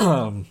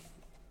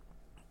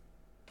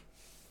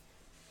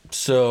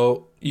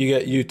 So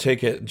you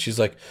take it, and she's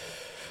like,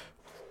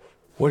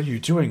 "What are you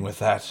doing with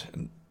that?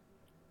 And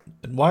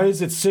why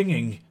is it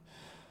singing?"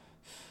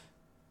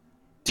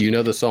 Do you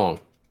know the song?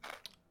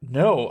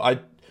 No, I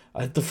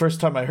the first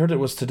time I heard it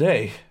was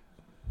today.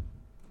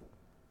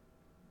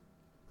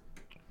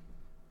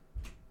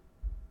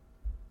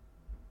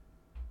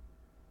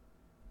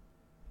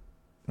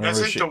 Remember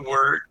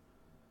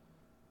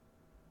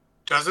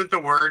Doesn't the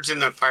words in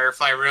the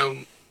Firefly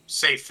room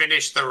say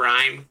finish the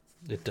rhyme?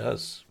 It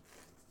does.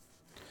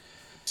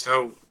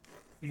 So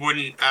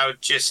wouldn't I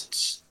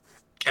just,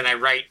 can I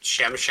write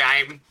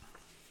Shemsheim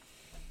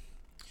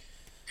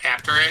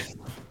after it?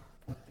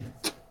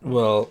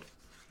 Well,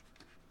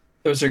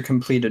 Those are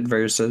completed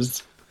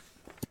verses.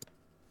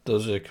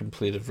 those are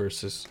completed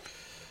verses.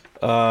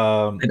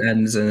 It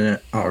ends in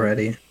it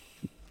already.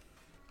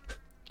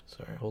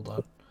 Sorry, hold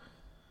on.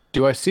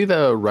 Do I see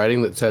the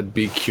writing that said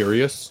 "Be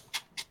curious"?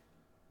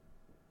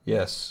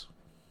 Yes.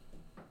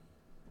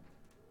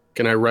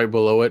 Can I write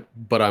below it,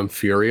 "But I'm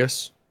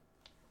furious"?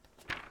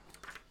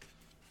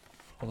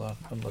 Hold on,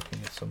 I'm looking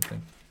at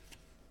something.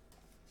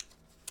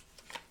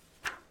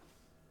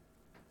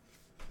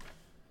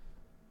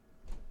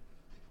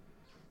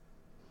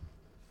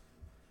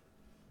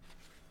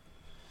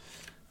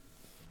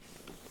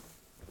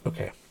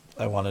 Okay,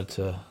 I wanted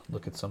to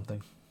look at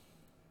something.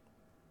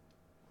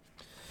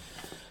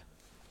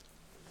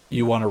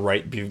 You want to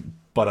write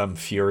 "but I'm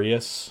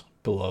furious"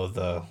 below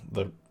the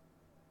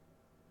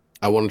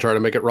I want to try to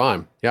make it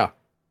rhyme. Yeah.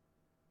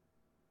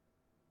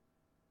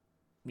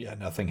 Yeah,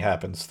 nothing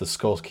happens. The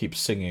skull keeps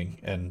singing,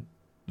 and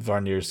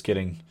Varnier's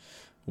getting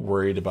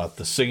worried about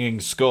the singing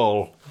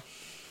skull.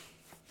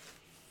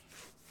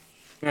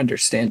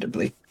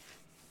 Understandably.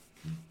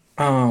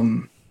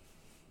 All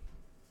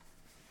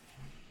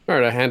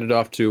right, I hand it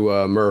off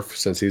to Murph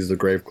since he's the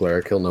grave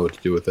cleric. He'll know what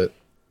to do with it.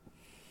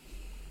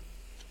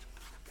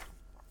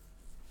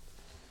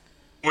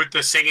 With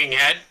the singing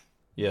head?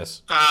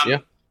 Yes. Yeah.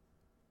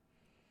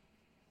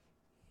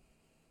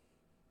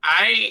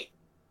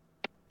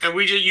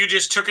 You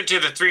just took it to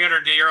the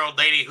 300-year-old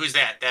lady. Who's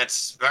that?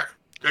 That's,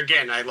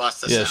 again, I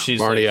lost the Yeah,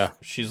 sound.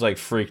 she's like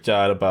freaked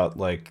out about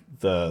like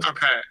the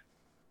Okay.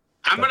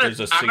 there's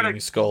a singing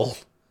skull.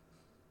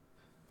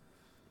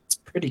 It's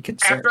pretty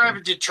concerning. After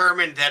I've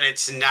determined that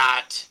it's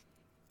not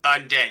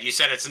undead. You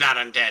said it's not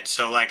undead,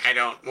 so like I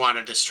don't want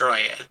to destroy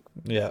it.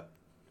 Yeah.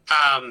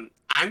 I'm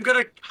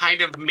gonna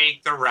kind of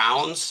make the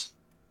rounds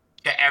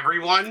to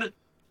everyone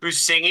who's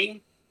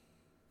singing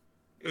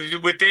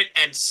with it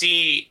and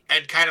see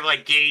and kind of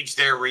like gauge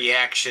their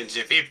reactions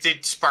if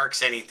it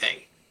sparks anything.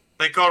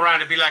 Like go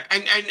around and be like,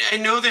 I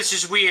know this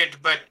is weird,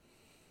 but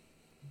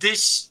do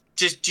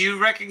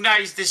you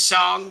recognize this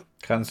song?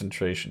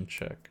 Concentration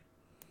check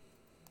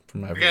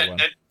from everyone.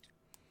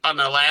 On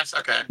the last,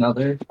 okay.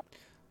 Another.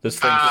 This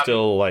thing's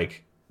still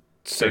like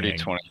 30, singing.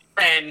 20.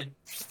 And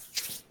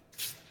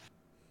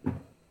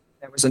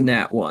That was a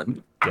nat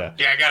 1. Yeah.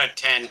 yeah, I got a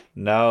 10.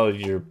 Now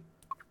you're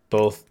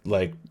both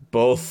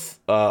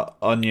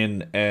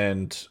Onion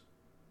and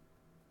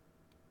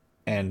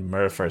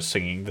Murph are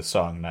singing the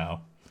song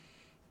now.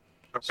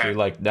 Okay. So you're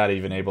like not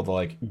even able to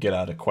like get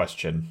out a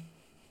question.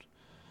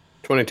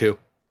 22.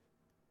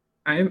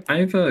 I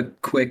have a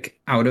quick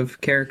out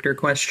of character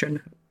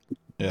question.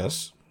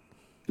 Yes.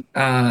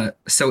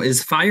 So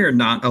is fire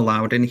not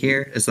allowed in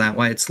here? Is that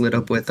why it's lit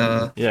up with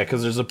Yeah,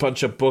 because there's a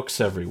bunch of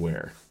books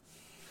everywhere.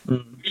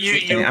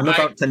 Okay, I'm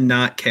about to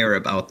not care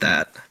about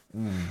that.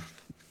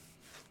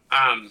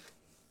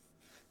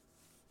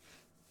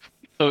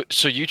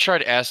 So you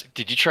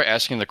did you try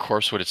asking the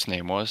corpse what its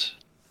name was?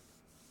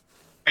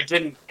 I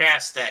didn't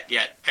cast that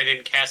yet. I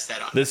didn't cast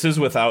that on. This is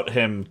without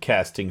him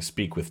casting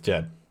Speak with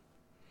Dead.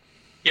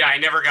 Yeah, I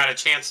never got a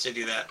chance to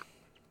do that.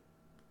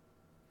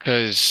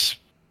 Because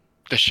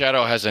the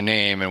shadow has a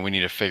name and we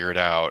need to figure it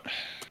out.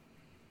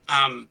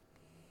 Can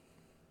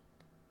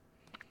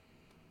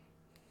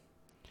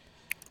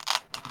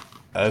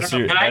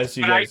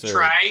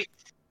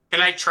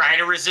I try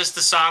to resist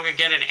the song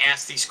again and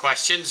ask these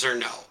questions or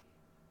no?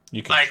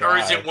 You can Like, try. or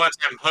is it once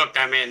I'm hooked,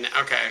 I'm in?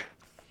 Okay.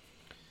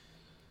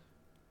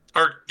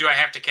 Or do I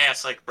have to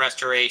cast like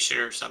restoration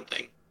or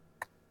something?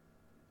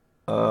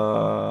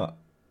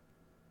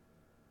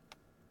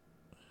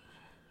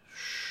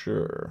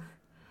 Sure.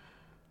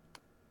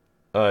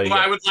 Well, Yeah.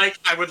 I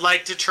would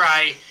like to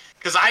try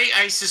because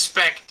I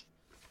suspect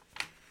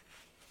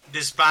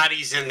this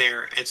body's in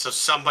there, and so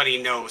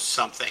somebody knows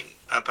something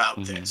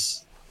about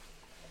this.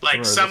 Like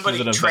Remember, somebody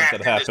this is an event trapped that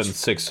in happened this,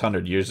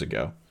 600 years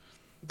ago.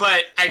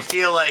 but I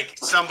feel like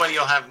somebody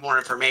will have more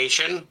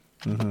information,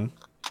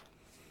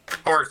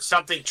 or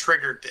something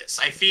triggered this.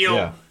 I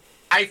feel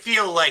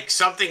like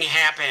something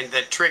happened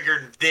that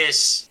triggered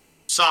this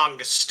song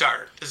to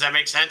start. Does that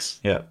make sense?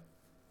 Yeah.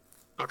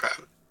 Okay.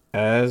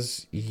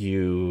 As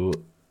you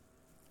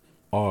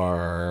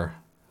are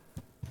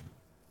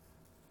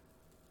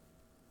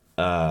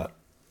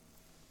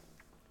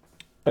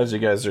as you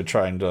guys are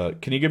trying to,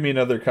 can you give me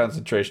another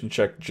concentration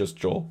check, just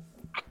Joel?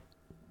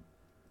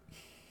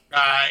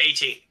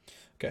 18.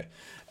 Okay.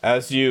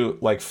 As you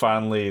like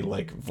finally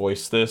like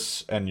voice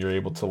this and you're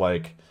able to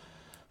like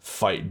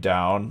fight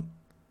down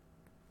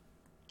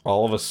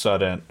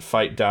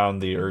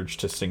the urge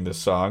to sing this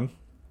song.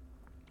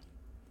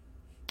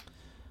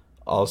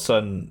 All of a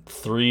sudden,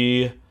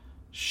 3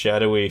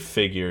 shadowy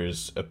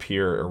figures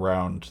appear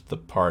around the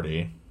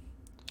party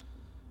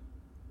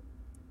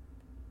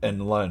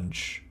and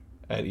lunge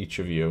at each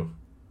of you.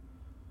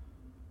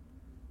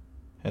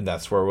 And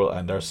that's where we'll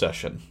end our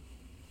session.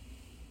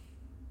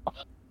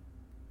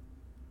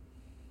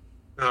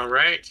 All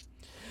right.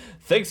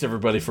 Thanks,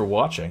 everybody, for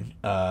watching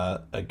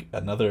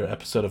another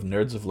episode of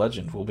Nerds of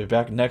Legend. We'll be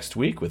back next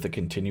week with a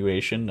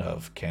continuation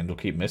of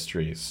Candlekeep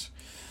Mysteries.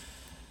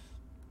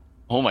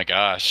 Oh my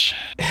gosh.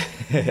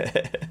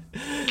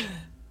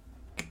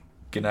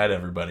 Good night,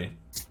 everybody.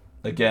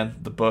 Again,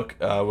 the book,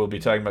 we'll be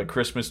talking about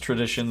Christmas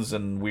traditions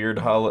and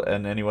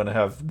and anyone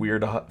have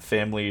weird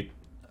family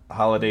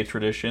holiday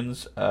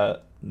traditions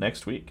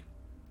next week.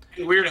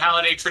 Weird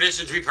holiday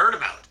traditions we've heard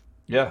about.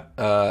 Yeah.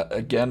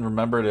 Again,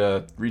 remember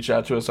to reach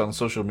out to us on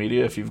social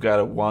media if you've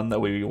got one that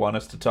we want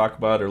us to talk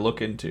about or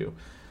look into.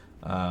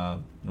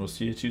 And we'll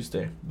see you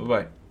Tuesday.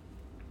 Bye-bye.